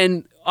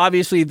 and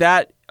obviously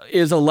that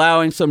is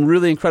allowing some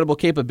really incredible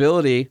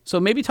capability.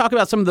 So maybe talk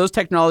about some of those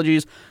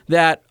technologies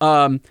that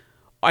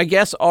I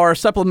guess are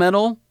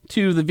supplemental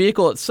to the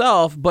vehicle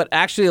itself, but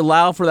actually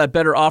allow for that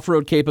better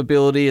off-road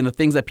capability and the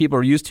things that people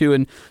are used to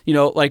in,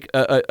 like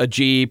a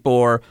Jeep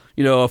or,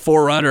 a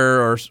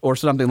 4Runner or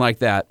something like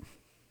that.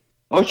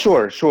 Oh,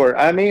 sure.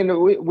 I mean,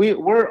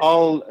 we're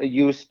all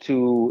used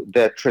to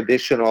the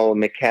traditional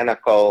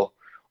mechanical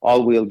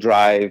all-wheel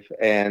drive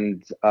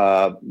and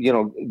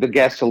the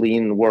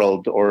gasoline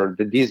world or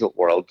the diesel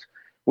world,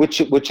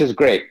 which is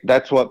great.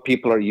 That's what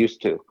people are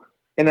used to.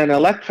 In an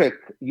electric,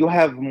 you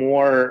have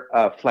more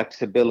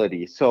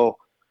flexibility. So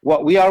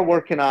what we are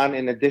working on,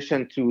 in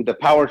addition to the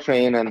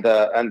powertrain and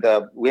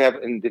we have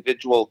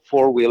individual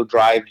 4-wheel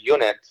drive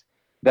units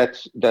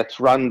that's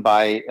run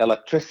by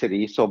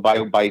electricity, so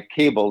by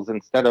cables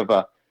instead of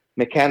a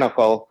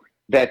mechanical,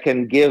 that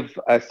can give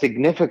a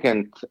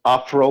significant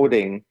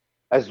off-roading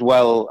as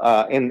well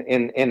in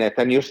it.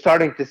 And you're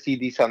starting to see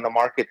these on the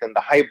market in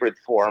the hybrid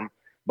form,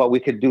 but we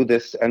could do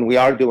this, and we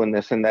are doing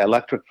this in the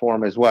electric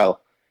form as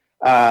well.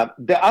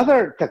 The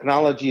other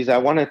technologies I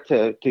wanted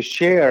to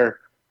share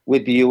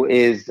with you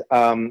is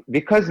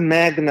because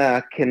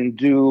Magna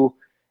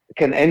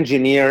can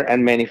engineer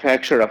and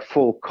manufacture a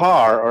full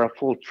car or a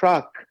full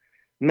truck,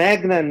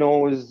 Magna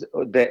knows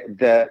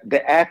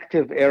the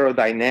active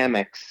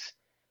aerodynamics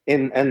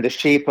and the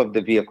shape of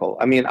the vehicle.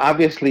 I mean,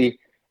 obviously,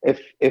 if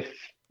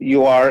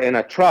you are in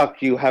a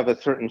truck, you have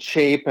a certain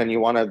shape and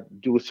you want to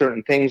do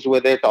certain things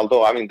with it,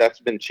 although, I mean, that's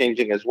been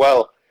changing as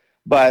well.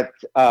 But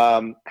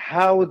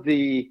how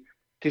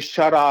to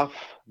shut off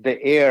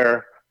the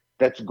air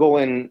that's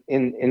going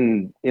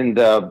in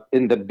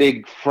the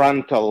big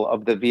frontal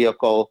of the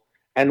vehicle,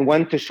 and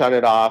when to shut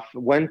it off,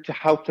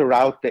 how to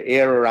route the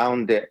air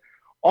around it.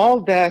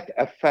 All that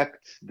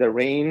affects the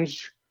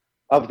range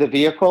of the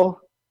vehicle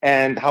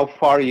and how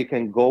far you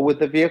can go with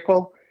the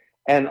vehicle.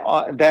 And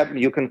that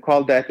you can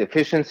call that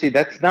efficiency.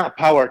 That's not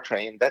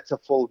powertrain, that's a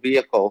full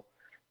vehicle.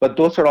 But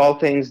those are all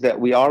things that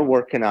we are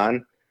working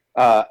on.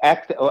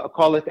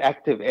 call it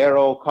active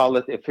aero, call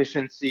it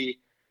efficiency,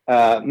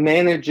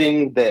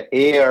 managing the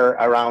air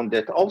around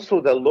it,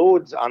 also the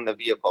loads on the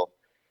vehicle.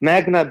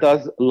 Magna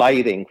does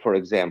lighting, for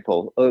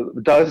example,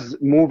 does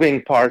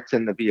moving parts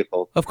in the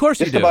vehicle. Of course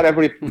you Just do. about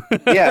every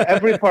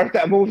part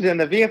that moves in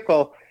the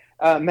vehicle,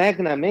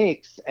 Magna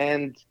makes.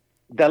 And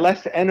the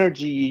less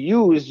energy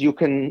you use, you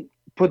can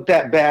put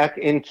that back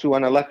into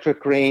an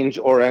electric range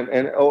or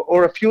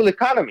a fuel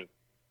economy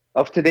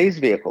of today's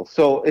vehicle.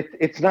 So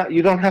it's not,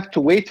 you don't have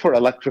to wait for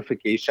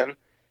electrification.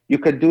 You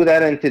could do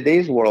that in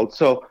today's world.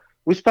 So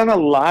we spend a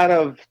lot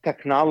of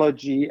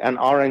technology and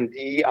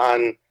R&D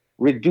on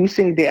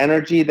reducing the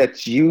energy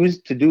that's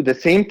used to do the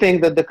same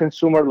thing that the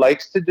consumer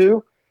likes to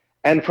do.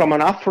 And from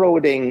an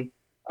off-roading,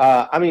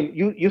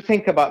 you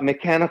think about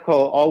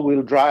mechanical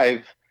all-wheel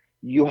drive,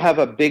 you have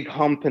a big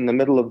hump in the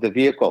middle of the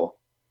vehicle.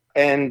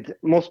 And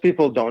most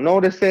people don't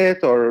notice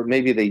it, or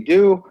maybe they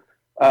do.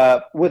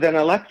 With an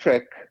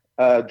electric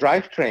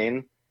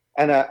drivetrain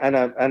and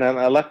an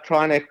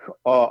electronic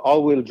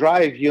all-wheel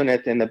drive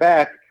unit in the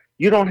back,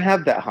 you don't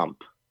have that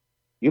hump.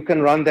 You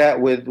can run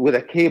that with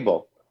a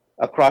cable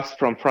across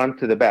from front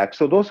to the back.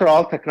 So those are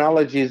all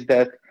technologies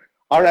that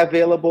are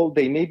available.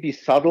 They may be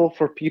subtle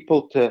for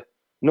people to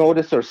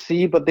notice or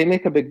see, but they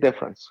make a big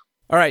difference.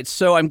 All right,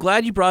 so I'm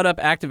glad you brought up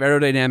active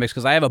aerodynamics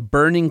because I have a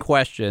burning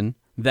question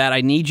that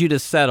I need you to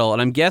settle.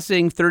 And I'm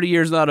guessing 30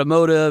 years in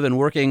automotive and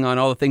working on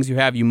all the things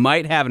you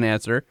might have an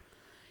answer.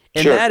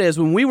 And Sure. that is,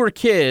 when we were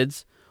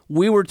kids,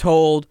 we were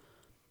told,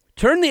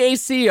 turn the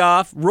AC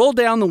off, roll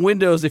down the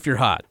windows if you're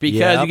hot because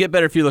Yep. you get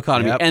better fuel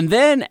economy. Yep. And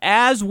then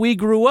as we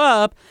grew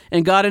up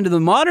and got into the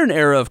modern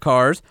era of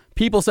cars,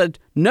 people said,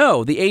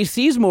 no, the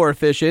AC is more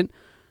efficient.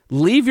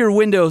 Leave your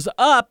windows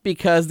up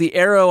because the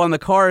aero on the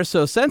car is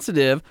so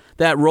sensitive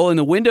that rolling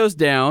the windows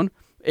down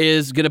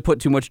is going to put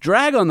too much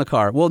drag on the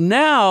car. Well,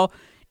 now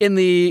in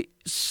the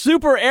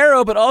super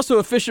aero but also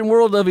efficient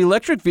world of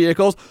electric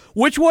vehicles,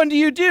 which one do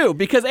you do?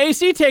 Because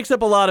AC takes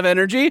up a lot of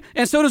energy,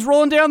 and so does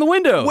rolling down the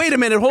window. Wait a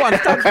minute. Hold on.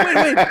 Stop.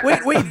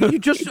 Wait. You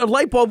just a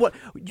light bulb.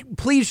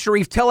 Please,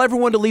 Sharif, tell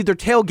everyone to leave their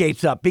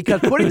tailgates up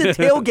because putting the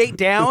tailgate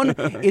down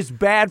is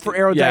bad for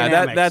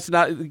aerodynamics. Yeah, that's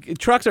not.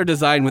 Trucks are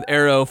designed with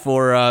aero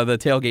for the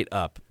tailgate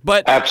up.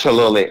 But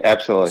Absolutely.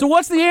 so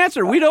what's the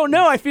answer? We don't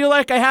know. I feel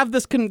like I have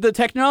this. The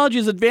technology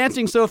is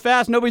advancing so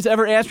fast. Nobody's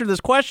ever answered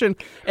this question,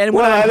 and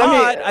when I'm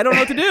hot, I don't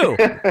know what to do.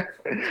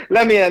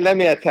 Let me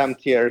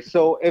attempt here.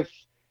 So if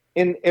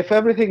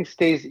everything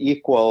stays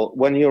equal,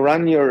 when you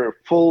run your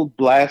full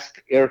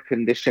blast air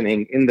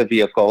conditioning in the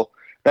vehicle,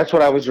 that's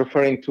what I was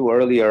referring to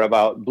earlier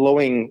about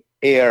blowing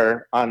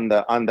air on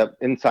the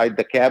inside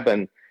the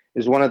cabin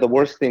is one of the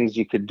worst things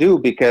you could do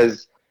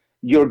because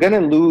you're going to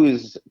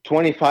lose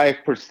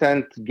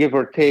 25% give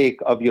or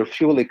take of your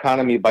fuel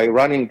economy by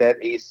running that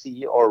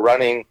AC or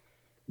running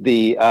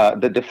the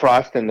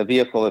defrost in the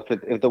vehicle if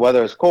the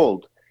weather is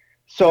cold.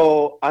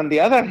 So on the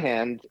other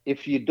hand,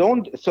 if you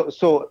don't,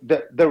 so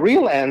the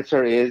real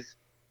answer is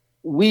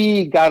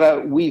we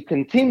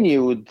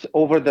continued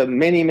over the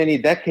many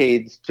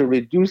decades to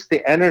reduce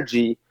the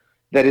energy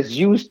that is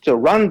used to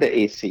run the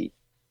AC.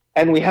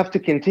 And we have to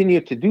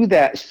continue to do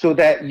that so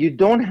that you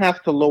don't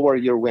have to lower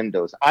your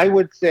windows. I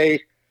would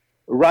say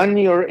run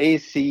your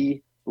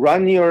AC,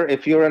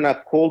 if you're in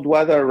a cold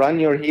weather, run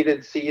your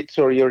heated seats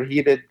or your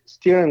heated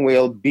steering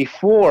wheel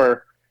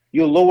before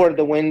you lower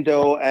the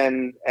window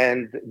and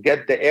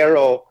get the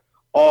aero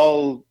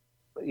all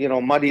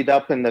muddied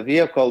up in the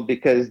vehicle,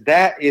 because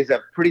that is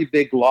a pretty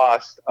big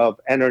loss of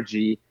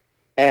energy.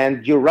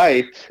 And you're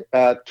right,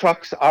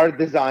 trucks are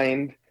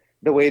designed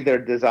the way they're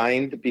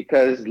designed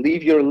because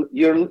leave your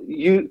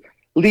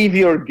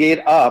gate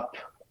up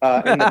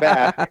in the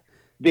back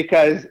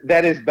because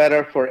that is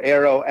better for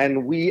aero,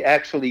 and we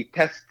actually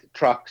test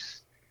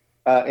trucks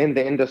in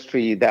the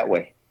industry that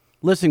way.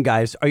 Listen,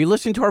 guys, are you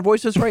listening to our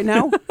voices right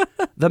now?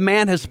 The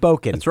man has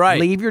spoken. That's right.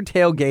 Leave your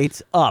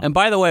tailgates up. And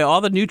by the way,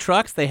 all the new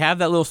trucks, they have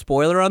that little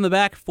spoiler on the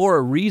back for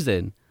a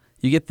reason.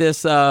 You get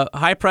this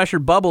high-pressure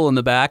bubble in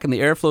the back, and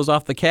the air flows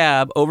off the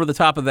cab over the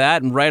top of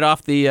that and right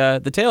off the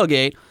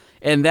tailgate,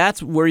 and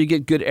that's where you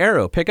get good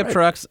aero. Pickup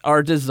trucks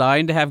are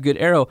designed to have good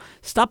aero.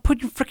 Stop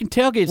putting your freaking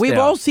tailgates We've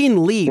down. all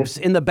seen leaves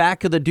in the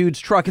back of the dude's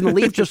truck, and the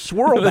leaves just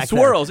swirl back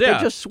swirls, there. yeah.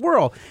 They just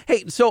swirl.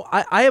 Hey, so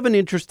I have an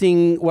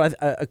interesting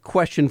a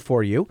question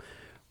for you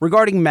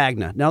regarding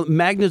Magna. Now,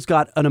 Magna's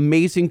got an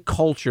amazing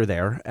culture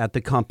there at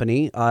the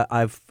company.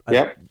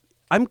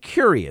 I'm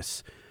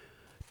curious.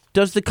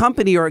 Does the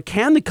company or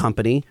can the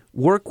company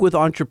work with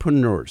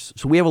entrepreneurs?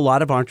 So we have a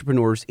lot of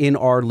entrepreneurs in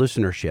our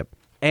listenership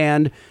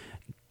and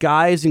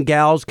guys and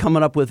gals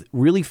coming up with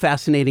really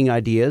fascinating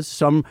ideas,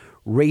 some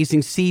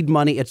raising seed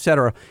money,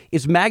 etc.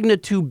 Is Magna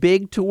too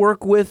big to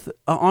work with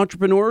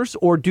entrepreneurs,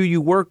 or do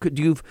you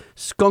have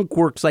skunk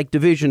works like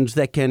divisions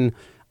that can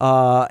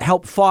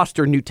help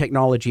foster new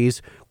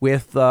technologies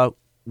with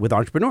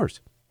entrepreneurs?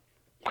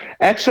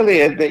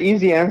 Actually, the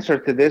easy answer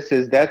to this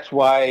is that's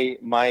why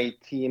my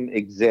team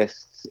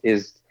exists,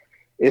 is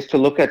to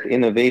look at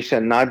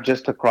innovation, not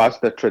just across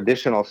the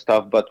traditional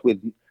stuff, but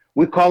with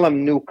we call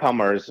them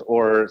newcomers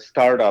or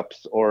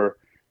startups or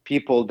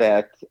people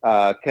that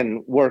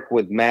can work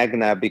with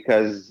Magna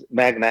because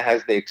Magna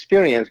has the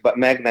experience, but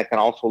Magna can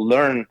also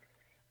learn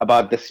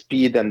about the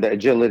speed and the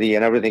agility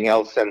and everything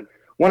else. And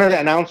one of the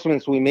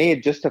announcements we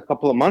made just a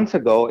couple of months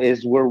ago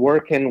is we're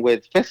working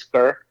with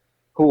Fisker,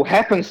 who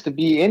happens to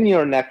be in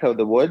your neck of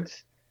the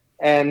woods,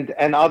 and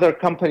other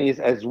companies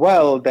as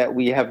well that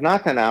we have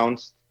not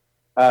announced,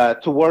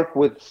 to work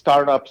with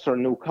startups or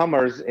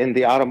newcomers in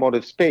the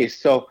automotive space.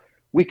 So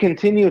we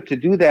continue to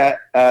do that.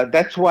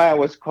 That's why I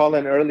was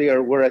calling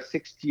earlier, we're a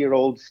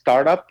 60-year-old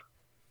startup,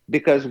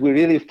 because we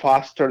really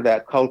foster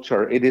that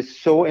culture. It is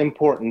so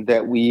important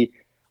that we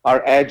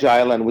are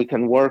agile and we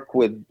can work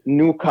with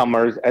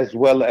newcomers as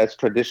well as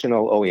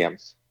traditional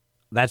OEMs.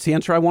 That's the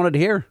answer I wanted to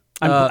hear.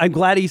 I'm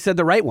glad he said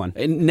the right one.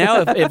 And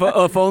now,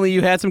 if only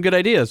you had some good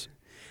ideas.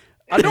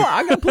 No,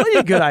 I got plenty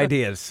of good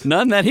ideas.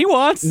 None that he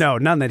wants. No,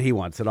 none that he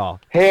wants at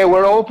all. Hey,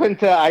 we're open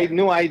to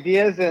new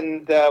ideas,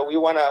 and we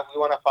wanna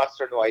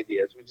foster new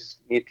ideas. We just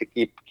need to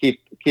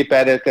keep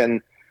at it,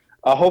 and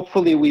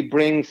hopefully we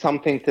bring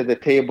something to the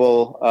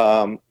table,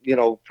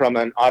 from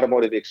an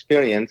automotive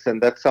experience, and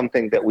that's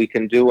something that we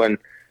can do, and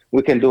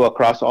we can do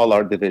across all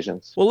our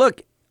divisions. Well,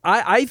 look,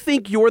 I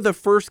think you're the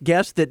first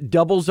guest that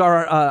doubles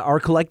our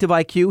collective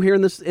IQ here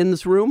in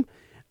this room.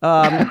 No,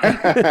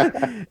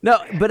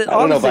 but I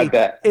don't know about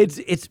that.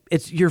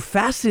 It's you're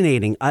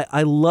fascinating.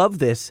 I love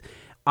this.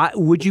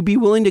 Would you be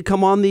willing to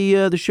come on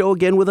the show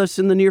again with us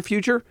in the near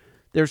future?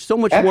 There's so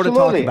much more to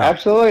talk about.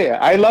 Absolutely.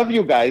 I love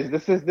you guys.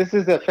 This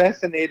is a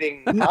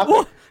fascinating topic.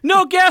 Well,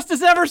 no guest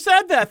has ever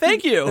said that.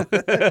 Thank you.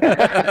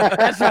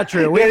 That's not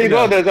true. There you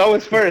go. There's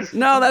always first.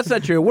 No, that's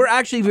not true. We're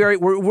actually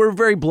we're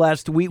very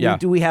blessed. We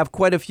have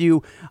quite a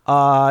few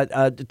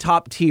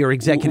top tier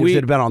executives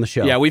that have been on the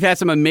show. Yeah, we've had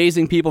some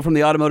amazing people from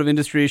the automotive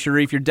industry.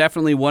 Sharif, you're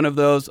definitely one of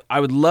those. I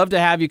would love to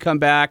have you come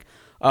back.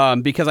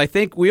 Because I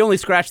think we only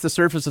scratched the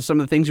surface of some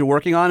of the things you're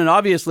working on, and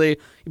obviously,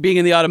 being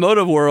in the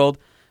automotive world,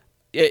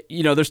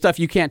 there's stuff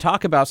you can't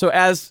talk about. So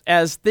as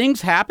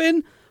things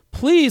happen,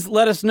 please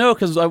let us know,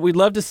 because we'd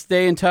love to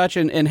stay in touch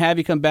and have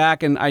you come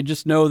back. And I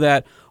just know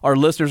that our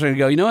listeners are going to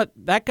go, you know what?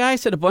 That guy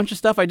said a bunch of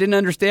stuff I didn't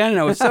understand, and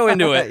I was so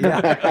into it.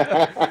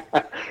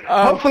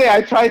 Hopefully,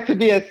 I tried to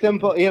be as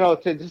simple,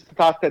 to just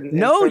talk in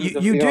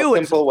you do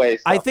simple ways.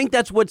 So. I think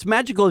that's what's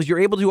magical is you're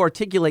able to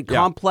articulate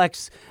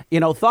complex,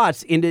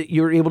 thoughts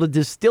you're able to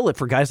distill it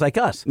for guys like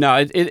us.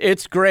 No,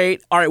 it's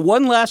great. All right,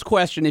 one last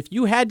question. If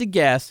you had to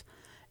guess,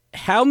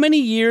 how many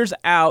years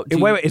out?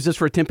 Wait, is this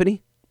for a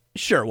timpani?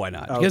 Sure, why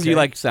not? Because you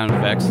like sound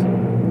effects.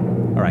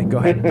 All right, go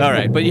ahead. All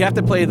right, but you have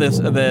to play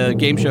the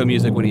game show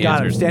music when he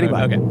answers. Standing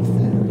by. Okay.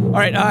 All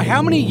right,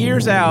 how many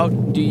years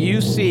out do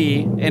you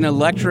see an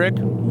electric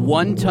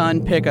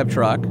 1-ton pickup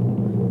truck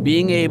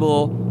being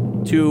able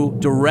to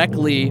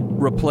directly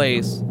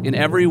replace, in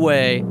every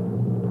way,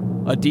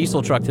 a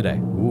diesel truck today?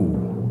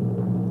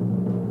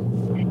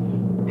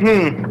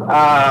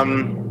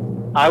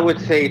 I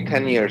would say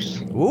 10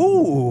 years.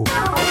 Ooh.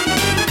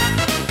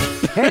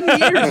 10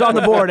 years on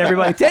the board,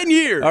 everybody. 10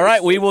 years. All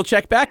right, we will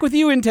check back with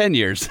you in 10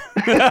 years.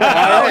 No.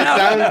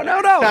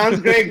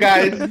 Sounds great,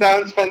 guys.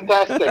 Sounds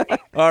fantastic.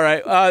 All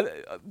right.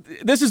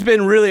 This has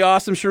been really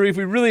awesome, Sharif.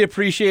 We really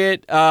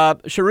appreciate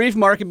it. Sharif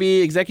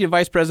Markaby, Executive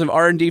Vice President of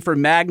R&D for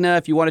Magna.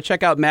 If you want to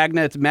check out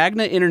Magna, it's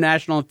Magna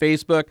International on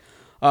Facebook,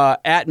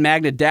 at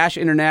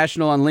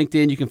Magna-International on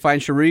LinkedIn. You can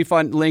find Sharif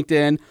on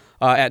LinkedIn.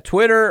 At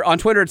Twitter. On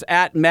Twitter, it's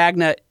at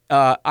Magna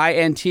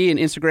INT, and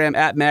Instagram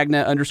at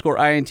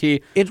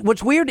Magna_INT.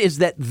 What's weird is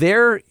that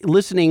they're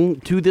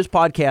listening to this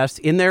podcast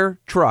in their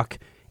truck,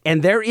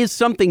 and there is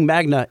something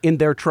Magna in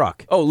their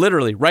truck. Oh,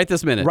 literally, right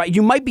this minute. Right,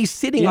 you might be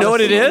sitting. You know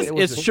what it is?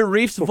 It's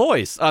Sharif's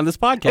voice on this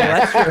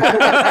podcast.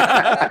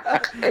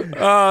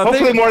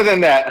 Hopefully more than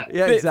that.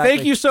 Yeah, exactly.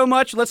 Thank you so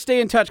much. Let's stay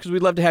in touch because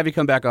we'd love to have you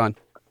come back on.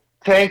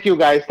 Thank you,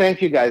 guys.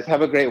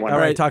 Have a great one. All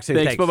right, talk soon.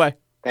 Thanks. Bye-bye.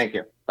 Thank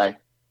you. Bye.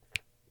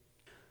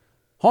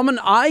 Holman,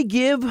 I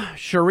give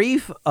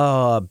Sharif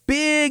a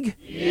big...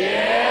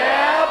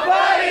 Yeah,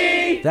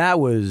 buddy! That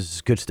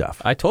was good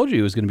stuff. I told you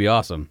it was going to be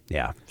awesome.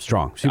 Yeah,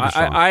 strong. Super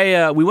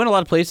strong. We went a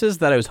lot of places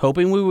that I was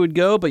hoping we would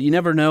go, but you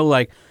never know,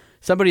 like,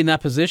 somebody in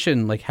that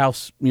position, like, how,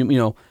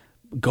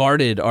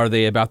 guarded are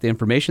they about the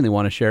information they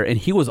want to share? And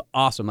he was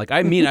awesome. Like,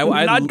 I mean,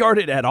 I not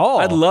guarded at all.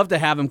 I'd love to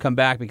have him come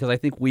back because I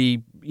think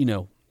we,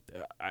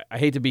 I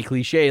hate to be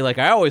cliche like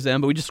I always am,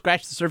 but we just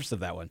scratched the surface of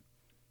that one.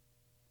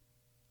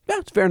 Yeah,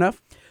 it's fair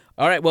enough.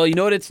 All right, well, you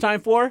know what it's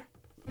time for?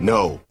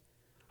 No.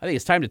 I think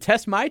it's time to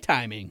test my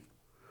timing.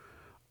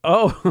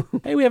 Oh.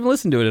 Hey, we haven't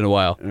listened to it in a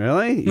while.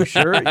 Really? You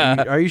sure?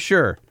 Are you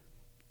sure?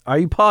 Are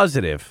you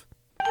positive?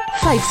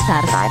 5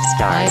 stars.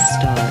 5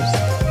 stars.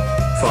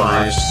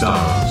 5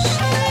 stars.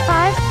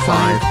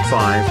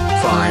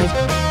 5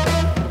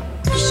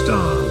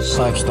 stars.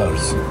 5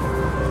 stars.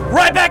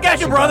 Right back at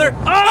you, brother.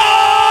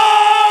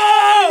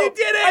 Oh! You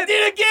did it! I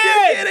did it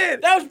again! You did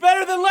it! That was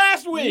better than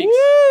last week's.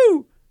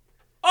 Woo!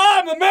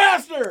 I'm the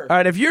master! All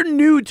right, if you're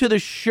new to the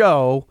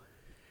show,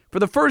 for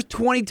the first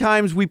 20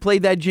 times we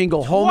played that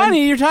jingle,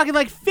 20? You're talking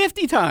like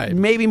 50 times.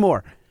 Maybe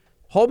more.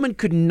 Holtman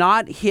could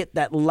not hit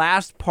that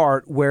last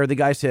part where the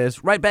guy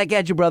says, right back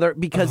at you, brother,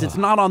 because it's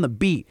not on the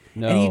beat.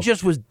 No. And he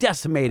just was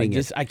decimating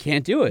it. I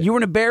can't do it. You were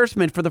an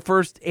embarrassment for the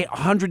first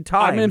 100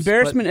 times. I'm an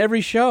embarrassment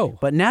every show.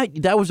 But now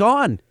that was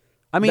on.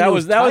 I mean, that it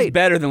was tight.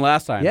 better than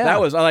last time. Yeah.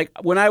 That was like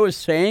when I was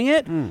saying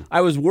it,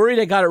 I was worried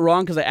I got it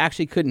wrong because I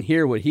actually couldn't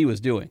hear what he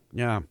was doing.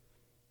 Yeah.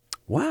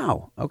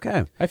 Wow.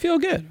 Okay. I feel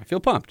good. I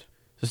feel pumped.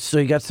 So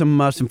you got some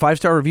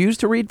 5-star reviews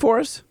to read for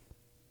us?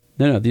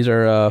 No, these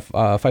are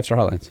 5-star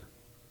hotlines.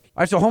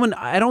 All right, so Holman,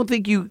 I don't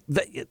think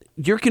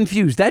you're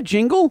confused. That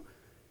jingle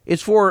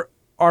is for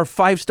our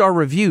 5-star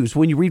reviews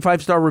when you read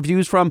 5-star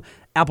reviews from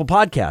Apple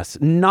Podcasts,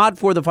 not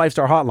for the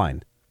 5-star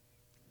hotline.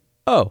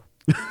 Oh.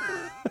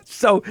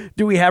 So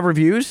do we have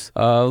reviews?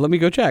 Let me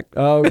go check.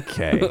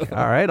 Okay.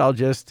 All right, I'll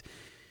just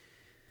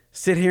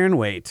sit here and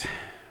wait.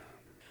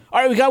 All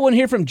right, we got one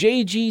here from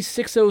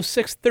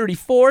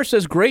JG60634.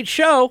 Says, great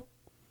show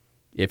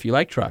if you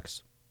like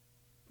trucks.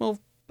 Well,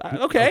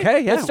 okay. Okay,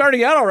 yeah. That's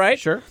starting out all right.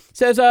 Sure.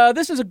 Says,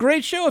 this is a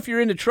great show if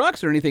you're into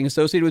trucks or anything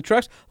associated with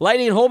trucks.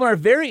 Lightning and Holman are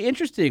very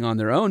interesting on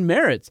their own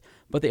merits,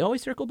 but they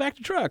always circle back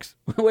to trucks.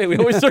 Wait, we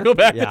always circle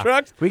back to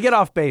trucks? We get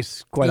off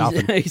base quite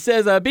often. He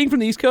says, being from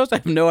the East Coast, I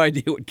have no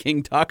idea what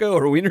King Taco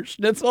or Wiener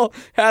Schnitzel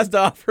has to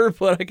offer,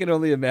 but I can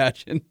only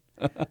imagine.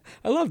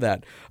 I love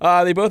that.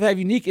 They both have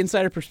unique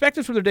insider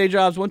perspectives from their day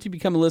jobs. Once you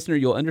become a listener,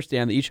 you'll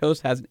understand that each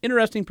host has an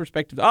interesting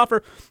perspective to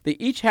offer. They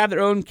each have their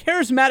own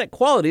charismatic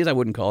qualities, I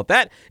wouldn't call it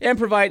that, and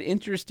provide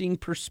interesting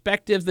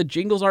perspectives. The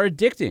jingles are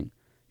addicting.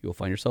 You'll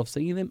find yourself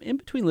singing them in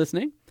between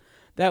listening.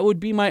 That would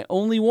be my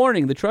only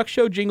warning. The truck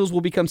show jingles will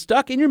become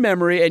stuck in your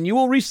memory, and you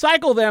will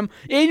recycle them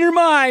in your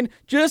mind,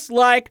 just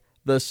like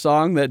the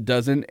song that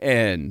doesn't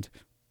end.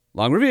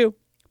 Long review,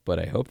 but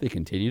I hope they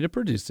continue to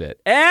produce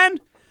it. And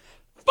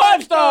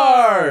 5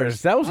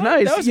 stars! That was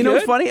nice. That was you know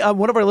what's good. funny?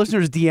 One of our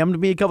listeners DM'd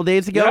me a couple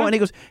days ago, Yeah. and he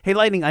goes, hey,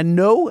 Lightning, I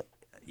know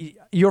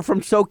you're from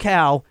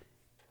SoCal.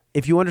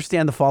 If you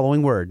understand the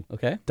following word,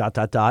 Okay. ...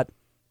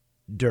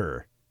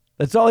 der.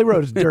 That's all he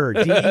wrote is der,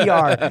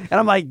 D-E-R. And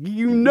I'm like,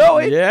 you know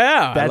it.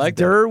 Yeah, I That's like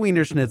that. der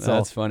Wiener Schnitzel.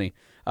 That's funny.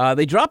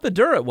 They dropped the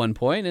der at one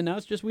point, and now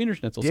it's just Wiener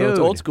Schnitzel, so it's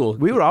Dude, old school.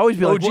 We would always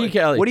be like, OG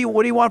Kelly. what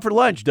do you want for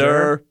lunch,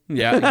 der?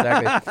 Yeah,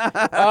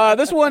 exactly.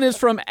 This one is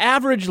from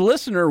Average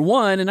Listener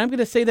 1, and I'm going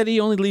to say that he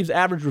only leaves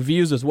average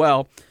reviews as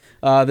well.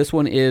 This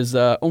one is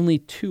only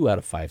 2 out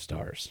of 5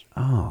 stars.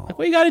 Oh. Like,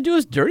 what you got to do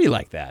is dirty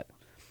like that.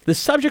 The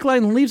subject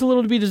line leaves a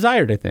little to be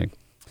desired, I think.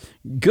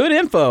 Good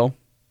info,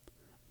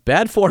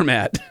 bad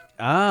format.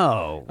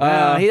 Oh.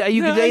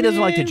 You could say he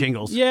doesn't like the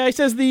jingles. Yeah, he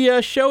says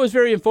the show is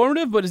very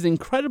informative, but is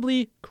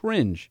incredibly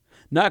cringe.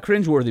 Not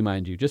cringeworthy,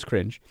 mind you, just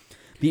cringe.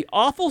 The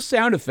awful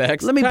sound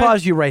effects. Let me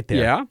pause you right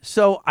there. Yeah.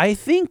 So I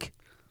think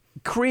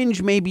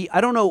cringe maybe,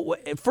 I don't know,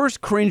 at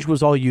first cringe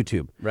was all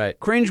YouTube. Right.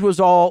 Cringe was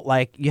all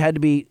like you had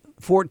to be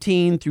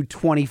 14 through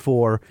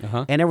 24,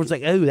 Uh-huh. and everyone's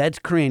like, oh, that's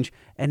cringe.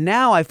 And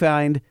now I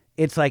find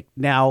it's like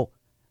now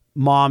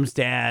moms,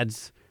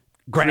 dads,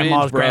 grandmas,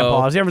 Cringe, bro.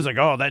 grandpas, everyone's like,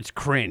 oh, that's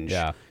cringe.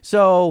 Yeah.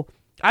 So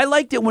I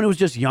liked it when it was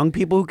just young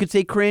people who could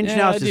say cringe.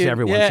 Now it's just dude.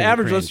 everyone Yeah, saying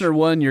Average cringe. Listener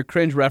 1, your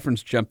cringe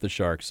reference jumped the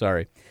shark.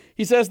 Sorry.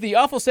 He says the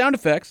awful sound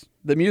effects,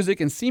 the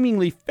music, and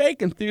seemingly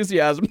fake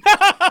enthusiasm.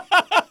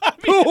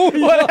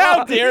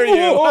 How dare you?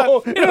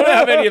 You don't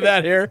have any of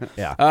that here.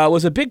 Yeah.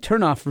 Was a big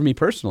turnoff for me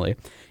personally.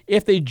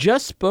 If they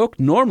just spoke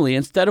normally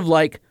instead of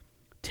like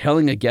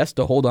telling a guest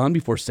to hold on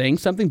before saying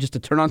something just to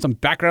turn on some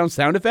background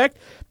sound effect,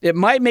 it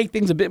might make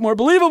things a bit more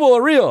believable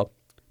or real.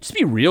 Just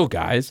be real,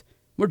 guys.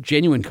 More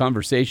genuine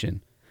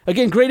conversation.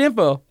 Again, great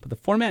info, but the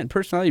format and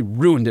personality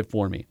ruined it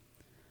for me.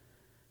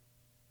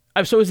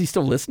 So is he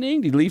still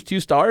listening? Did he leave 2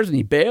 stars and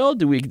he bailed?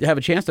 Do we have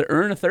a chance to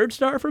earn a 3rd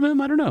star from him?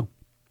 I don't know.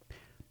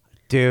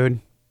 Dude,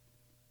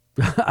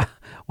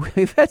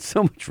 we've had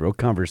so much real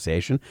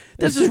conversation.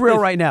 This is real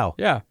right now.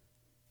 Yeah.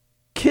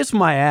 Kiss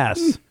my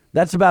ass.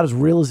 That's about as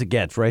real as it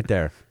gets right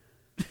there.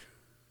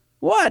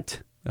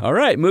 What? All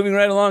right, moving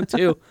right along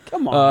to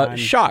Come on.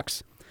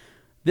 Shocks.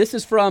 This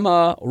is from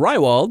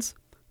Rywalds.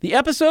 The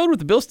episode with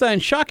the Bill Stein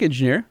shock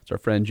engineer, it's our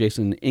friend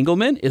Jason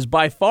Engelman, is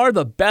by far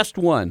the best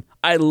one.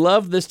 I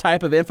love this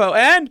type of info,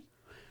 and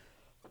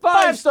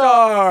 5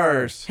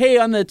 stars. Hey,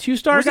 on the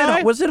 2-star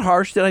guy, Was it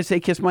harsh? Did I say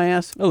kiss my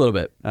ass? a little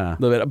bit,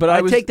 But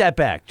I take that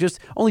back. Just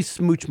only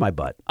smooch my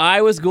butt.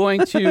 I was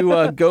going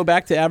to go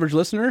back to Average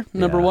Listener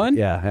number 1,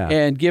 yeah.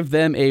 and give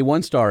them a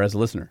 1 star as a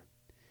listener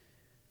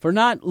for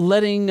not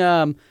letting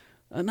the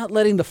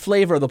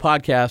flavor of the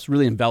podcast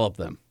really envelop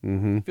them.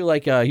 Mm-hmm. I feel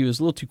like he was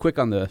a little too quick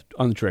on the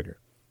trigger.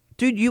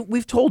 Dude,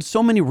 we've told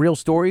so many real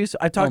stories.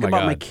 I talked my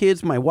about my God.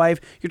 kids, my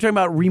wife. You're talking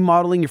about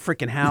remodeling your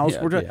freaking house.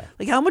 Yeah, We're talking, yeah.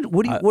 like how much?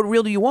 What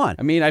real do you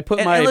want? I mean, I put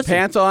And- my and listen,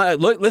 pants on.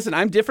 Look, listen,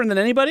 I'm different than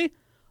anybody.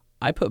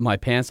 I put my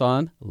pants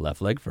on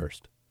left leg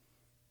first.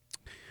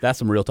 That's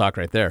some real talk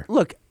right there.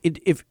 Look,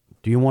 if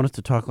do you want us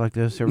to talk like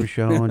this every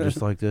show and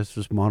just like this,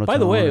 just monotone? By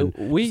the way, and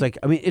it's like,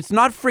 I mean, it's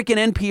not freaking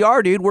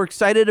NPR, dude. We're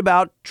excited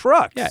about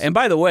trucks. Yeah, and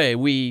by the way,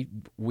 we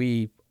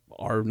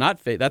are not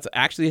fake. That's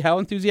actually how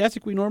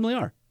enthusiastic we normally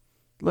are.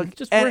 Look,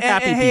 Just we're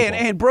happy people.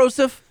 And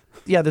Broseph,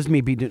 yeah, this is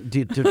me being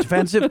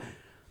defensive.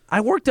 I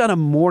worked on a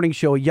morning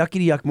show, a Yucky to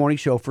Yuck morning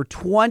show for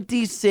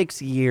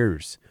 26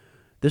 years.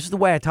 This is the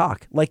way I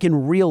talk, like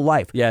in real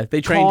life. Yeah,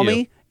 they trained Call you.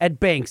 me at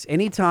Banks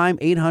anytime,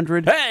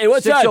 800 Hey,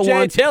 what's up, Jay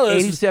 601 Tillis?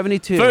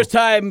 8072. First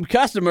time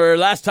customer,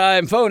 last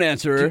time phone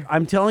answerer.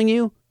 I'm telling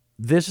you,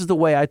 this is the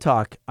way I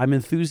talk. I'm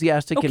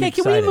enthusiastic and Okay,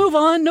 excited. can we move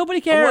on?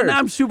 Nobody cares. Well, now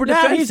I'm super Now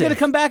he's defensive. going to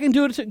come back and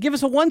give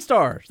us a 1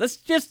 star. Let's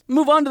just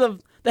move on to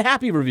the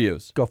happy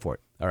reviews. Go for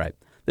it. All right.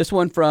 This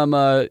one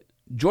from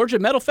Georgia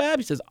Metal Fab.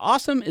 He says,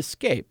 awesome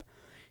escape.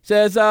 He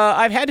says,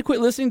 I've had to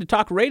quit listening to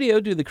talk radio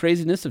due to the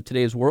craziness of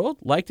today's world.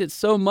 Liked it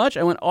so much,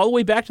 I went all the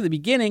way back to the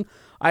beginning.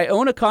 I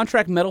own a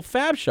contract metal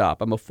fab shop.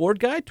 I'm a Ford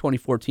guy,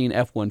 2014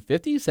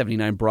 F-150,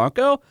 79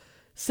 Bronco,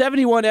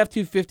 71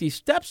 F-250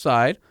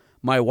 step-side.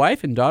 My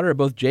wife and daughter are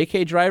both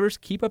JK drivers.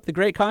 Keep up the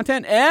great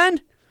content.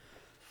 And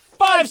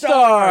 5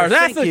 stars.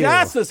 Thank you.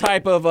 That's the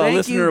type of Thank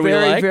listener you we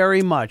very, like.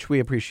 very much.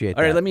 We appreciate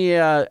All that. right, let me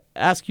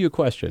ask you a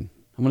question.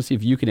 I want to see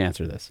if you can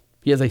answer this.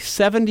 He has a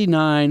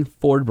 79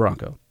 Ford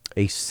Bronco.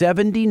 A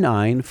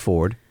 79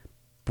 Ford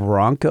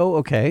Bronco,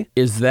 okay.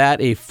 Is that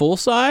a full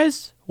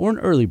size or an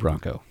early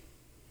Bronco?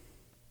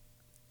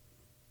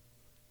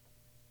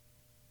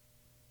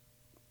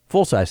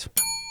 Full size.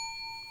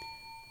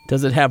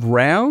 Does it have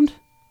round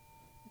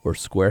or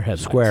square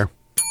headlights? Square.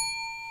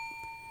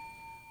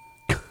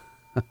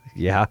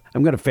 Yeah,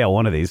 I'm going to fail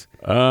one of these.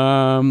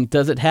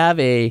 Does it have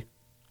a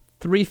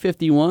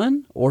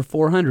 351 or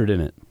 400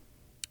 in it?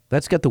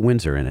 That's got the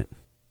Windsor in it.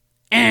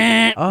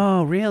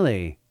 Oh,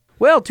 really?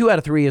 Well, 2 out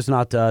of 3 is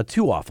not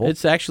too awful.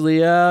 It's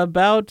actually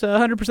about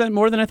 100%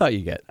 more than I thought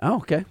you'd get. Oh,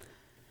 okay.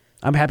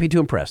 I'm happy to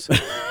impress.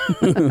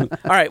 All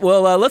right,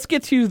 well, let's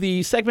get to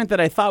the segment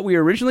that I thought we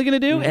were originally going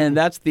to do, and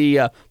that's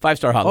the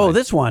 5-star hotline. Oh,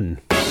 this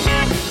one.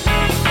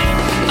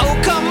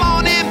 Oh, come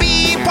on and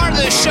be part of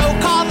the show.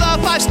 Call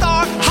the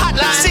 5-star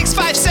hotline.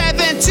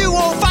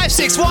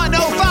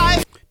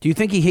 657-205-6105. Do you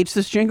think he hates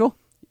this jingle?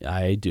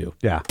 I do.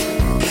 Yeah.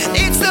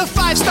 It's the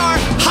 5-star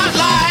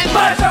hotline.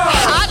 5-star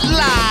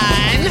hotline.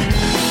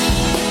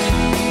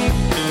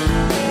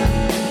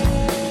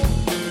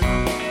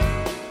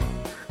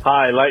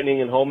 Hi,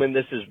 Lightning and Holman.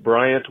 This is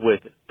Bryant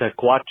with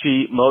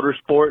Tequachi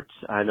Motorsports.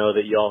 I know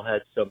that y'all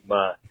had some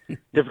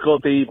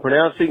difficulty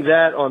pronouncing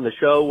that on the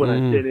show when I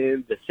sent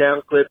in the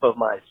sound clip of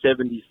my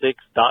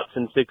 76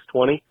 Datsun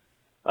 620.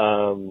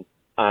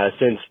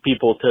 Since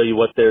people tell you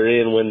what they're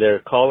in when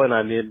they're calling,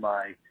 I'm in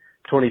my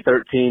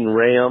 2013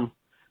 Ram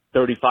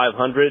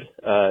 3500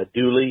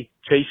 dually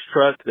chase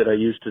truck that I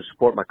use to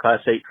support my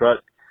Class 8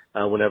 truck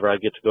whenever I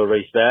get to go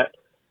race that.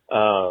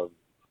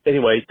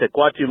 Anyway,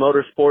 Tequachi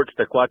Motorsports,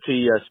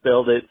 Tequachi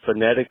spelled it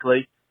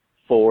phonetically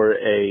for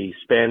a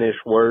Spanish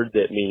word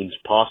that means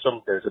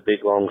possum. There's a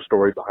big, long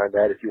story behind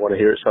that if you want to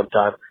hear it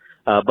sometime.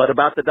 But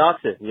about the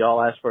Datsun,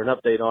 y'all asked for an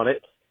update on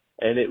it,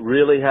 and it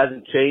really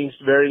hasn't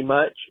changed very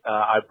much.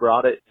 I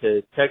brought it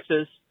to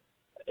Texas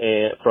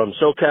and from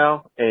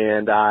SoCal,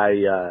 and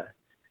I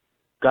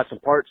got some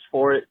parts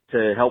for it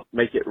to help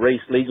make it race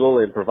legal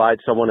and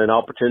provide someone an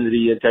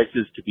opportunity in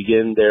Texas to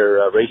begin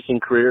their racing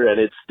career, and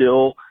it's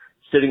still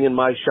sitting in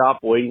my shop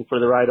waiting for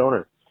the right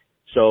owner.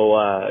 So,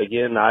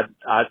 again,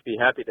 I'd be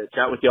happy to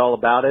chat with you all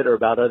about it or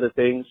about other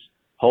things.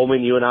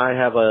 Holman, you and I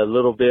have a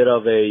little bit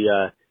of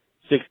a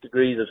 6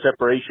 degrees of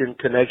separation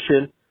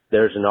connection.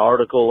 There's an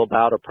article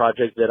about a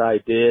project that I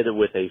did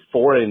with a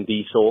foreign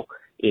diesel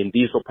in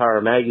Diesel Power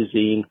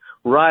Magazine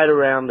right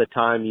around the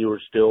time you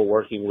were still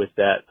working with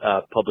that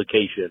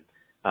publication.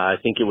 I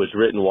think it was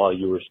written while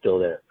you were still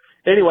there.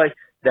 Anyway,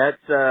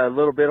 that's a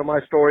little bit of my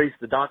stories.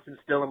 The Datsun's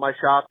still in my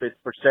shop. It's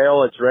for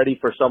sale. It's ready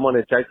for someone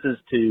in Texas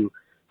to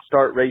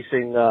start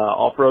racing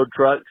off-road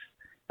trucks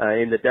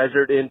in the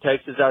desert in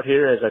Texas out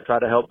here as I try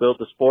to help build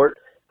the sport.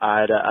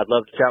 I'd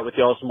love to chat with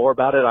y'all some more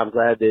about it. I'm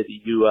glad that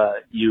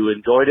you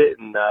enjoyed it.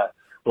 And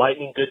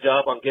Lightning, good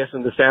job on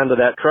guessing the sound of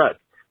that truck.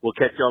 We'll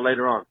catch y'all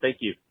later on. Thank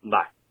you.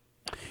 Bye.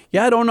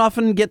 Yeah, I don't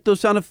often get those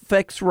sound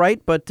effects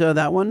right, but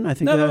that one, I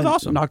think No, that was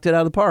awesome. knocked it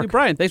out of the park. Hey,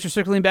 Brian, thanks for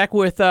circling back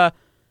with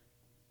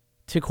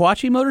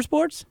Tequachi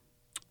Motorsports.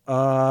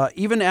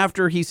 Even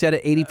after he said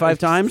it 85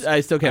 times,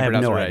 I still can't have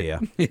pronounce no it right.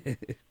 idea.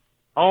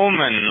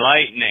 Holman,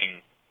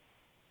 Lightning.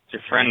 It's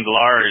your friend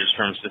Lars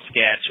from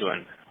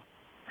Saskatchewan.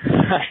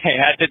 I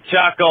had to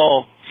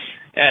chuckle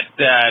at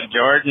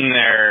Jordan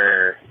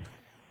there,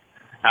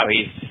 how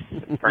he's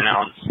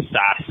pronounced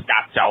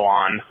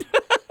Saskatchewan.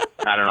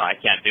 I don't know, I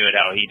can't do it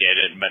how he did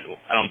it, but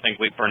I don't think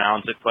we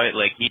pronounce it quite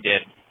like he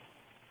did.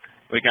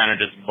 We kind of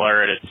just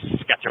blur it. It's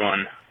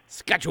Saskatchewan.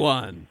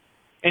 Saskatchewan.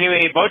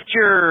 Anyway, about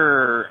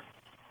your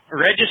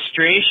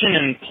registration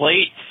and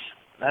plates,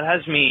 that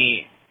has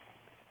me,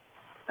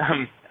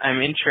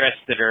 I'm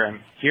interested or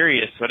I'm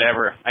curious,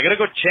 whatever. I gotta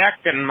go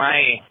check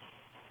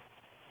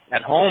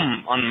at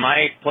home on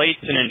my plates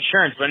and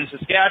insurance. But in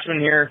Saskatchewan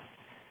here,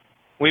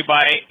 we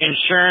buy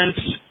insurance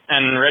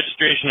and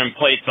registration and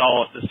plates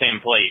all at the same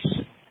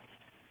place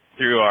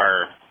through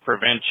our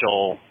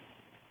provincial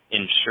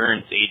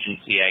insurance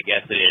agency, I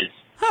guess it is.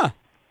 Huh.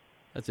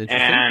 That's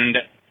interesting. And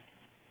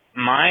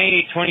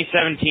my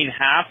 2017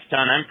 half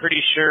ton, I'm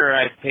pretty sure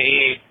I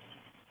pay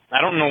I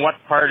don't know what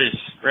part is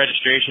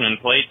registration and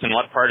plates and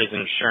what part is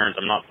insurance.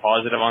 I'm not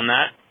positive on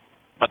that.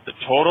 But the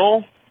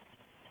total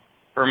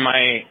for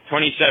my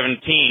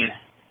 2017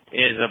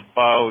 is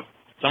about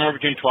somewhere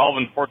between $1,200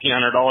 and $1,400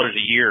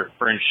 a year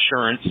for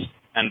insurance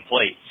and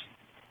plates.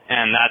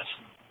 And that's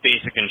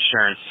basic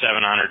insurance,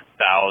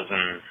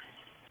 $700,000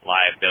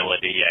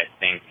 liability, I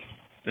think.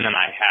 And then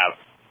I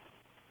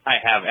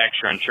have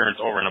extra insurance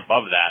over and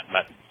above that.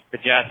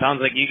 But yeah, it sounds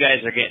like you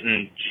guys are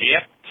getting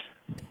gypped.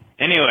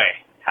 Anyway,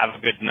 have a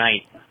good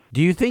night.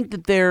 Do you think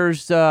that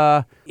there's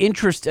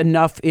interest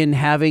enough in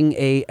having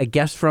a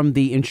guest from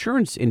the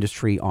insurance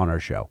industry on our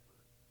show?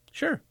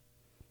 Sure.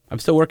 I'm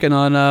still working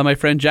on my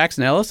friend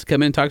Jackson Ellis.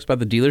 Come in and talks about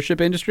the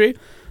dealership industry.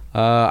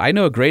 I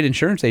know a great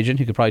insurance agent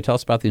who could probably tell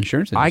us about the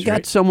insurance industry.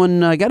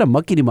 I got a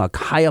muckety-muck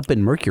high up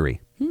in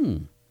Mercury.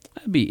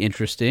 That'd be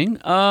interesting.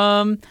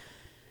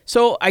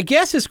 So I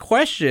guess his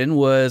question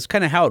was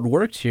kind of how it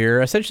worked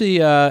here. Essentially,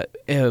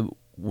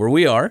 where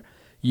we are,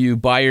 you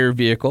buy your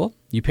vehicle,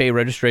 you pay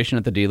registration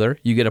at the dealer,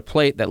 you get a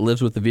plate that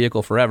lives with the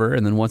vehicle forever,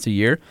 and then once a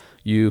year,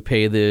 you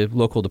pay the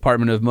local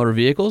Department of Motor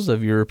Vehicles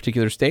of your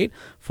particular state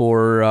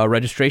for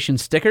registration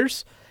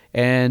stickers,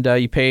 and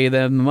you pay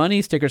them the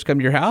money, stickers come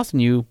to your house,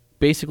 and you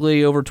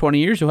basically, over 20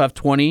 years, you'll have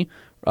 20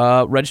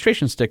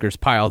 registration stickers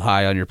piled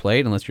high on your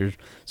plate, unless you're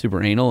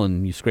super anal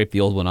and you scrape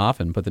the old one off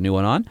and put the new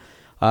one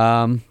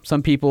on.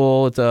 Some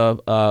people, it's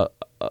a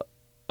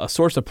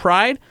source of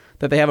pride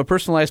that they have a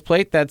personalized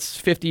plate that's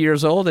 50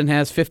 years old and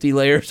has 50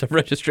 layers of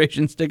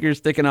registration stickers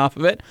sticking off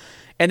of it.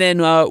 And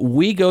then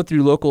we go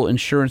through local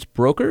insurance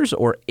brokers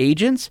or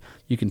agents.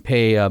 You can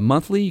pay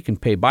monthly, you can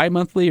pay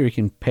bi-monthly, or you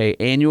can pay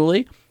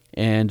annually.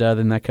 And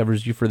then that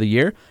covers you for the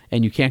year.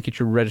 And you can't get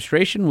your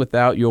registration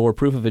without your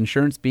proof of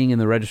insurance being in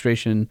the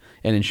registration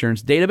and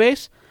insurance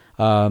database.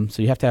 So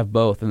you have to have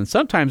both. And then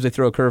sometimes they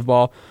throw a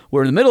curveball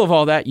where in the middle of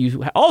all that,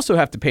 you also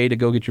have to pay to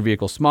go get your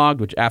vehicle smogged,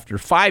 which after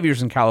 5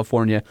 years in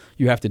California,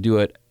 you have to do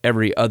it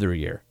every other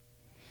year.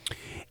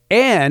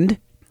 And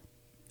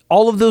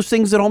all of those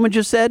things that Holman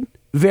just said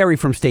vary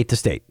from state to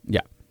state.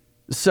 Yeah.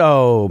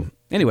 So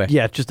anyway,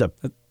 yeah, just a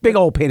big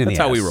old pain in the ass.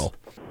 That's how we roll.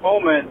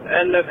 Holman,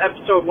 and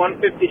episode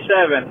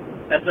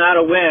 157, that's not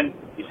a win.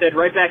 You said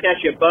right back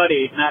at you,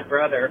 buddy, not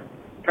brother.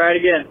 Try it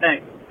again.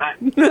 Thanks.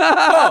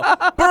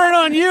 Oh, burn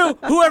on you,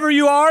 whoever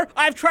you are.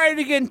 I've tried it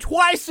again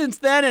twice since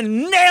then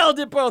and nailed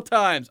it both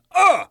times.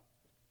 Ugh.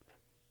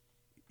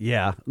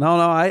 Yeah. No,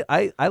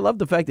 I love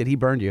the fact that he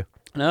burned you.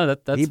 No,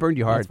 that's he burned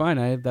you hard. That's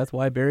fine. That's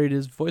why I buried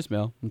his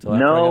voicemail until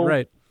after I got it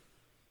right.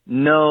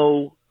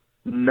 No.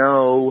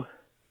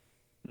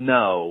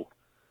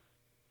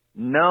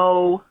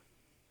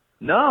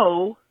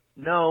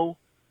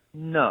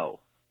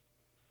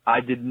 I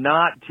did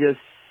not just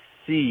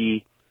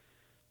see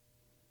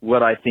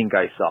what I think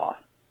I saw.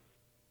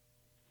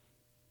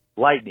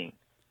 Lightning.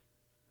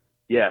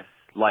 Yes,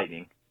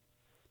 lightning.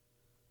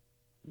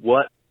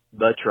 What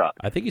the truck?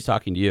 I think he's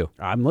talking to you.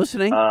 I'm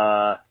listening.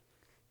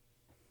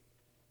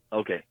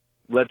 Okay.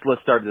 Let's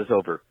start this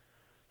over.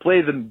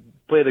 Play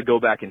the go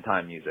back in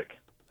time music.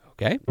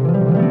 Okay.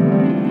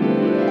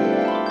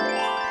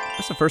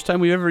 That's the first time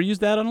we've ever used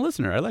that on a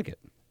listener. I like it.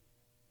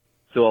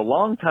 So a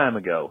long time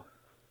ago,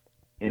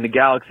 in the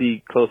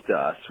galaxy close to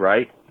us,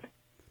 right?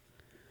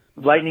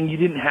 Lightning, you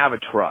didn't have a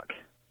truck.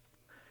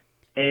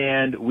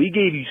 And we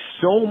gave you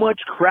so much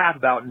crap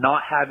about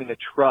not having a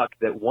truck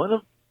that one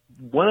of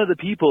the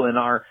people in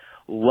our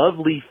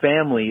lovely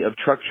family of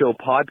Truck Show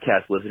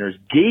podcast listeners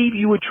gave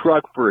you a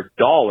truck for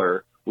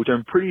 $1, which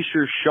I'm pretty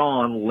sure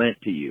Sean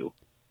lent to you.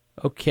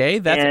 Okay,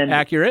 that's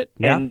accurate.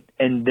 Yeah.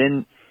 And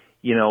then,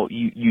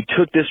 you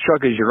took this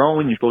truck as your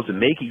own. You're supposed to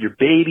make it your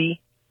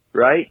baby,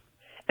 right?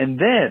 And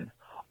then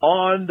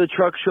on the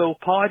Truck Show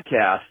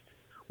podcast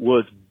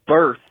was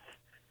birthed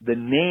the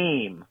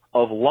name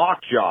of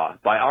Lockjaw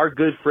by our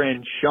good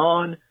friend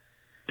Sean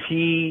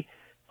P.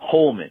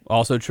 Holman.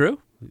 Also true.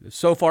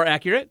 So far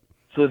accurate.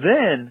 So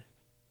then,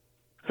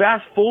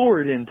 fast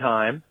forward in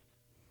time,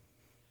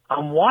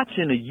 I'm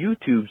watching a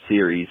YouTube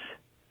series,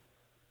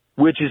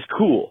 which is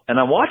cool. And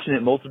I'm watching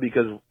it mostly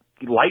because,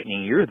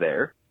 Lightning, you're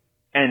there.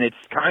 And it's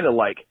kind of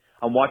like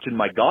I'm watching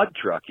my God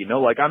truck,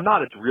 like I'm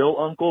not its real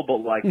uncle, but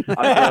like I'm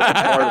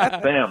part of the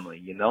family,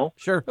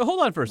 Sure. But hold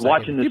on for a second.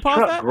 Watching this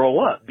truck grow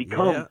up,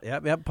 become.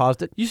 Yeah,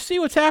 paused it. You see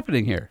what's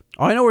happening here.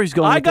 Oh, I know where he's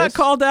going. I got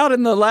called out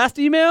in the last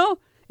email,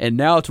 and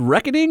now it's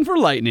reckoning for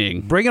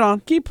Lightning. Bring it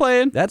on. Keep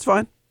playing. That's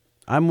fine.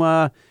 I'm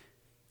gonna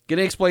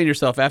explain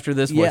yourself after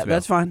this voicemail. Yeah,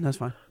 that's fine.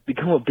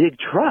 Become a big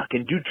truck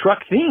and do truck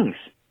things.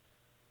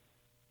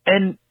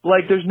 And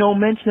there's no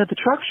mention at the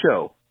truck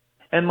show.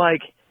 And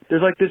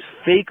there's this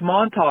fake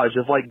montage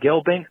of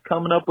Gail Banks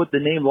coming up with the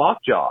name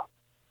Lockjaw.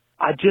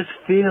 I just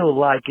feel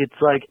like it's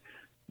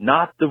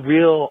not the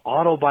real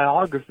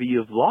autobiography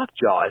of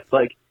Lockjaw.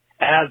 It's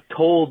as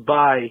told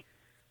by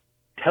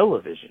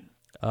television.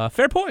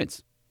 Fair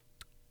points.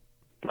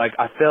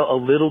 I felt a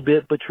little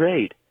bit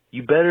betrayed.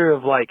 You better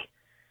have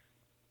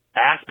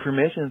asked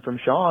permission from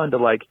Sean to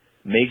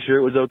make sure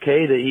it was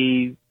okay that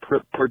he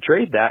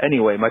portrayed that.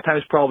 Anyway, my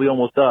time's probably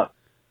almost up.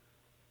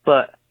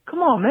 But Come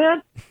on,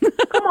 man.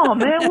 Come on,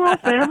 man. We're all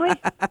family.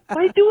 Why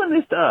are you doing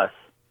this to us?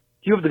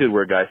 You have the good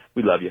word, guys.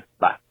 We love you.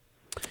 Bye.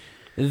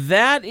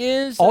 That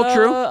is all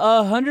true.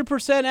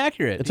 100%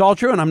 accurate. It's all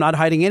true, and I'm not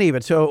hiding any of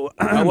it. So,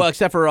 well,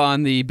 except for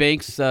on the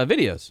Banks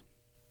videos.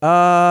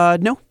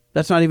 No,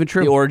 that's not even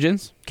true. The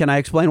origins. Can I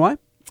explain why?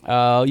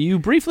 You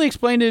briefly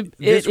explained it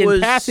This in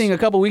was passing a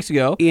couple weeks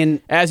ago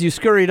as you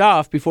scurried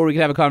off before we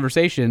could have a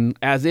conversation,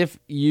 as if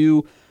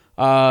you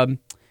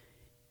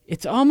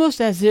it's almost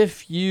as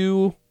if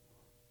you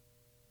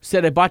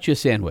said, I bought you a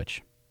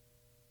sandwich.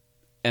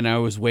 And I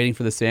was waiting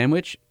for the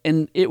sandwich,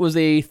 and it was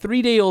a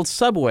 3-day-old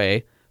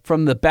Subway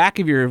from the back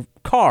of your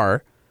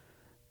car,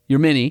 your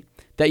Mini,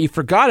 that you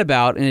forgot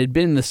about and it had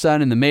been in the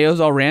sun and the mayo's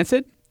all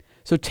rancid.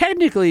 So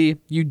technically,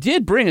 you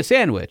did bring a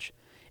sandwich.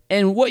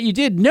 And what you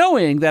did,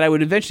 knowing that I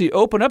would eventually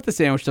open up the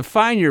sandwich to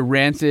find your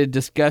rancid,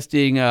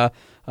 disgusting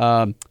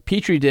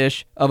Petri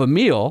dish of a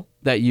meal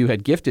that you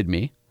had gifted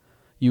me,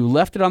 you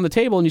left it on the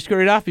table and you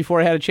scurried off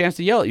before I had a chance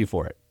to yell at you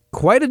for it.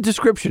 Quite a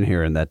description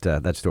here in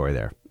that story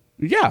there.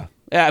 Yeah,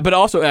 but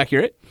also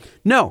accurate.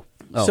 No.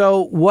 Oh.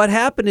 So what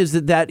happened is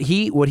that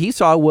what he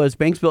saw was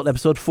Banks Built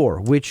episode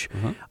 4, which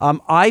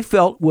I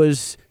felt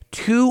was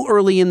too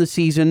early in the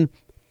season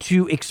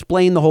to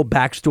explain the whole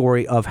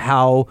backstory of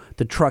how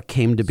the truck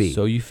came to be.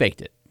 So you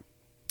faked it.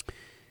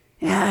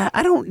 Yeah,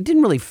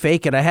 didn't really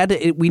fake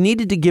it. We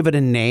needed to give it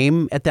a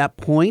name at that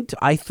point,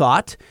 I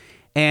thought.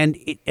 And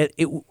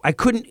I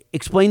couldn't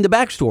explain the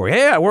backstory.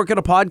 Hey, I work at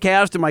a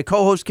podcast, and my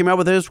co-host came out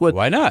with this.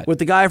 Why not? With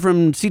the guy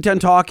from C10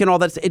 Talk and all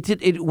that.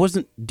 It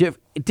wasn't.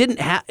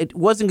 It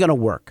wasn't going to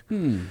work.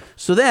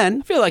 So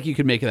then, I feel like you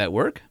could make that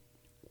work.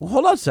 Well,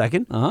 hold on a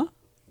second.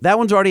 That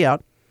one's already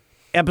out.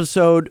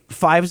 Episode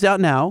 5 is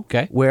out now.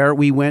 Okay. Where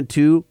we went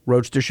to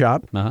Roadster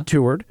Shop,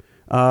 toured,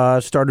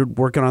 started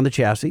working on the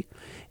chassis.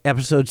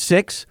 Episode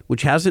 6,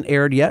 which hasn't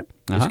aired yet,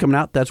 is coming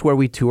out. That's where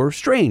we tour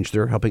Strange.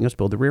 They're helping us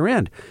build the rear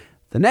end.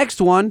 The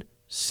next one,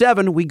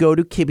 7, we go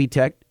to Kibby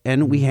Tech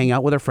and we hang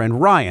out with our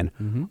friend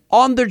Ryan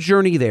on their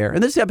journey there.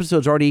 And this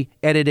episode's already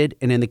edited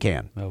and in the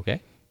can.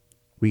 Okay.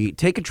 We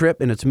take a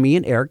trip, and it's me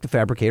and Eric, the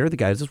fabricator, the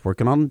guys that's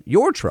working on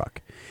your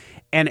truck.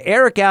 And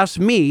Eric asked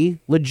me,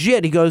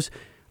 legit, he goes,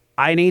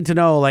 I need to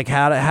know, like,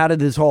 how did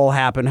this all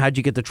happen? How'd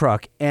you get the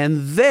truck?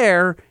 And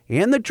there,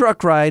 in the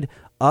truck ride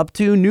up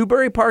to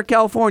Newbury Park,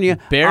 California,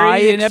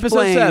 buried in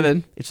episode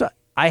 7.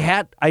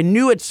 I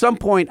knew at some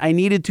point I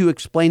needed to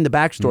explain the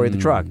backstory of the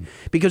truck,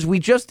 because we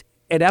just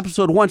at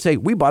episode 1 say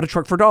we bought a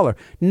truck for $1.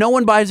 No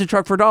one buys a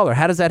truck for $1.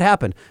 How does that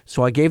happen?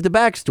 So I gave the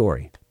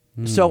backstory.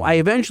 So I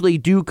eventually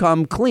do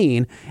come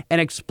clean and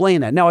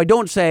explain that. Now I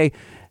don't say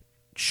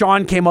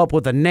Sean came up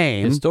with a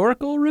name.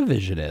 Historical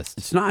revisionist.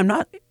 It's not. I'm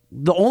not.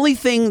 The only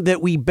thing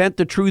that we bent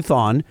the truth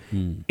on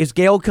is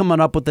Gail coming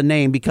up with the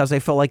name, because I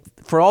felt like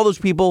for all those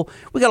people,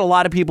 we got a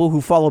lot of people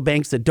who follow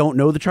Banks that don't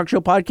know the Truck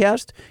Show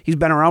podcast. He's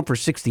been around for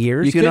 60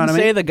 years. You know couldn't what I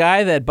mean? say the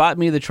guy that bought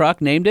me the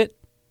truck named it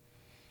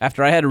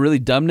after I had a really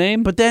dumb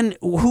name? But then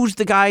who's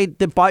the guy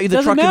that bought you the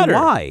Doesn't truck matter.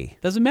 and why?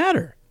 Doesn't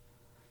matter.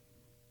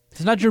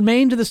 It's not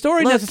germane to the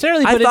story Look,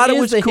 necessarily, I but thought it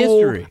was is the cool.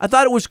 history. I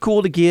thought it was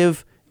cool to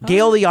give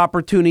Gail the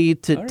opportunity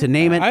to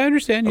name it. I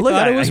understand. You Look,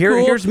 thought it was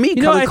cool. Here's me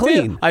coming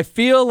clean. I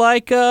feel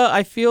like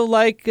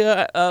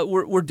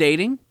we're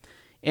dating,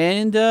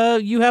 and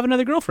you have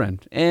another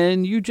girlfriend,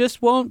 and you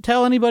just won't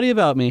tell anybody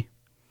about me.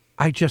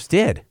 I just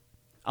did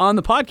on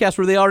the podcast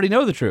where they already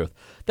know the truth.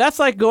 That's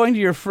like going to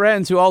your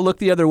friends who all look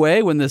the other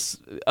way when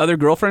this other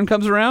girlfriend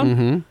comes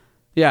around.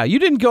 Yeah, you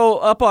didn't go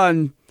up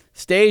on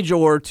stage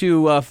or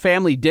to a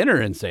family dinner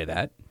and say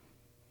that.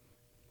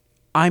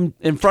 I'm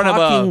in front of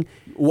a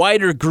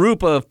wider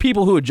group of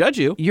people who would judge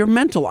you. You're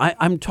mental.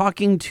 I'm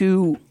talking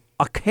to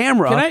a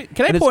camera. Can I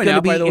and point it's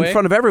out, be by the way, in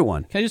front of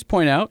everyone? Can I just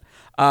point out,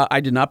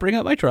 I did not bring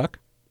up my truck,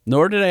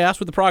 nor did I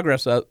ask what the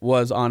progress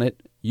was on it.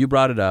 You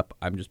brought it up.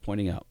 I'm just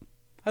pointing out.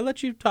 I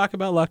let you talk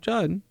about Lockjaw,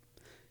 and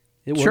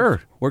it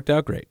worked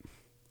out great.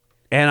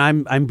 And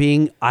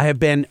I have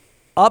been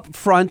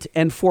upfront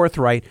and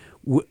forthright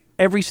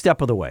every step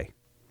of the way.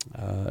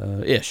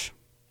 Ish.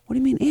 What do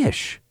you mean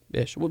ish?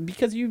 Ish. Well,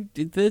 because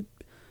the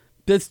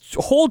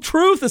whole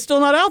truth is still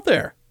not out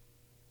there.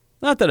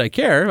 Not that I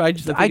care. I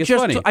just think it's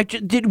funny.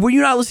 Were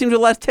you not listening to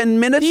the last 10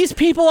 minutes? These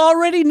people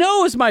already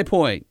know is my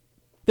point.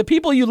 The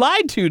people you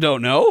lied to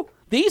don't know.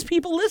 These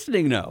people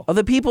listening know.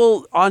 The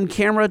people on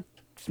camera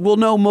will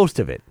know most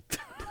of it.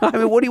 I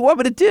mean, what do you want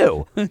me to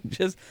do?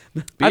 Just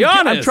be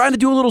honest. I'm trying to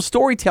do a little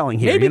storytelling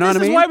here. Maybe you know this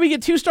what I mean? is why we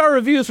get 2-star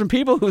reviews from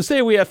people who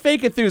say we have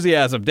fake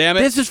enthusiasm. Damn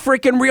it! This is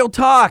freaking real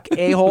talk,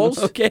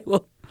 a-holes. Okay,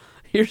 well,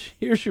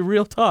 here's your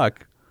real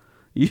talk.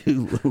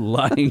 You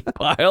lying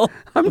pile.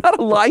 I'm not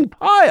a lying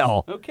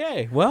pile.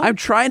 Okay, well, I'm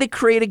trying to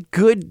create a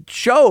good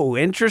show,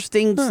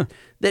 interesting,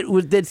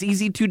 that's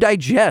easy to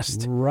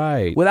digest,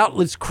 right? Without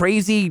this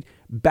crazy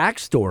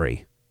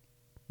backstory.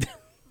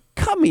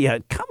 Cut me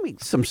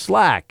some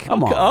slack.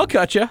 Come on. I'll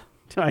cut you.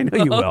 I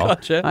know you will. I'll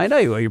cut you. I know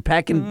you will. You're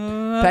packing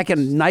a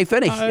knife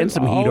and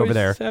some heat over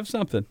there. Have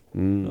something.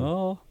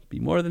 I'll be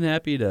more than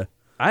happy to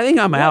I think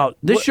I'm out.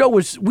 This show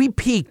we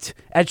peaked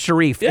at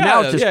Sharif, and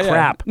now it's just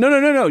crap.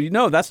 No.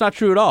 No, that's not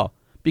true at all.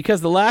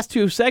 Because the last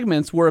 2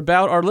 segments were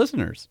about our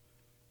listeners.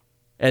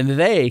 And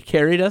they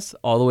carried us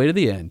all the way to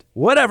the end.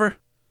 Whatever.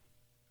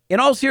 In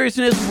all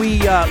seriousness, we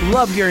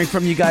love hearing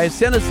from you guys.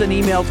 Send us an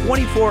email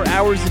 24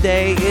 hours a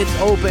day.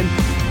 It's open.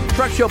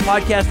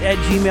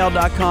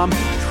 truckshowpodcast@gmail.com.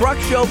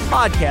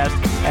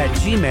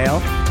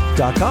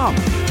 truckshowpodcast@gmail.com.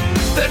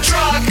 The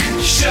Truck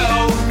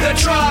Show, the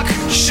Truck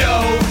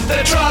Show,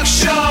 the Truck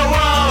Show.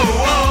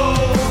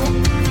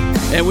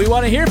 And we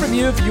want to hear from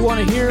you. If you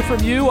want to hear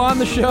from you on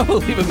the show,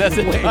 leave a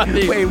message on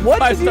the wait,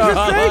 what did you 5-star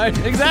just say?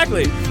 hotline.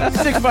 Exactly.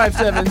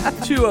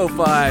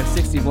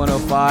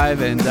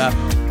 657-205-6105. And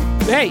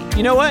hey,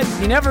 you know what?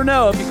 You never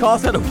know. If you call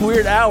us at a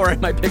weird hour, I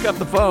might pick up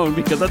the phone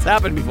because that's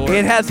happened before.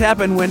 It has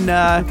happened when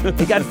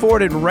it got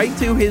forwarded right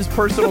to his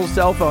personal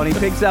cell phone. He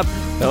picks up,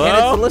 Hello? and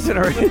it's the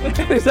listener.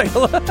 He's like,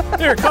 hello.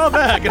 Here, call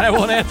back, and I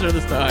won't answer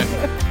this time.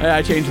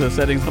 I changed the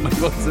settings on my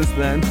phone since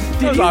then.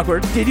 It was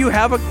awkward. Did you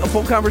have a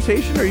full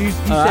conversation, or you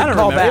said I don't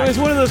call remember. back? It was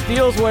one of those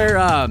deals where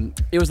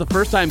it was the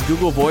first time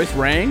Google Voice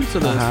rang, so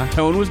the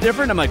tone was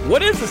different. I'm like,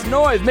 what is this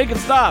noise? Make it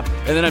stop.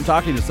 And then I'm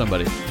talking to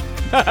somebody.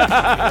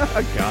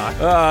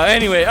 God.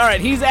 Anyway, all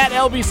right. He's at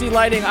LBC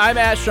Lighting. I'm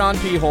at Sean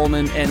P.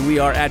 Holman, and we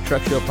are at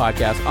Truck Show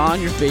Podcast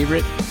on your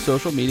favorite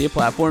social media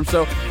platform.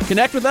 So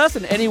connect with us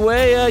in any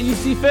way you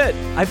see fit.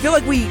 I feel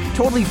like we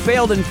totally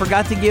failed and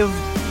forgot to give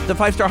the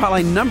 5-star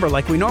hotline number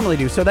like we normally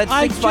do. So that's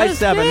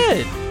 657. I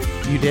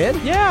just did. You did?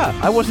 Yeah.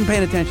 I wasn't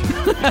paying attention.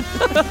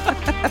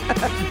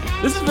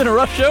 This has been a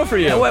rough show for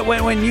you. Yeah,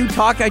 when you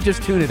talk, I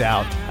just tune it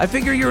out. I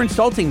figure you're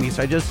insulting me,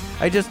 so I just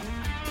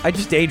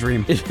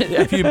daydream.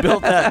 Have you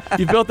built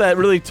that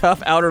really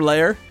tough outer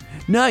layer?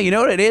 No, you know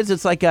what it is?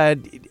 It's like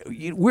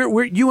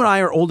you and I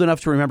are old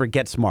enough to remember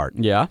Get Smart.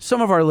 Yeah. Some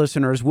of our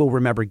listeners will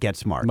remember Get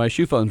Smart. My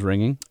shoe phone's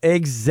ringing.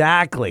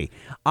 Exactly.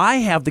 I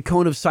have the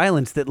cone of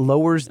silence that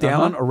lowers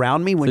down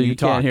around me when so you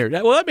talk. Can't hear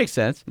it. Well, that makes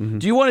sense. Mm-hmm.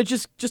 Do you want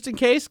to just in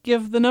case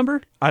give the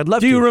number? I'd love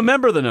to. Do you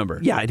remember the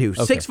number? Yeah, I do.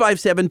 Okay.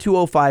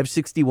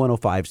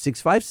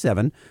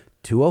 657-205-6105.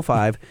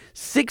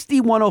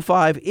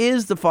 657-205-6105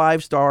 is the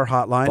 5-star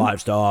hotline.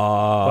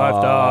 5-star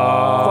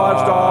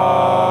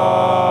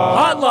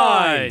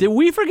hotline. Did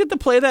we forget to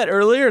play that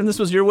earlier and this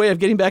was your way of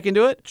getting back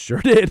into it? Sure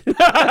did.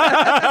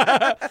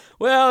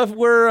 Well, if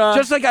we're...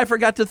 just like I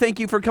forgot to thank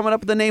you for coming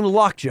up with the name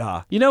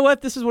Lockjaw. You know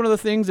what? This is one of the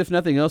things, if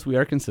nothing else, we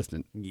are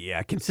consistent.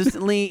 Yeah,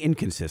 consistently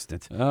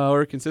inconsistent.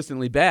 Or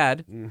consistently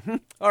bad. Mm-hmm.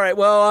 All right,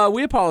 well,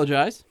 we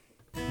apologize.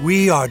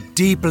 We are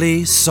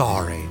deeply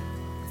sorry.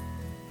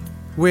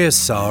 We're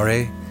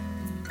sorry.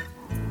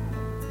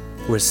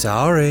 We're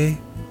sorry.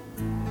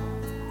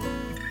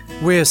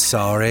 We're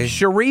sorry.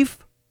 Sharif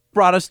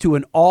brought us to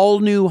an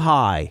all-new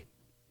high.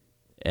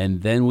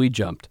 And then we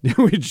jumped.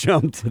 We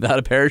jumped. Without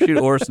a parachute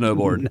or a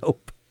snowboard.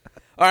 Nope.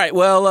 All right,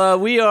 well,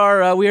 we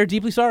are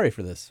deeply sorry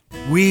for this.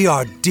 We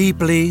are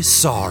deeply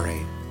sorry.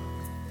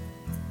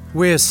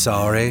 We're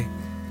sorry.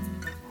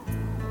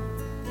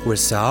 We're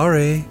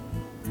sorry.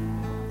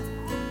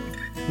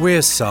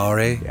 We're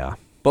sorry. Yeah.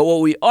 But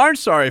what we aren't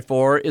sorry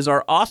for is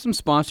our awesome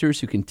sponsors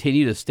who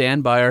continue to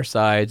stand by our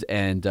sides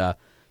and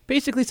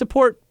basically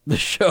support the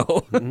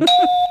show. Mm-hmm.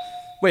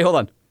 Wait, hold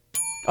on.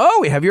 Oh,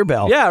 we have your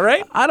bell. Yeah,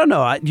 right? I don't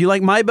know. Do you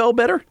like my bell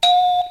better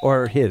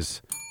or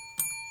his?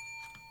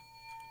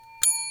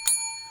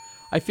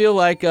 I feel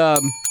like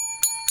I'm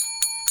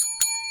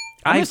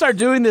going to start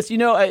doing this. You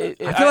know, I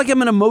feel like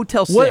I'm in a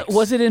Motel 6.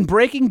 Was it in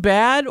Breaking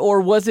Bad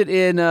or was it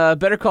in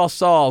Better Call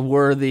Saul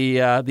where the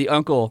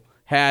uncle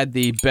had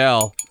the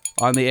bell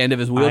on the end of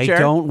his wheelchair? I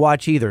don't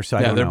watch either, so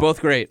I don't know. They're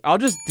both great. I'll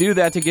just do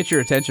that to get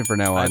your attention for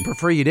now on. I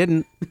prefer you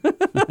didn't.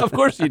 Of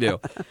course you do.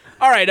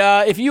 All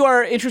right, if you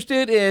are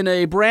interested in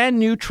a brand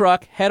new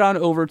truck, head on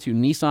over to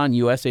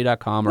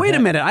NissanUSA.com. Wait a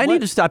minute. I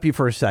need to stop you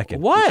for a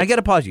second. What? I got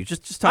to pause you.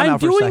 Just time I'm out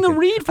for a second. doing the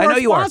read for I know our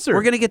you sponsor. are.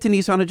 We're going to get to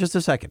Nissan in just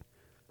a second.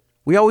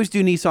 We always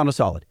do Nissan a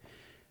solid.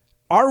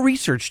 Our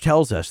research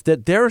tells us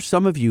that there are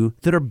some of you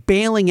that are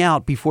bailing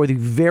out before the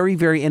very,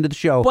 very end of the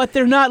show. But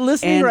they're not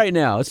listening right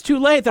now. It's too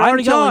late. They're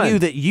already gone. I'm telling you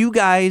that you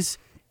guys,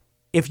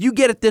 if you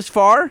get it this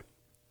far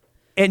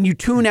and you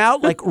tune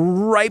out like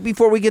right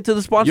before we get to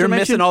the sponsor You're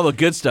mention, missing all the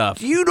good stuff.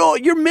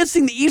 You're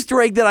missing the Easter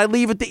egg that I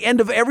leave at the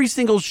end of every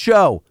single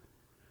show.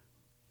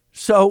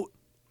 So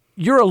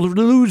you're a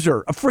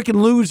loser, a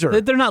freaking loser.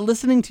 They're not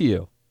listening to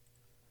you.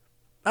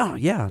 Oh,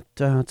 yeah.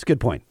 That's a good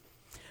point.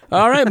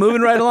 All right,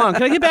 moving right along.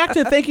 Can I get back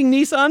to thanking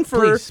Nissan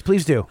for...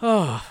 Please do.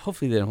 Oh,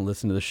 hopefully they don't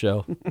listen to the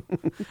show.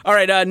 All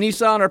right,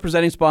 Nissan, our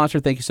presenting sponsor,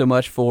 thank you so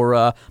much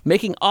for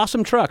making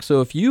awesome trucks. So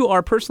if you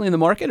are personally in the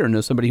market or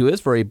know somebody who is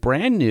for a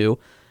brand new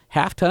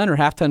half-ton or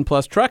half-ton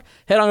plus truck,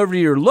 head on over to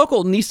your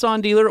local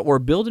Nissan dealer or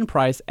build and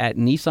price at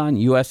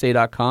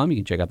NissanUSA.com. You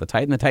can check out the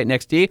Titan, the Titan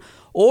XD,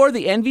 or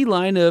the Envy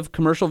line of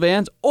commercial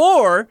vans,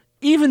 or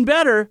even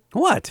better...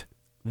 What?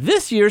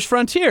 This year's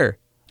Frontier.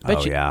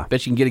 Bet you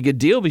can get a good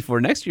deal before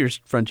next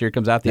year's Frontier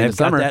comes out the end of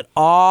summer. They've got that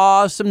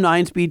awesome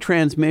 9-speed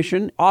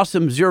transmission,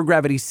 awesome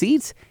zero-gravity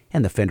seats,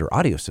 and the Fender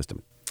audio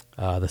system.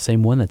 The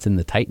same one that's in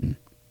the Titan.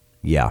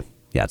 Yeah.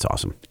 Yeah, it's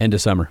awesome. End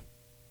of summer,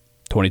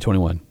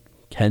 2021.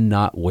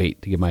 Cannot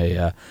wait to get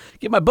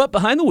my butt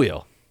behind the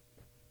wheel.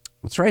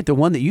 That's right. The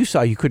one that you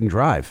saw, you couldn't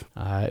drive.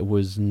 It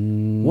was...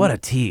 What a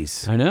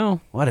tease. I know.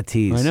 What a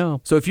tease. I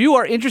know. So if you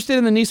are interested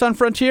in the Nissan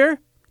Frontier,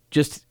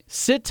 just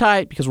sit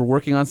tight because we're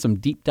working on some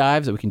deep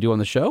dives that we can do on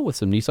the show with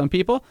some Nissan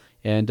people.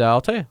 And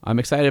I'll tell you, I'm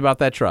excited about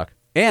that truck.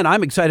 And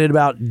I'm excited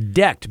about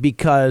Decked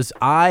because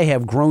I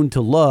have grown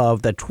to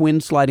love the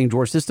twin sliding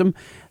door system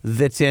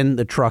that's in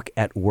the truck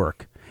at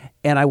work.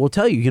 And I will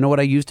tell you, you know what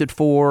I used it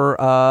for?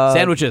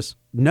 Sandwiches.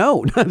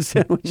 No, not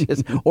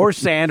sandwiches or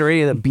sand or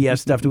any of the BS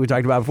stuff that we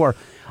talked about before.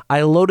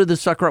 I loaded the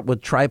sucker up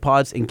with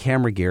tripods and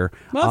camera gear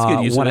Well, that's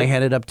good use when of I it.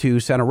 headed up to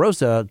Santa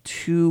Rosa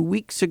 2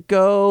 weeks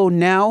ago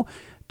now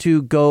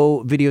to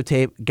go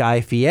videotape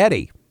Guy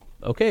Fieri.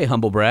 Okay,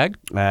 humble brag.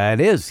 It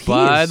is.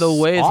 By the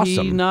way, is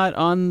awesome. he not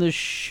on the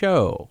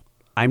show?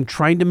 I'm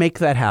trying to make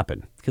that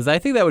happen. Because I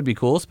think that would be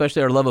cool,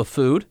 especially our love of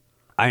food.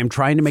 I am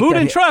trying to make Food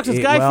that and trucks, it's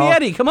Guy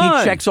Fieri, come on.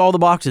 He checks all the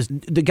boxes.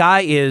 The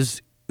guy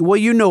is, well,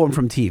 you know him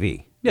from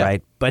TV,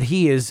 right? But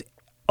he is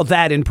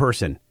that in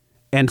person.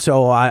 And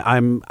so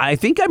I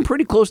think I'm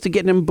pretty close to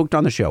getting him booked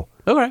on the show.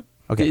 Okay.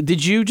 Okay.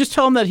 Did you just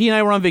tell him that he and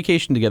I were on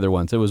vacation together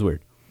once? It was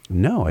weird.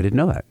 No, I didn't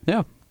know that.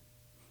 Yeah.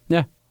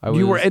 Yeah.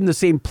 You were in the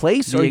same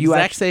place? The or you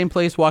exact same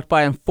place, walked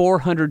by him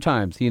 400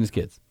 times, he and his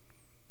kids.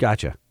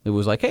 Gotcha. It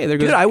was like, hey, there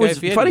goes Dude, I Guy was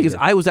Fieri. funny because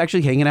I was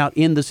actually hanging out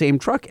in the same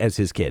truck as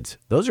his kids.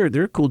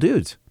 They're cool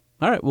dudes.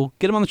 All right, well,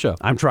 get him on the show.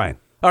 I'm trying.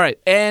 All right,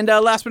 and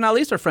last but not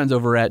least, our friends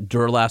over at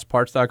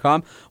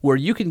DuralastParts.com, where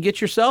you can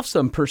get yourself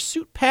some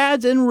Pursuit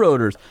pads and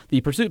rotors. The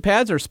Pursuit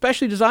pads are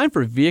specially designed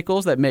for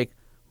vehicles that make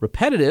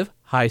repetitive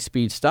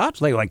high-speed stops.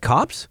 Like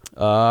cops?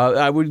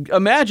 I would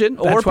imagine,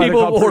 That's or why they're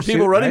called people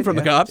Pursuit, running right? from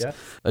the Yeah, cops. yeah.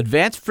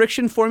 Advanced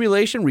friction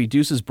formulation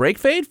reduces brake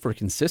fade for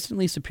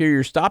consistently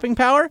superior stopping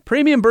power.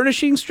 Premium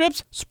burnishing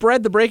strips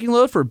spread the braking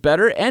load for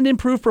better and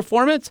improved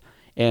performance.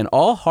 And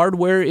all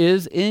hardware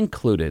is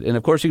included. And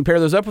of course, you can pair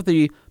those up with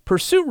the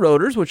Pursuit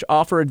rotors, which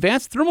offer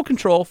advanced thermal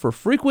control for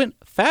frequent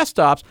fast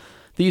stops.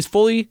 These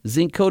fully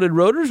zinc-coated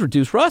rotors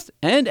reduce rust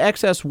and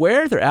excess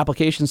wear. Their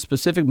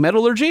application-specific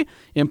metallurgy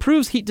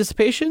improves heat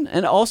dissipation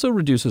and also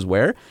reduces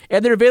wear.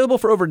 And they're available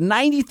for over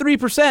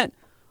 93%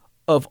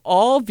 of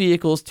all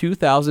vehicles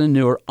 2000 and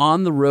newer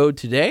on the road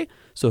today.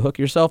 So hook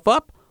yourself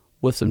up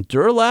with some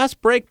Duralast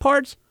brake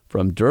parts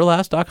from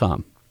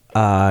Duralast.com.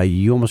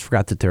 You almost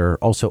forgot that they're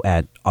also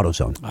at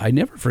AutoZone. I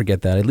never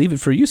forget that. I leave it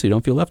for you so you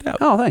don't feel left out.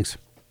 Oh, thanks.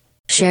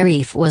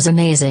 Sharif was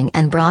amazing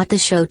and brought the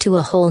show to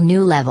a whole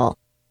new level.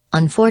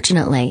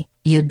 Unfortunately,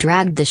 you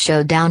dragged the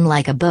show down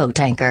like a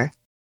boat anchor.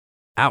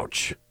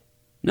 Ouch.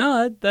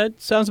 No, that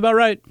sounds about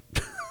right.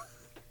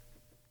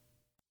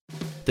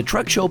 The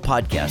Truck Show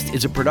Podcast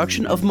is a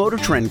production of Motor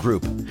Trend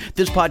Group.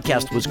 This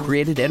podcast was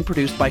created and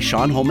produced by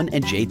Sean Holman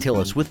and Jay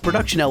Tillis with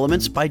production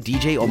elements by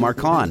DJ Omar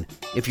Khan.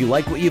 If you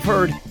like what you've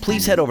heard,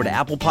 please head over to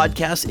Apple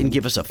Podcasts and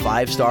give us a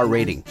 5-star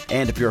rating.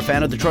 And if you're a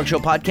fan of the Truck Show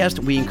Podcast,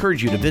 we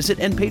encourage you to visit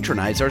and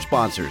patronize our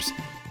sponsors.